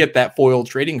are going to get that foil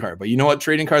trading card. But you know what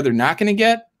trading card they're not going to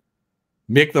get?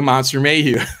 Mick the Monster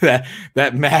Mayhew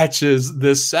that matches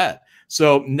this set.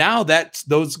 So now that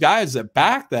those guys that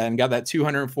backed that and got that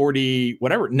 240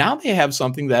 whatever, now they have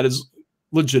something that is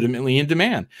legitimately in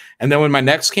demand. And then when my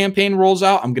next campaign rolls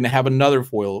out, I'm going to have another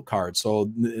foil card.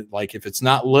 So like if it's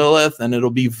not Lilith, then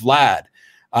it'll be Vlad.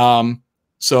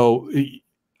 So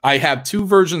I have 2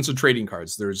 versions of trading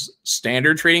cards. There's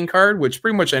standard trading card, which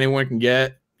pretty much anyone can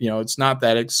get. You know, it's not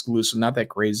that exclusive, not that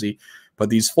crazy, but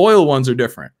these foil ones are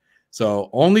different. So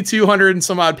only 200 and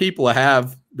some odd people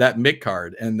have that Mick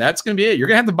card, and that's going to be it. You're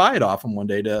going to have to buy it off them one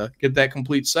day to get that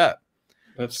complete set.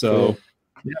 That's so cool.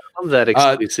 Yeah, I love that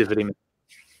exclusivity.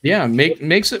 Yeah,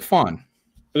 makes it fun.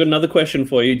 I've got another question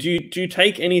for you. Do you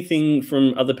take anything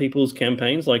from other people's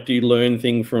campaigns? Like, do you learn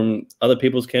things from other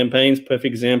people's campaigns? Perfect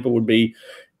example would be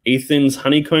Ethan's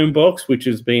Honeycomb box, which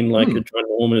has been like a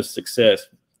ginormous success.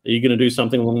 Are you going to do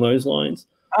something along those lines?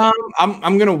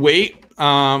 I'm going to wait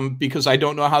because I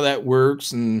don't know how that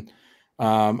works. And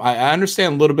I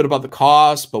understand a little bit about the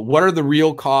cost, but what are the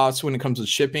real costs when it comes to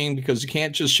shipping? Because you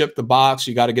can't just ship the box.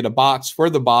 You got to get a box for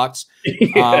the box.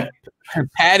 Yeah.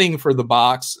 Padding for the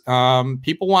box.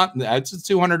 People want it's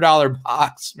a $200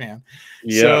 box, man.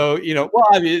 Yeah. So, you know, well,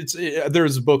 I mean,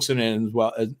 there's books in it as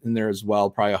well, in there as well,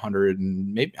 probably 100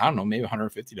 and maybe, I don't know, maybe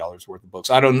 $150 worth of books.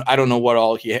 I don't know what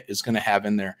all he is going to have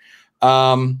in there.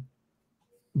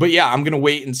 But yeah, I'm going to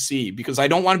wait and see because I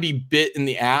don't want to be bit in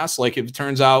the ass. Like if it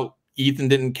turns out Ethan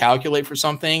didn't calculate for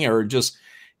something or just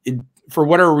for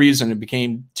whatever reason, it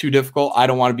became too difficult. I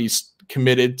don't want to be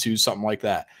committed to something like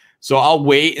that. So I'll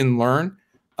wait and learn.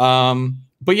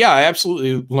 But yeah, I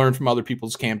absolutely learn from other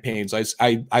people's campaigns.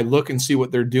 I look and see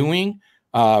what they're doing.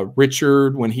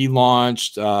 Richard, when he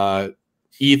launched,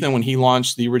 Ethan, when he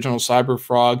launched the original Cyber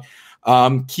Frog,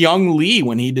 Kyung Lee,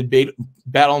 when he did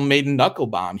Battle Maiden Knuckle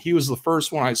Bomb, he was the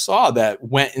first one I saw that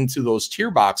went into those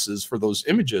tier boxes for those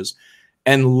images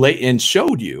and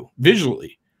showed you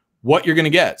visually what you're going to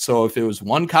get. So if it was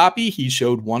 1 copy, he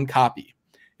showed 1 copy.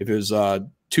 If it was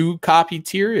 2-copy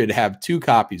tier, it'd have 2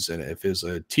 copies in it. If it's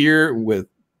a tier with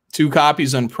 2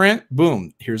 copies on print,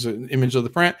 boom, here's an image of the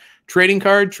print. Trading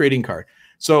card.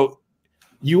 So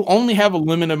you only have a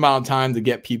limited amount of time to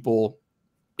get people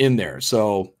in there.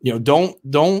 So, you know,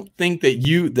 don't think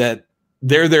that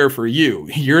they're there for you.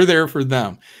 You're there for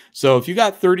them. So if you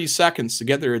got 30 seconds to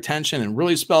get their attention and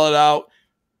really spell it out,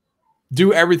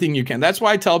 do everything you can. That's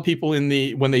why I tell people when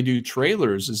they do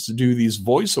trailers is to do these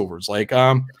voiceovers. Like,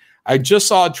 I just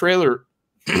saw a trailer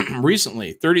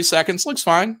recently, 30 seconds, looks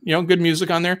fine, you know, good music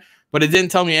on there, but it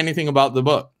didn't tell me anything about the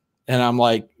book. And I'm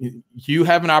like, you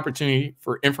have an opportunity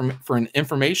for an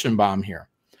information bomb here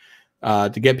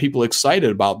to get people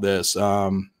excited about this.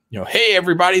 You know, hey,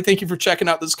 everybody, thank you for checking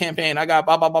out this campaign. I got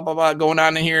blah, blah, blah, blah, blah going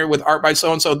on in here with art by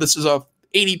so-and-so. This is a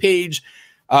 80-page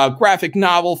graphic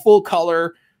novel, full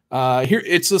color. Here,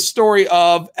 it's the story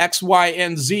of X, Y,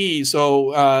 and Z.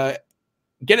 So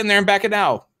get in there and back it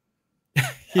now.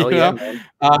 You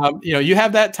know, you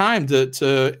have that time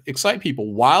to excite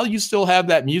people while you still have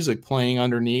that music playing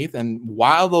underneath and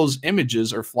while those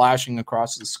images are flashing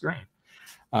across the screen.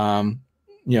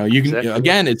 You know, you can,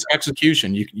 again, it's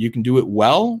execution. You can do it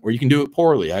well or you can do it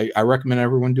poorly. I recommend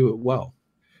everyone do it well.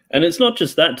 And it's not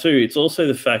just that too. It's also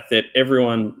the fact that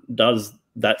everyone does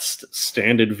that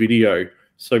standard video.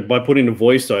 So by putting a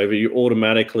voiceover, you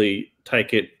automatically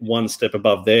take it one step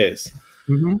above theirs.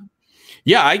 Mm-hmm.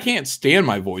 Yeah, I can't stand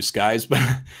my voice, guys, but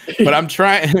I'm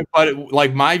trying. But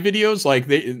like my videos, like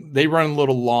they run a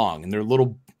little long and they're a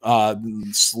little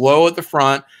slow at the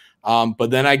front, but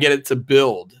then I get it to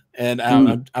build, and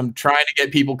I'm trying to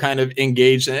get people kind of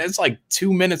engaged, and it's like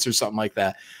 2 minutes or something like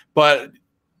that. But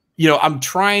you know, I'm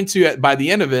trying to by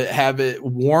the end of it have it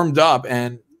warmed up,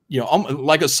 and you know,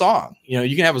 like a song. You know,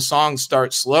 you can have a song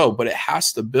start slow, but it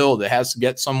has to build. It has to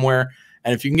get somewhere.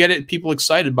 And if you can get people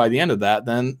excited by the end of that,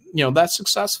 then, you know, that's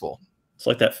successful. It's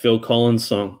like that Phil Collins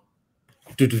song.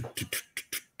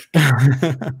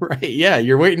 Right. Yeah.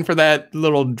 You're waiting for that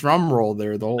little drum roll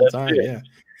there the whole time. It. Yeah.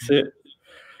 That's it.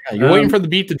 Yeah, you're waiting for the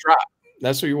beat to drop.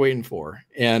 That's what you're waiting for.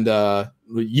 And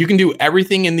you can do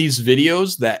everything in these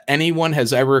videos that anyone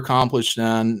has ever accomplished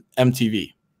on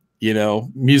MTV, you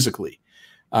know, musically.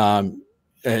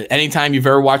 Anytime you've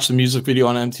ever watched a music video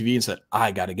on MTV and said,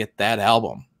 I got to get that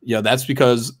album. You know, that's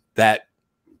because that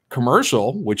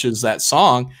commercial, which is that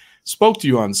song, spoke to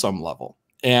you on some level.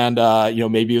 And, you know,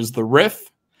 maybe it was the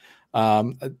riff.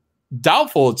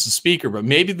 Doubtful it's the speaker, but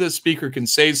maybe the speaker can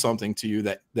say something to you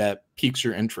that piques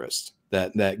your interest,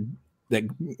 that,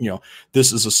 you know,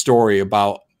 this is a story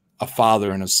about a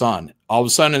father and a son. All of a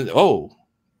sudden, oh,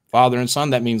 father and son,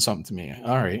 that means something to me.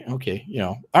 All right. Okay. You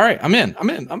know, all right. I'm in.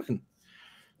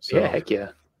 So, yeah, heck yeah.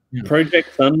 Project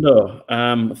Thunder.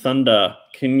 Thunder.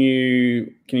 Can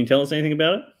you tell us anything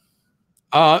about it?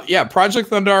 Yeah, Project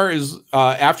Thunder is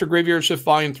after Graveyard Shift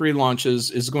Volume 3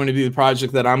 launches is going to be the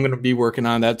project that I'm going to be working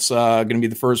on. That's going to be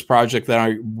the first project that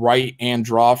I write and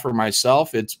draw for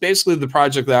myself. It's basically the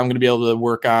project that I'm going to be able to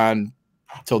work on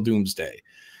till doomsday.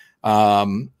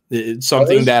 It's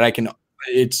something that I can.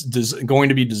 It's going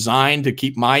to be designed to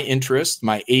keep my interest,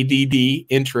 my ADD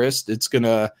interest. It's going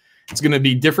to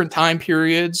be different time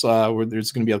periods where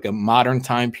there's going to be like a modern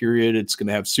time period. It's going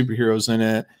to have superheroes in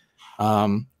it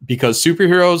because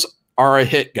superheroes are a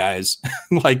hit, guys.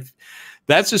 Like,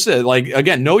 that's just it. Like,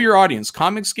 again, know your audience.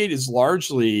 Comicsgate is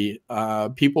largely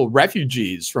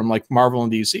refugees from like Marvel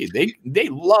and DC. They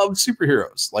love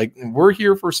superheroes. Like, we're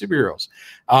here for superheroes.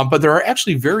 But there are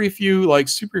actually very few like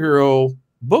superhero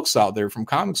books out there from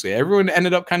Comicsgate. Everyone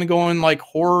ended up kind of going like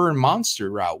horror and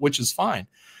monster route, which is fine.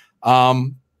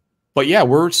 But yeah,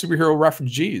 we're superhero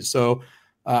refugees. So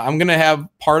I'm going to have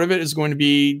part of it is going to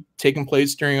be taking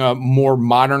place during a more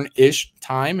modern-ish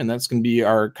time. And that's going to be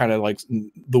our kind of like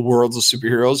the worlds of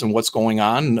superheroes and what's going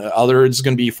on. And the other is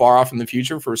going to be far off in the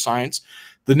future for science.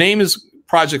 The name is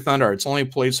Project Thunder. It's only a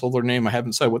placeholder name. I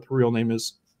haven't said what the real name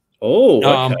is. Oh,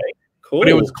 okay. Cool. But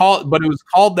it was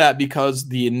called that because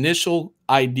the initial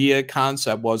idea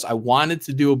concept was I wanted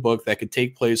to do a book that could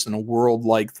take place in a world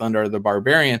like Thunder the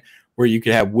Barbarian, where you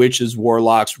could have witches,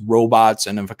 warlocks, robots,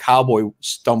 and if a cowboy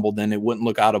stumbled in, it wouldn't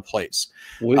look out of place.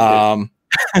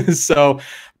 So,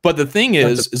 but the thing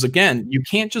is again, you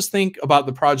can't just think about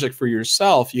the project for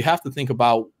yourself. You have to think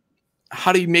about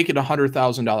how do you make it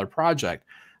 $100,000 project?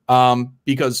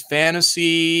 Because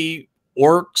fantasy,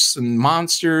 orcs, and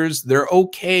monsters, they're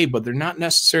okay, but they're not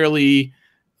necessarily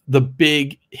the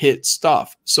big hit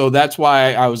stuff. So that's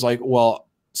why I was like, well,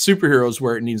 superheroes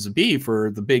where it needs to be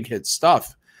for the big hit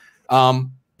stuff.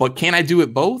 But can I do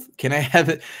it both? Can I have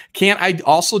it? Can't I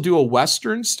also do a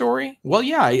Western story? Well,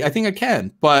 yeah, I think I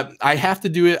can, but I have to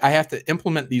do it. I have to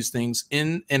implement these things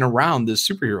in and around this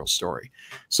superhero story.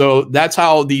 So that's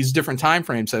how these different time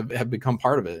frames have become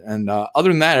part of it. And other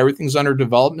than that, everything's under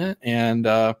development. And,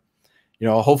 you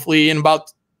know, hopefully in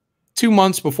about 2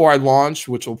 months before I launch,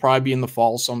 which will probably be in the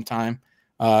fall sometime,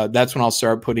 that's when I'll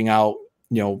start putting out,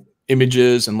 you know,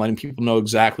 images and letting people know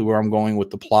exactly where I'm going with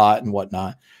the plot and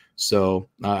whatnot. So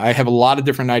I have a lot of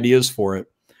different ideas for it,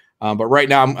 but right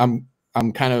now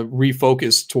I'm kind of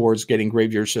refocused towards getting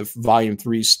Graveyard Shift Volume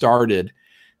 3 started,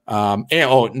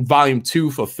 and Volume 2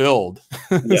 fulfilled.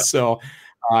 Yeah. So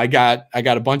I got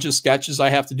a bunch of sketches I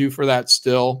have to do for that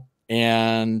still,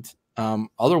 and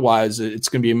otherwise it's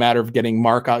going to be a matter of getting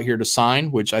Mark out here to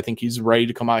sign, which I think he's ready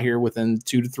to come out here within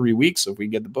 2 to 3 weeks if we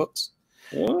get the books.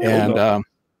 Wow. And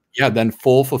yeah, then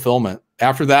full fulfillment.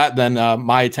 After that, then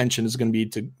my attention is going to be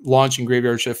to launching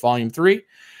Graveyard Shift Volume 3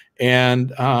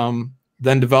 and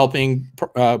then developing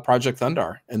Project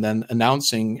Thunder and then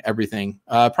announcing everything.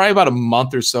 Probably about a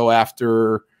month or so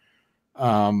after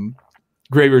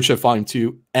Graveyard Shift Volume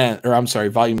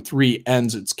 3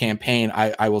 ends its campaign,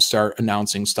 I will start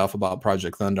announcing stuff about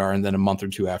Project Thunder, and then a month or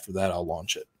two after that, I'll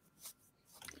launch it.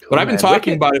 But I've been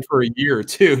talking about it for a year or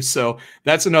two, so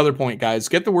that's another point, guys.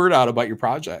 Get the word out about your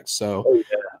projects. So,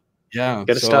 Yeah.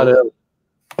 Got to start early.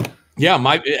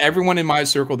 Yeah, everyone in my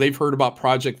circle, they've heard about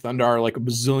Project Thundar like a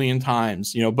bazillion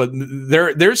times, you know, but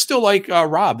they're still like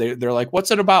Rob. They're like, what's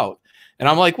it about? And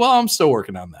I'm like, well, I'm still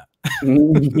working on that.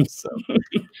 So,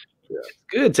 yeah.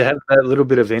 Good to have that little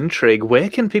bit of intrigue. Where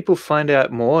can people find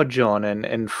out more, John,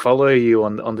 and follow you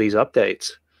on these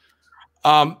updates?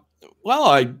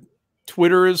 Well,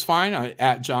 Twitter is fine.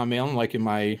 At Jon Malin, like in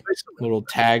my little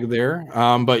tag there.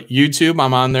 But YouTube,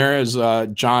 I'm on there as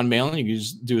Jon Malin. You can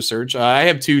just do a search. I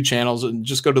have 2 channels.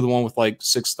 Just go to the one with like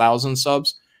 6,000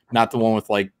 subs, not the one with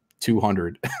like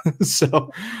 200.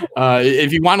 So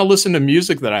if you want to listen to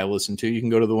music that I listen to, you can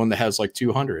go to the one that has like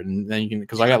 200, and then you can,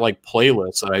 because I got like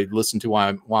playlists that I listen to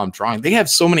while I'm drawing. They have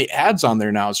so many ads on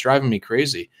there now; it's driving me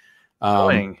crazy.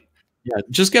 Yeah,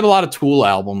 just get a lot of Tool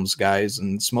albums, guys,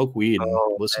 and smoke weed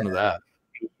and listen to that.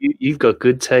 You've got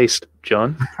good taste,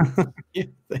 John. Yeah,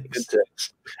 thanks. Good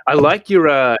taste. I like your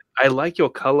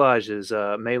collages,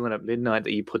 Malin at Midnight,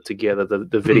 that you put together. The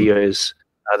videos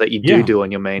that you do on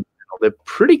your main channel. They're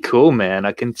pretty cool, man.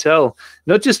 I can tell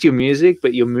not just your music,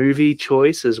 but your movie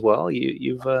choice as well.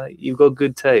 You've got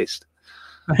good taste.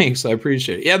 Thanks, I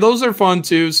appreciate it. Yeah, those are fun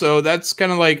too. So that's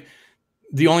kind of like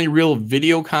the only real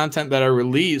video content that I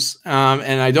release,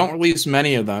 and I don't release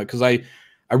many of them because I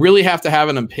really have to have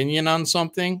an opinion on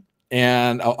something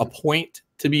and a point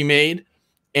to be made.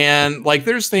 And like,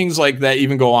 there's things like that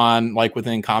even go on like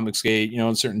within Comicsgate, you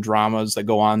know, certain dramas that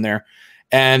go on there.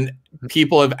 And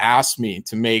people have asked me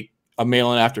to make a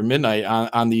Malin After Midnight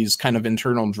on these kind of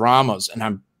internal dramas. And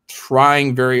I'm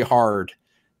trying very hard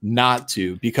not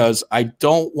to, because I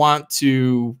don't want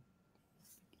to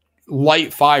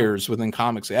light fires within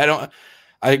Comicsgate.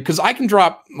 Because I can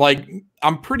drop, like,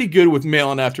 I'm pretty good with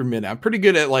Malin After Midnight. I'm pretty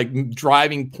good at like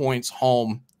driving points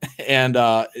home, and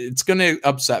it's going to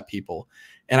upset people.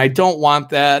 And I don't want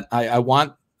that. I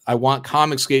want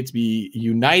Comicsgate to be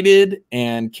united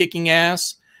and kicking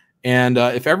ass. And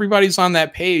if everybody's on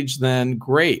that page, then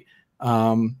great.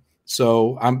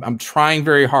 So I'm trying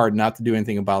very hard not to do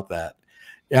anything about that.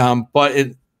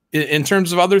 But in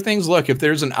terms of other things, look, if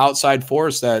there's an outside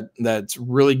force that's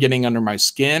really getting under my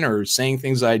skin or saying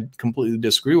things I completely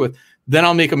disagree with, then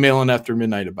I'll make a Malin After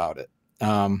Midnight about it.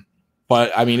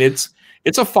 But I mean, it's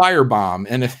a firebomb,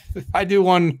 and if I do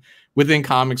one within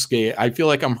Comicsgate, I feel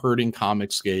like I'm hurting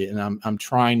Comicsgate, and I'm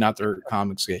trying not to hurt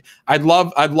Comicsgate. I'd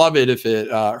love it if it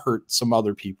hurt some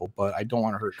other people, but I don't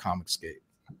want to hurt Comicsgate.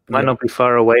 Might not be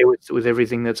far away with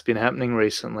everything that's been happening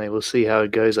recently. We'll see how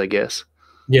it goes, I guess.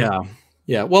 Yeah.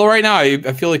 Yeah. Well, right now,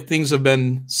 I feel like things have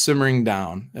been simmering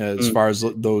down as far as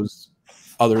those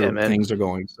other things are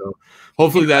going. So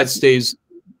hopefully that stays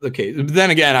the case. But then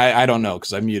again, I don't know,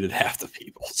 because I muted half the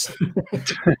people. So.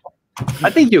 I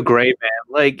think you're great, man.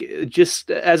 Like,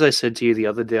 just as I said to you the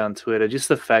other day on Twitter, just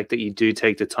the fact that you do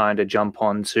take the time to jump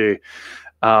onto,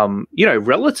 you know,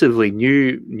 relatively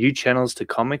new channels to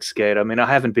Comicsgate. I mean, I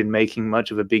haven't been making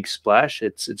much of a big splash.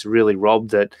 It's really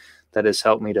Rob that has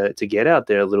helped me to get out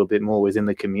there a little bit more within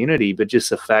the community. But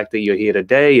just the fact that you're here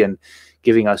today and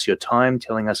giving us your time,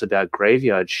 telling us about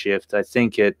Graveyard Shift, I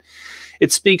think it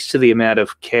speaks to the amount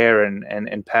of care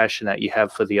and passion that you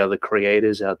have for the other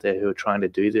creators out there who are trying to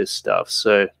do this stuff.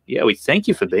 So yeah, we thank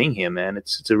you for being here, man.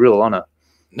 It's a real honor.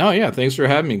 No, yeah, thanks for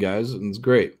having me, guys. It's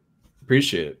great.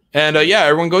 Appreciate it. And yeah,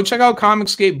 everyone go check out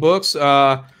Comicsgate Books.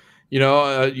 You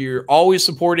know, you're always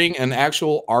supporting an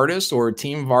actual artist or a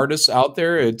team of artists out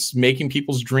there. It's making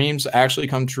people's dreams actually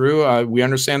come true. We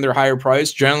understand they're higher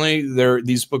priced. Generally,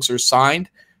 these books are signed.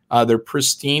 They're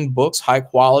pristine books, high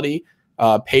quality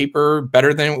paper,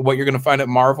 better than what you're going to find at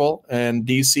Marvel and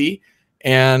DC.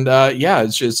 And yeah,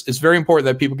 it's very important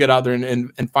that people get out there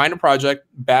and find a project,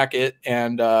 back it,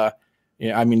 and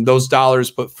yeah, I mean, those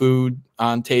dollars put food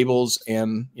on tables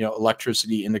and, you know,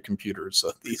 electricity in the computers,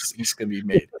 so these things can be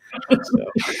made.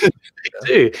 So,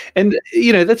 do. And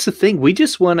you know, that's the thing. We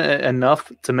just want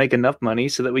enough to make enough money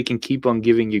so that we can keep on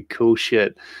giving you cool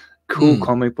shit, cool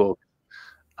comic book.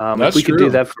 If we could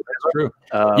do that forever.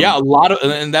 Yeah, a lot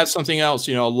of, and that's something else.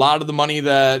 You know, a lot of the money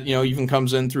that, you know, even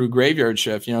comes in through Graveyard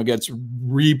Shift, you know, gets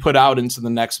re-put out into the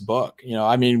next book. You know,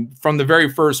 I mean, from the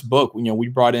very first book, you know, we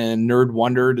brought in Nerd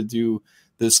Wonder to do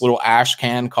this little ash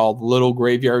can called Little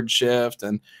Graveyard Shift,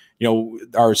 and you know,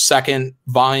 our second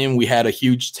volume, we had a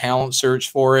huge talent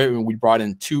search for it, and we brought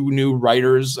in 2 new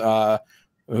writers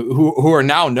who are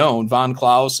now known, Von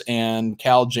Klaus and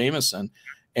Cal Jameson,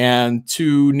 and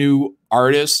 2 new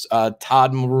artists,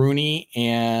 Todd Maroney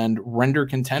and Render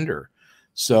Contender.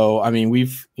 So, I mean,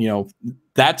 we've, you know,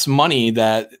 that's money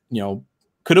that, you know,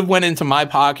 could have went into my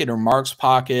pocket or Mark's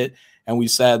pocket, And we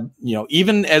said, you know,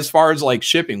 even as far as like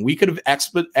shipping, we could have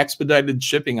expedited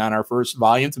shipping on our first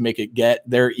volume to make it get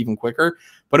there even quicker,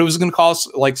 but it was going to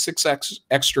cost like $6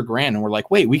 extra grand. And we're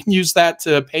like, wait, we can use that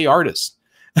to pay artists.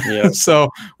 Yeah. So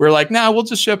we're like, nah, we'll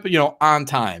just ship, you know, on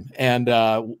time. And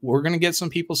we're going to get some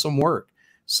people some work.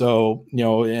 So, you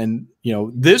know, and, you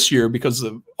know, this year, because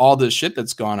of all this shit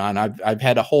that's gone on, I've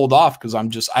had to hold off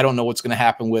because I don't know what's going to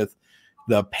happen with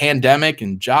the pandemic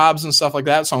and jobs and stuff like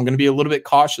that. So I'm going to be a little bit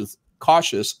cautious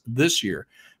this year.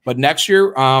 But next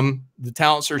year, the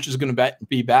talent search is going to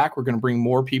be back. We're going to bring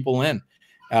more people in,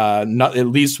 not at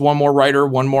least one more writer,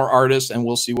 one more artist, and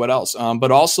we'll see what else.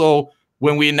 But also,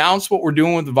 when we announce what we're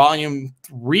doing with Volume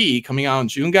 3 coming out in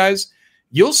June, guys,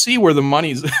 you'll see where the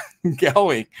money's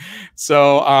going.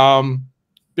 So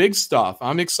big stuff.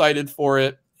 I'm excited for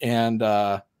it. And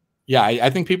yeah, I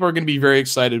think people are going to be very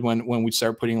excited when we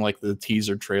start putting like the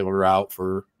teaser trailer out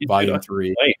for Volume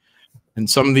 3. And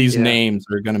some of these names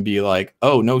are going to be like,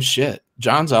 oh, no shit.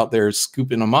 John's out there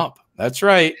scooping them up. That's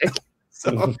right.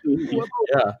 So,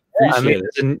 yeah. I mean,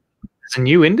 there's a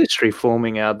new industry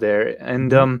forming out there.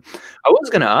 And I was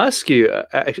going to ask you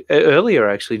earlier,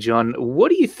 actually, John, what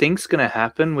do you think's going to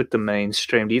happen with the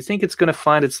mainstream? Do you think it's going to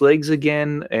find its legs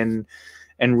again and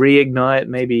reignite,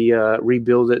 maybe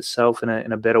rebuild itself in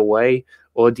a better way?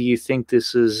 Or do you think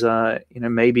this is, you know,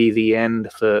 maybe the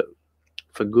end for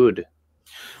good?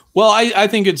 Well, I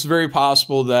think it's very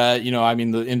possible that, you know, I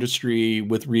mean, the industry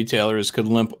with retailers could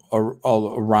limp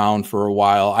around for a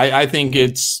while. I think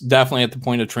it's definitely at the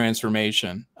point of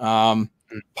transformation.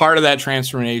 Part of that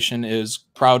transformation is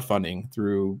crowdfunding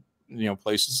through, you know,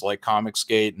 places like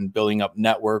Comicsgate and building up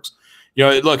networks. You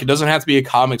know, look, it doesn't have to be a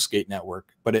Comicsgate network,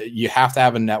 but you have to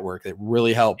have a network that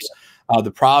really helps. The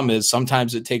problem is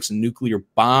sometimes it takes a nuclear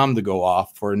bomb to go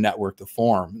off for a network to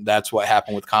form. That's what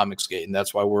happened with Comicsgate, and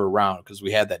that's why we're around, because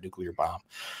we had that nuclear bomb.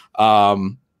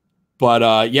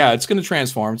 Yeah, it's going to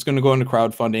transform. It's going to go into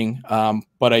crowdfunding.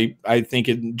 But I think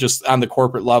it just on the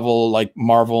corporate level, like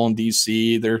Marvel and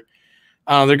DC,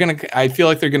 I feel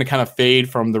like they're going to kind of fade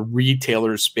from the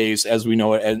retailer space as we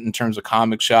know it in terms of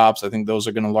comic shops. I think those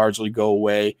are going to largely go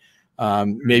away.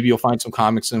 Maybe you'll find some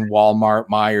comics in Walmart,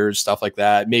 Myers, stuff like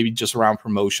that. Maybe just around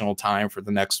promotional time for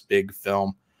the next big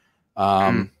film.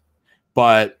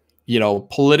 But, you know,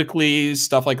 politically,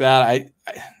 stuff like that,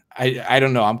 I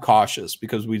don't know. I'm cautious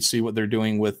because we see what they're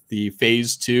doing with the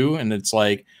phase 2. And it's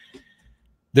like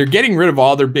they're getting rid of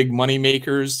all their big money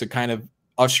makers to kind of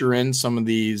usher in some of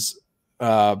these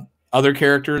other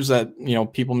characters that, you know,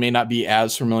 people may not be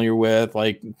as familiar with,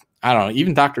 like, I don't know,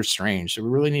 even Doctor Strange. Do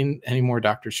we really need any more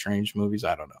Doctor Strange movies?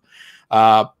 I don't know.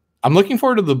 I'm looking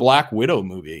forward to the Black Widow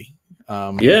movie.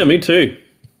 Yeah, me too.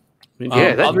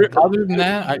 Other than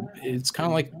that, it's kind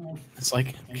of like, it's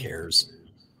like, who cares?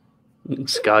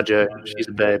 ScarJo, she's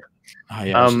a babe. Oh,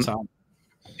 yeah,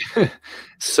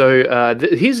 so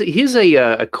here's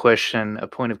a question, a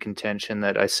point of contention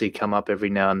that I see come up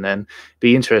every now and then.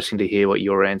 Be interesting to hear what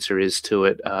your answer is to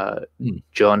it,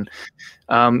 John.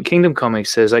 Kingdom Comics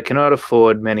says, I cannot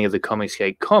afford many of the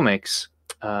Comicsgate comics.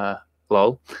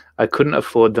 Lol. I couldn't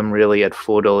afford them really at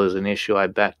 $4 an issue. I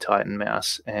backed Titan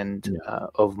Mouse and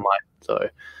of mine though.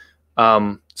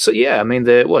 So yeah, I mean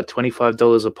they're what,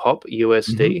 $25 a pop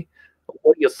USD.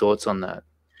 What are your thoughts on that?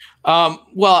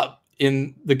 Well,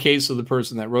 in the case of the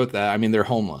person that wrote that, I mean, they're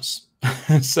homeless.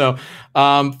 So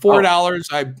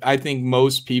 $4, I think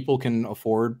most people can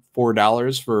afford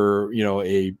 $4 for, you know,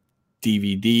 a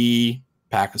DVD,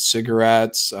 pack of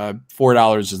cigarettes.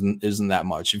 $4 isn't that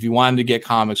much. If you wanted to get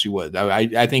comics, you would.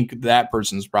 I think that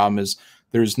person's problem is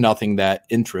there's nothing that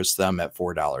interests them at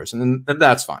 $4, and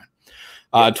that's fine.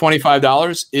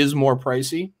 $25 is more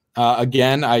pricey.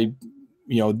 Again,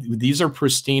 you know, these are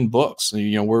pristine books.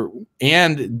 You know,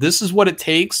 and this is what it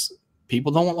takes.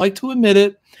 People don't like to admit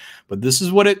it, but this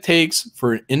is what it takes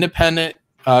for independent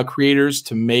creators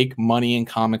to make money in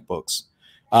comic books.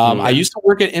 I used to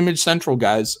work at Image Central,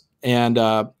 guys, and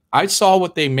I saw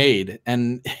what they made,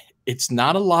 and it's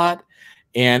not a lot,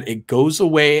 and it goes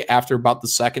away after about the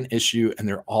second issue, and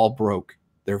they're all broke.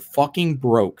 They're fucking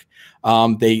broke.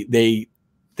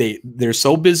 They're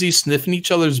so busy sniffing each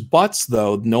other's butts,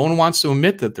 though. No one wants to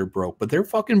admit that they're broke, but they're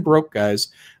fucking broke, guys.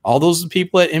 All those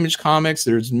people at Image Comics,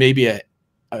 there's maybe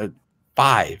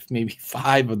maybe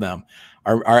five of them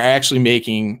are actually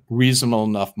making reasonable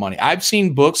enough money. I've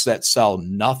seen books that sell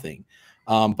nothing,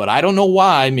 but I don't know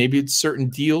why. Maybe it's certain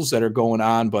deals that are going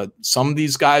on, but some of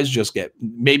these guys just get,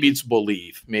 maybe it's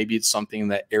belief. Maybe it's something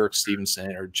that Eric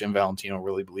Stevenson or Jim Valentino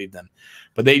really believed in,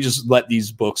 but they just let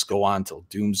these books go on till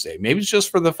doomsday. Maybe it's just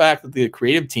for the fact that the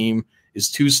creative team is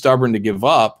too stubborn to give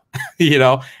up, you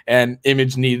know, and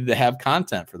Image needed to have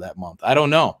content for that month. I don't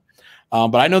know.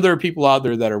 But I know there are people out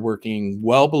there that are working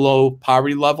well below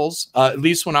poverty levels, at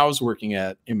least when I was working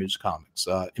at Image Comics,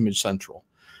 Image Central.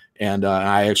 And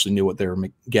I actually knew what they were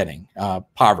getting,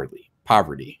 poverty.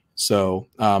 So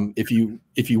if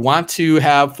you want to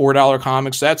have $4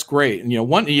 comics, that's great. And,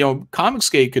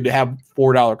 Comicsgate could have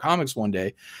 $4 comics one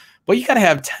day, but you got to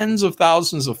have tens of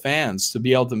thousands of fans to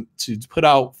be able to put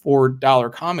out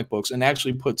 $4 comic books and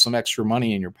actually put some extra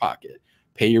money in your pocket,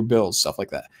 pay your bills, stuff like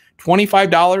that.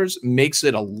 $25 makes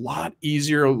it a lot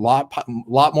easier, a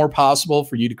lot more possible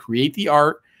for you to create the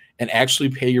art and actually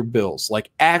pay your bills,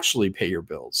 like actually pay your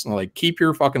bills, like keep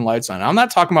your fucking lights on. I'm not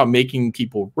talking about making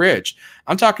people rich.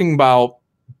 I'm talking about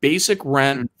basic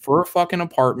rent for a fucking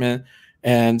apartment.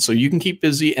 And so you can keep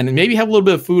busy and maybe have a little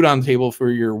bit of food on the table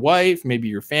for your wife, maybe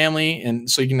your family. And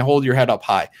so you can hold your head up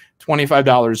high.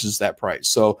 $25 is that price.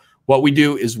 So what we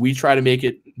do is we try to make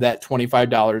it that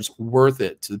 $25 worth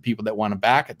it to the people that want to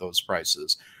back at those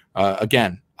prices.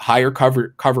 Again, higher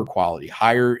cover quality,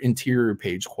 higher interior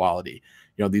page quality.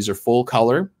 These are full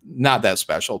color, not that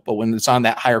special, but when it's on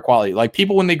that higher quality, like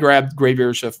people, when they grabbed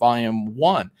Graveyard Shift Volume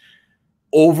 1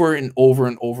 over and over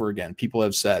and over again, people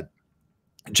have said,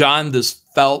 John, this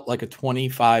felt like a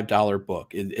 $25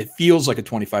 book. It feels like a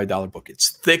 $25 book. It's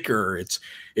thicker.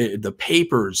 The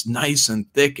paper's nice and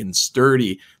thick and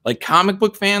sturdy. Like comic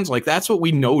book fans, like that's what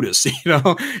we notice.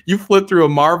 You flip through a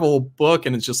Marvel book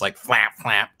and it's just like flap,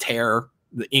 flap, tear.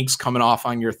 The ink's coming off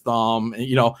on your thumb.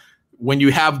 And, when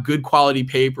you have good quality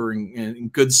paper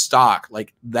and good stock,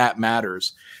 like that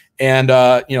matters. And,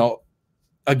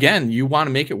 again, you want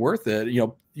to make it worth it.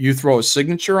 You throw a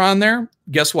signature on there.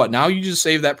 Guess what? Now you just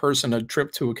save that person a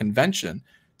trip to a convention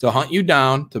to hunt you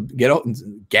down, to get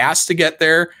gas to get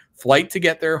there, flight to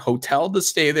get there, hotel to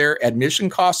stay there, admission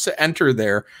costs to enter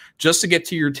there, just to get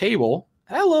to your table.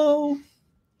 Hello.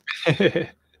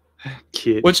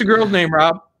 Kid. What's your girl's name,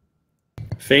 Rob?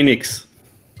 Phoenix.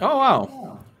 Oh, wow.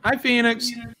 Hi, Phoenix.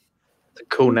 It's a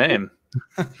cool name.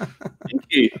 Thank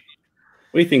you.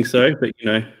 We think so, but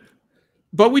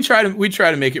But we try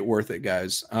to make it worth it,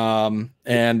 guys. Book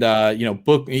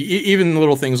even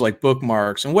little things like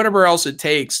bookmarks and whatever else it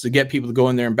takes to get people to go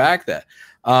in there and back that.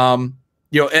 And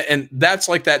that's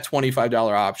like that $25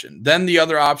 option. Then the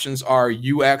other options are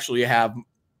you actually have,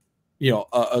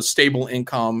 a stable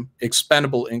income,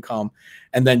 expendable income,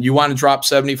 and then you want to drop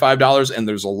 $75, and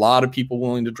there's a lot of people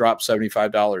willing to drop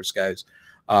 $75, guys.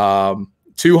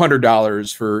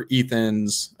 $200 for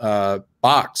Ethan's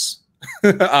box.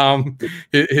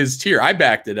 His tier. I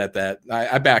backed it at that.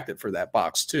 I backed it for that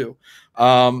box too.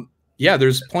 Yeah,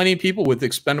 there's plenty of people with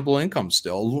expendable income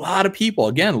still. A lot of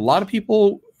people that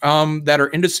are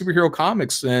into superhero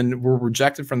comics and were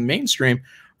rejected from the mainstream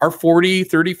are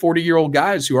 40-year-old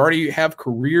guys who already have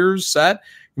careers set.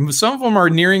 Some of them are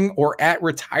nearing or at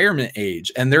retirement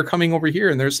age, and they're coming over here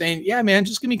and they're saying, yeah, man,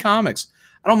 just give me comics.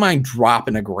 I don't mind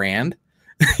dropping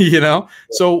 $1,000.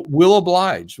 So we'll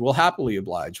oblige. We'll happily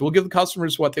oblige. We'll give the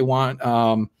customers what they want.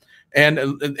 And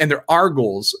there are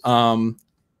goals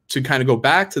to kind of go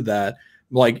back to that.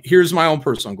 Like, here's my own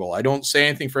personal goal. I don't say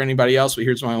anything for anybody else, but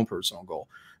here's my own personal goal.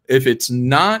 If it's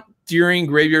not during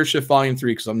Graveyard Shift Volume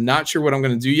 3, because I'm not sure what I'm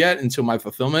going to do yet until my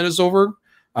fulfillment is over,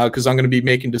 because I'm going to be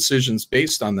making decisions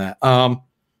based on that.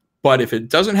 But if it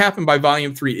doesn't happen by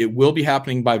Volume 3, it will be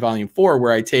happening by Volume 4,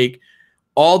 where I take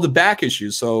all the back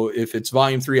issues. So if it's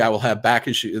Volume 3, I will have back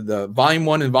issue, the Volume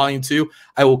 1 and Volume 2,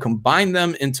 I will combine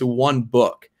them into one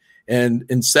book. And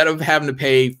instead of having to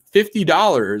pay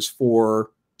 $50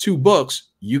 for 2 books,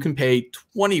 you can pay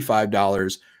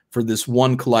 $25 for this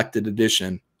one collected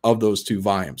edition of those 2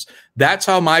 volumes. That's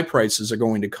how my prices are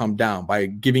going to come down, by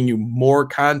giving you more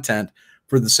content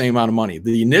for the same amount of money.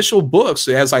 The initial books,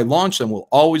 as I launch them, will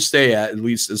always stay at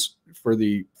least as for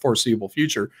the foreseeable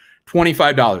future,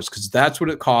 $25, because that's what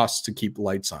it costs to keep the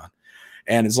lights on.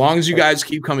 And as long as you guys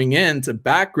keep coming in to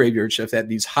back Graveyard Shift at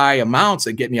these high amounts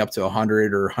that get me up to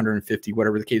 100 or 150,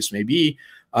 whatever the case may be,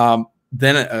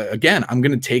 then again, I'm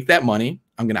going to take that money.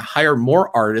 I'm going to hire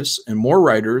more artists and more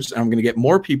writers, and I'm going to get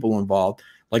more people involved.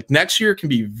 Like, next year can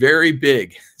be very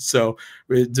big. So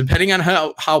depending on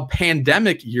how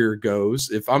pandemic year goes,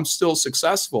 if I'm still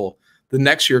successful, the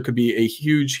next year could be a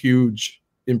huge, huge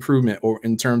improvement, or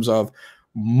in terms of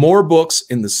more books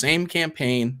in the same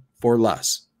campaign for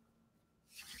less.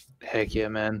 Heck yeah,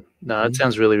 man. No, that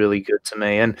sounds really, really good to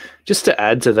me. And just to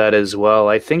add to that as well,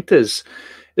 I think there's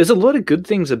a lot of good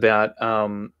things about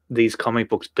these comic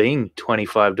books being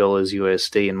 $25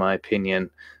 USD, in my opinion.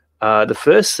 The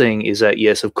first thing is that,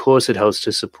 yes, of course, it helps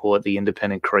to support the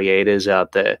independent creators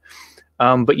out there.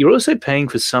 but you're also paying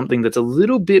for something that's a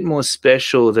little bit more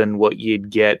special than what you'd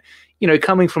get,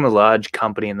 coming from a large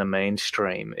company in the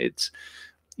mainstream. It's,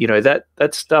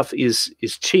 that stuff is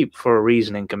cheap for a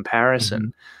reason in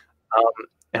comparison.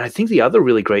 And I think the other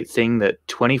really great thing that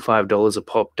 $25 a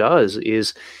pop does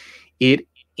is it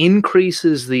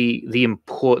increases the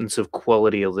importance of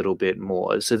quality a little bit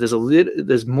more. So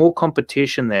there's more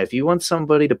competition there. If you want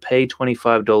somebody to pay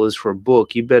 $25 for a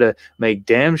book, you better make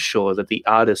damn sure that the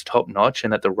art is top notch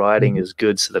and that the writing is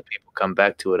good, so that people come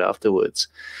back to it afterwards.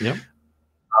 Yep.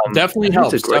 Definitely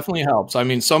helps. Definitely helps. I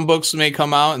mean, some books may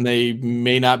come out and they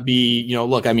may not be,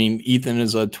 look, I mean, Ethan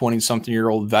is a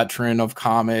 20-something-year-old veteran of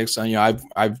comics, and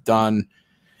I've done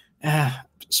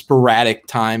sporadic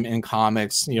time in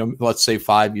comics, let's say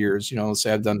 5 years, let's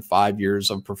say I've done 5 years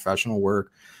of professional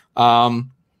work. Not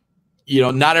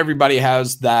everybody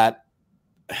has that.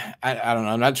 I don't know.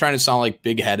 I'm not trying to sound like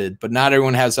big-headed, but not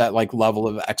everyone has that like level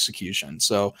of execution.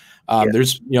 So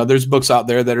there's books out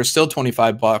there that are still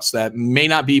 $25 that may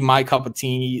not be my cup of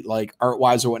tea, like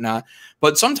art-wise or whatnot.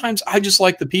 But sometimes I just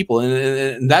like the people,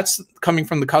 and that's coming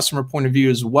from the customer point of view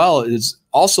as well. Is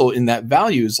also in that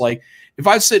value is like, if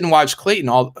I sit and watch Clayton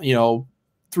all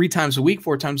 3 times a week,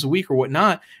 4 times a week or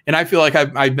whatnot, and I feel like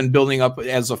I've been building up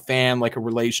as a fan, like a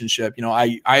relationship,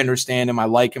 I understand him, I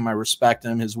like him, I respect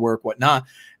him, his work, whatnot.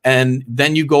 And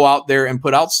then you go out there and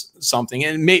put out something,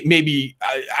 and maybe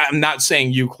I'm not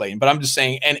saying you, Clayton, but I'm just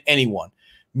saying, and anyone,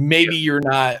 maybe you're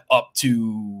not up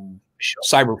to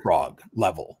Cyberfrog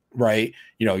level, right?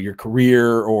 Your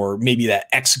career, or maybe that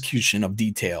execution of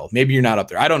detail. Maybe you're not up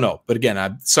there. I don't know. But again,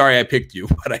 I'm sorry I picked you,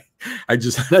 but I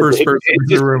just first person in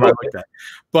the room, I like that.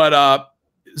 But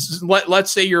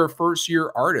let's say you're a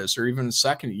first-year artist or even a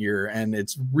second year, and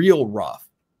it's real rough.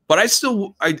 But I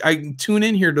tune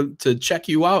in here to check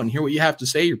you out and hear what you have to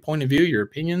say, your point of view, your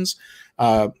opinions,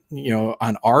 on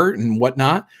art and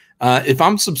whatnot. If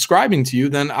I'm subscribing to you,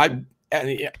 then I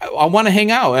want to hang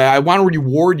out. I want to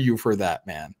reward you for that,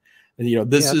 man.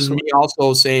 And, this is me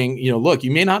also saying, look,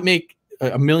 you may not make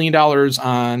 $1 million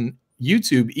on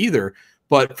YouTube either,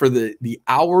 but for the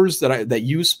hours that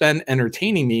you spend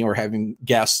entertaining me or having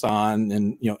guests on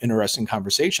and, interesting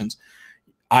conversations,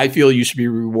 I feel you should be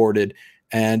rewarded.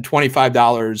 And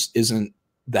 $25 isn't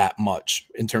that much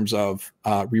in terms of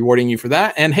rewarding you for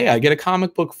that. And hey, I get a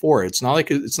comic book for it. It's not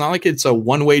like it's a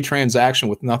one-way transaction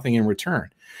with nothing in return.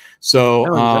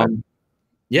 So,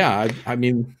 yeah, I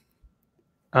mean,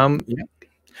 Nayland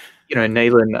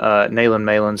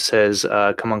Malin says,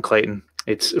 "Come on, Clayton.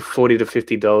 It's $40 to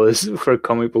 $50 for a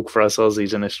comic book for us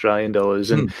Aussies in Australian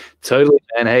dollars." And totally,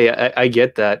 and hey, I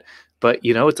get that, but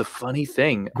it's a funny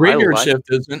thing. Graveyard shift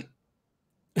isn't.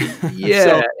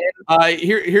 Yeah. So,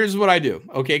 here's what I do.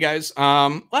 Okay, guys.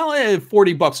 Well,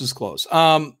 $40 is close.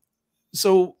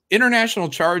 So international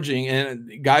charging,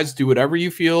 and guys, do whatever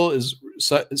you feel is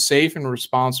safe and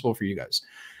responsible for you guys.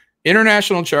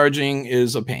 International charging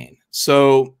is a pain.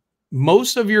 So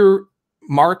most of your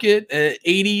market,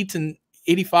 80 to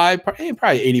 85, probably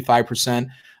 85%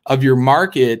 of your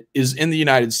market is in the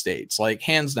United States. Like,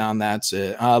 hands down, that's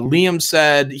it. Liam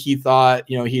said he thought,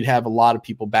 he'd have a lot of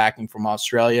people backing from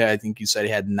Australia. I think he said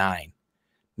he had nine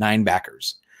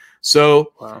backers.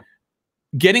 So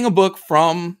getting a book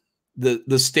from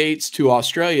the States to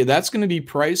Australia, that's going to be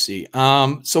pricey.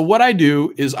 So what I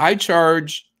do is I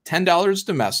charge $10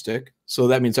 domestic. So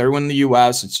that means everyone in the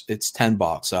US, it's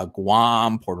 $10.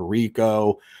 Guam, Puerto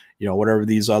Rico, whatever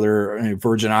these other,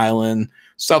 Virgin Island,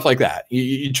 stuff like that.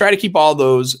 You try to keep all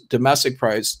those domestic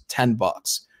price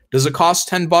 $10. Does it cost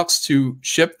 $10 to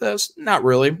ship this? Not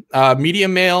really. Media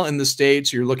mail in the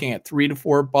States, you're looking at $3 to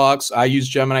 $4. I use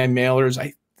Gemini mailers.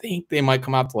 I think they might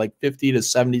come out to like 50 to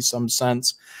 70 some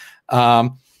cents.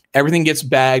 Everything gets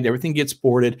bagged, everything gets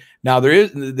boarded. Now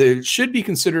there should be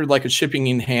considered like a shipping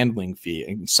and handling fee,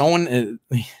 and someone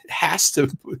has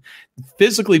to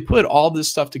physically put all this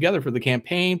stuff together for the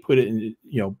campaign, put it in,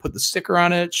 put the sticker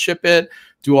on it, ship it,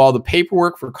 do all the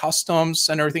paperwork for customs,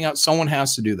 send everything out. Someone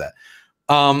has to do that.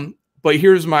 But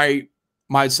here's my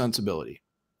sensibility.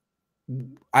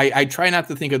 I try not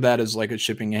to think of that as like a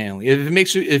shipping and handling. If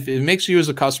it makes you as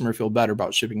a customer feel better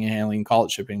about shipping and handling, call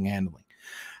it shipping and handling.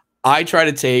 I try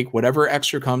to take whatever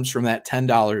extra comes from that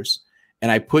 $10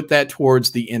 and I put that towards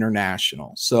the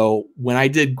international. So when I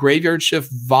did Graveyard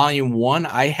Shift Volume 1,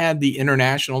 I had the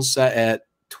international set at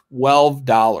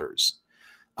 $12.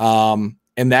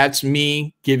 And that's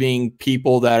me giving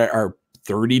people that are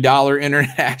 $30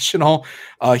 international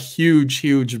a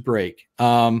huge break.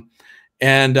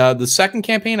 And the second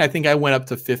campaign, I think I went up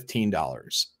to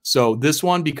 $15. So this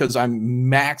one, because I'm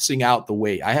maxing out the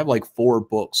weight, I have like 4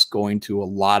 books going to a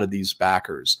lot of these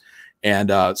backers.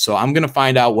 And so I'm going to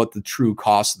find out what the true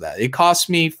cost of that. It cost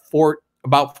me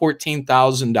about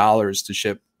 $14,000 to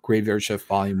ship Graveyard Shift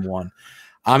Volume 1.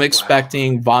 I'm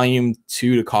expecting Volume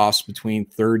 2 to cost between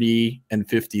 $30,000 and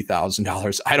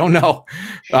 $50,000. I don't know,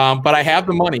 but I have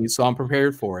the money, so I'm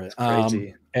prepared for it.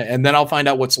 Crazy. And then I'll find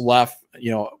out what's left,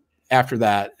 after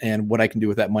that, and what I can do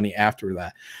with that money after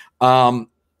that.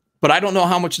 But I don't know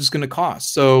how much it's going to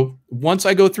cost. So once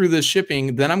I go through this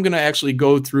shipping, then I'm going to actually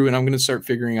go through and I'm going to start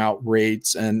figuring out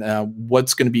rates and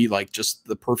what's going to be like just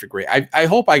the perfect rate. I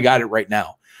hope I got it right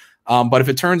now. But if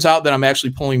it turns out that I'm actually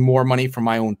pulling more money from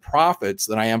my own profits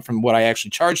than I am from what I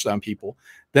actually charged on people,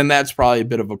 then that's probably a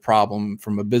bit of a problem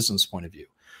from a business point of view.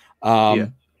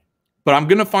 But I'm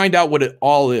going to find out what it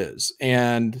all is.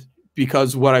 And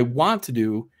because what I want to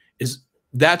do is,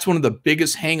 that's one of the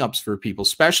biggest hangups for people,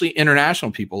 especially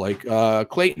international people like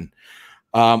Clayton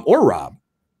or Rob,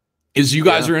 is you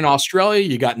guys are in Australia,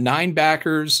 you got 9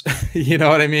 backers, you know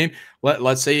what I mean?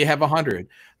 Let's say you have 100.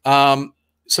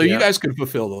 So you guys could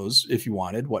fulfill those if you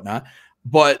wanted, whatnot.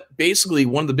 But basically,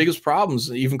 one of the biggest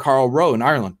problems, even Carl Rowe in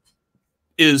Ireland,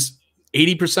 is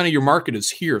 80% of your market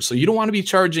is here. So you don't want to be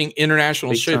charging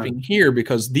international shipping here,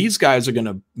 because these guys are going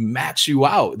to max you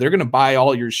out. They're going to buy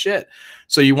all your shit.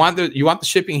 So you want the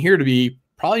shipping here to be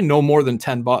probably no more than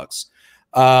 $10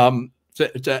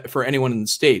 for anyone in the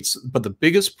States. But the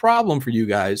biggest problem for you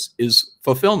guys is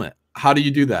fulfillment. How do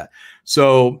you do that?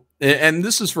 So, and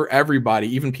this is for everybody,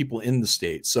 even people in the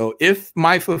States. So if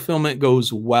my fulfillment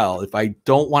goes well, if I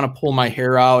don't want to pull my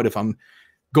hair out, if I'm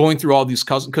going through all these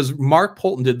customs, because Mark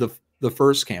Polton did the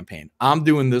first campaign. I'm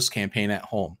doing this campaign at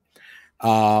home.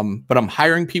 But I'm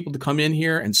hiring people to come in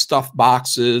here and stuff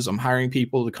boxes. I'm hiring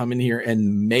people to come in here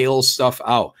and mail stuff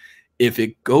out. If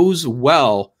it goes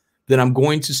well, then I'm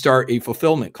going to start a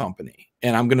fulfillment company,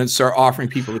 and I'm going to start offering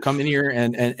people to come in here,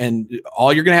 and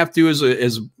all you're going to have to do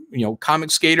is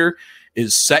Comicsgater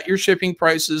is set your shipping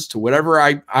prices to whatever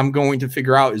I'm going to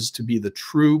figure out is to be the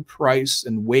true price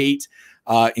and weight,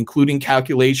 including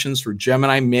calculations for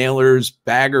Gemini mailers,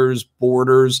 baggers,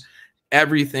 borders,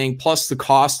 everything, plus the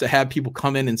cost to have people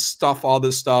come in and stuff all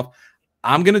this stuff.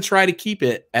 I'm going to try to keep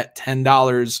it at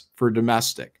 $10 for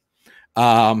domestic.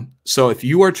 So if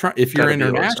you're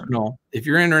international,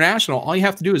 all you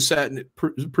have to do is set,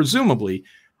 presumably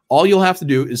all you'll have to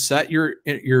do is set your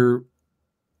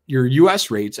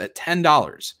US rates at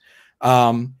 $10.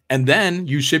 And then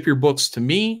you ship your books to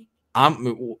me.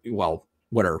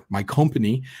 My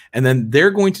company, and then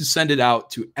they're going to send it out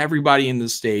to everybody in the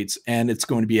States, and it's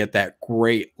going to be at that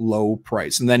great low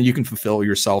price. And then you can fulfill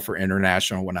yourself for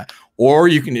international, whatnot, or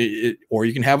you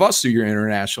can have us do your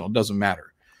international. It doesn't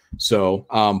matter. So,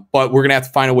 but we're gonna have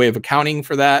to find a way of accounting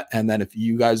for that. And then if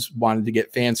you guys wanted to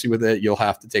get fancy with it, you'll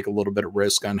have to take a little bit of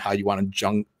risk on how you want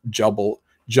to jumble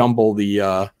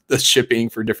the shipping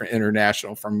for different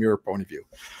international from your point of view.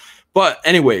 But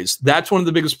anyways, that's one of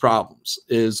the biggest problems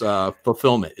is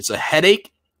fulfillment. It's a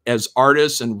headache as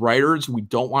artists and writers. We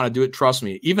don't want to do it. Trust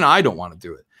me. Even I don't want to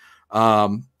do it.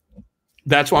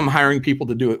 That's why I'm hiring people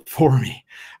to do it for me.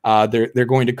 They're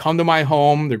going to come to my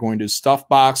home. They're going to stuff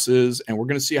boxes, and we're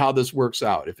going to see how this works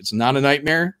out. If it's not a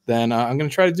nightmare, then I'm going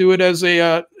to try to do it as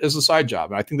a side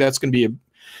job. And I think that's going to be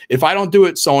if I don't do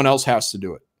it, someone else has to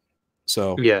do it.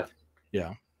 So yeah.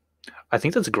 I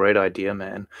think that's a great idea,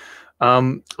 man.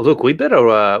 Look, we better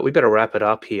wrap it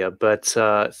up here, but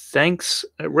thanks.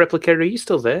 Replicator, are you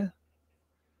still there?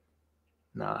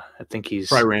 Nah, I think he's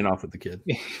probably ran off with the kid.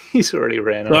 He's already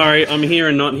ran off. Sorry, I'm here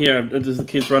and not here. There's the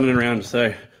kids running around.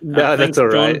 So no, thanks, that's all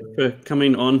right. John, for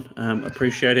coming on.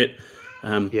 Appreciate it.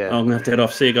 I'm gonna have to head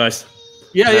off. See you guys.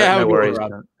 No worries.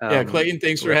 Yeah, Clayton,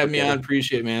 thanks for having me on.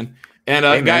 Appreciate it, man.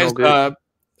 And guys,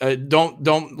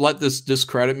 don't let this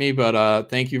discredit me, but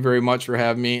thank you very much for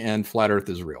having me. And Flat Earth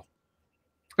is real.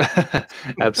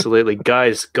 Absolutely.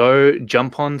 Guys, go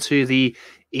jump onto the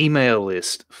email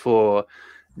list for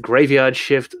Graveyard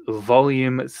Shift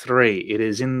Volume 3. It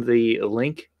is in the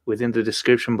link within the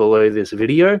description below this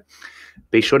video.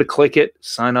 Be sure to click it,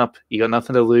 sign up. You got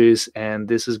nothing to lose, and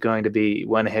this is going to be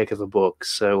one heck of a book.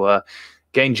 So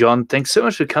again, John, thanks so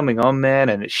much for coming on, man,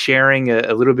 and sharing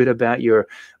a little bit about your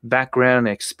background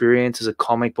and experience as a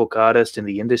comic book artist in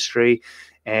the industry,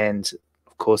 and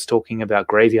of course talking about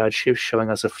Graveyard Shift,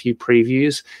 showing us a few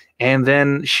previews, and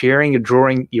then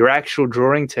sharing your actual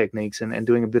drawing techniques and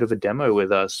doing a bit of a demo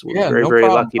with us. We're very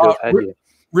lucky to have had you.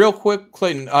 Real quick,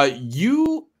 Clayton,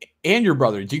 you and your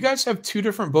brother, do you guys have 2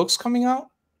 different books coming out?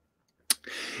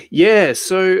 Yeah,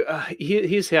 so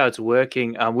here's how it's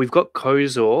working. We've got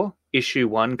Kozor issue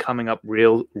 1 coming up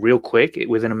real quick,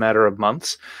 within a matter of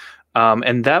months.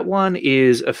 And that one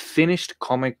is a finished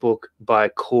comic book by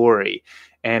Corey.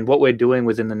 And what we're doing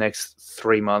within the next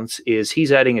 3 months is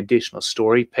he's adding additional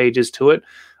story pages to it.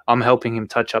 I'm helping him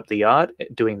touch up the art,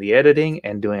 doing the editing,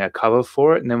 and doing a cover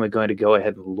for it. And then we're going to go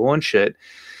ahead and launch it.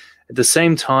 At the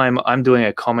same time, I'm doing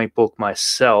a comic book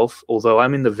myself, although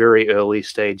I'm in the very early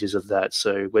stages of that.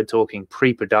 So we're talking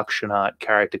pre-production art,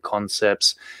 character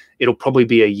concepts. It'll probably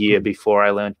be a year before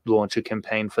I launch a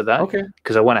campaign for that. Okay.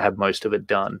 Because I want to have most of it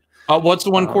done. What's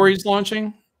the one Corey's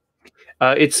launching?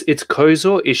 It's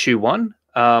Kozor issue 1.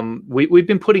 We've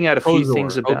been putting out a few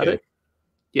things about it.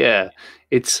 Yeah,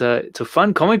 it's a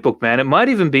fun comic book, man. It might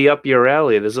even be up your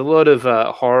alley. There's a lot of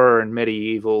horror and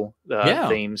medieval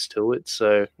themes to it,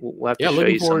 so we'll have to show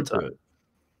you sometime.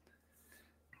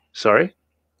 Sorry?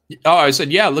 Oh, I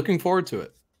said, yeah, looking forward to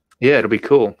it. Yeah, it'll be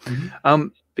cool.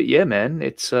 But yeah, man,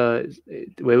 it's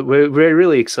we're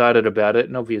really excited about it,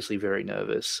 and obviously very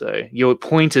nervous. So your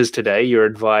pointers today, your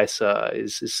advice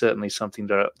is certainly something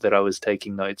that I was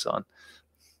taking notes on.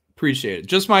 Appreciate it.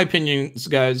 Just my opinions,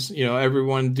 guys. You know,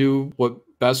 everyone do what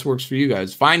best works for you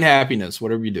guys. Find happiness,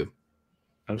 whatever you do.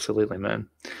 Absolutely, man.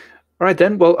 All right,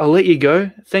 then. Well, I'll let you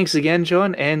go. Thanks again,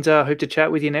 John, and hope to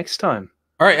chat with you next time.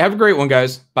 All right. Have a great one,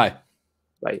 guys. Bye.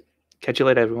 Bye. Catch you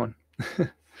later, everyone.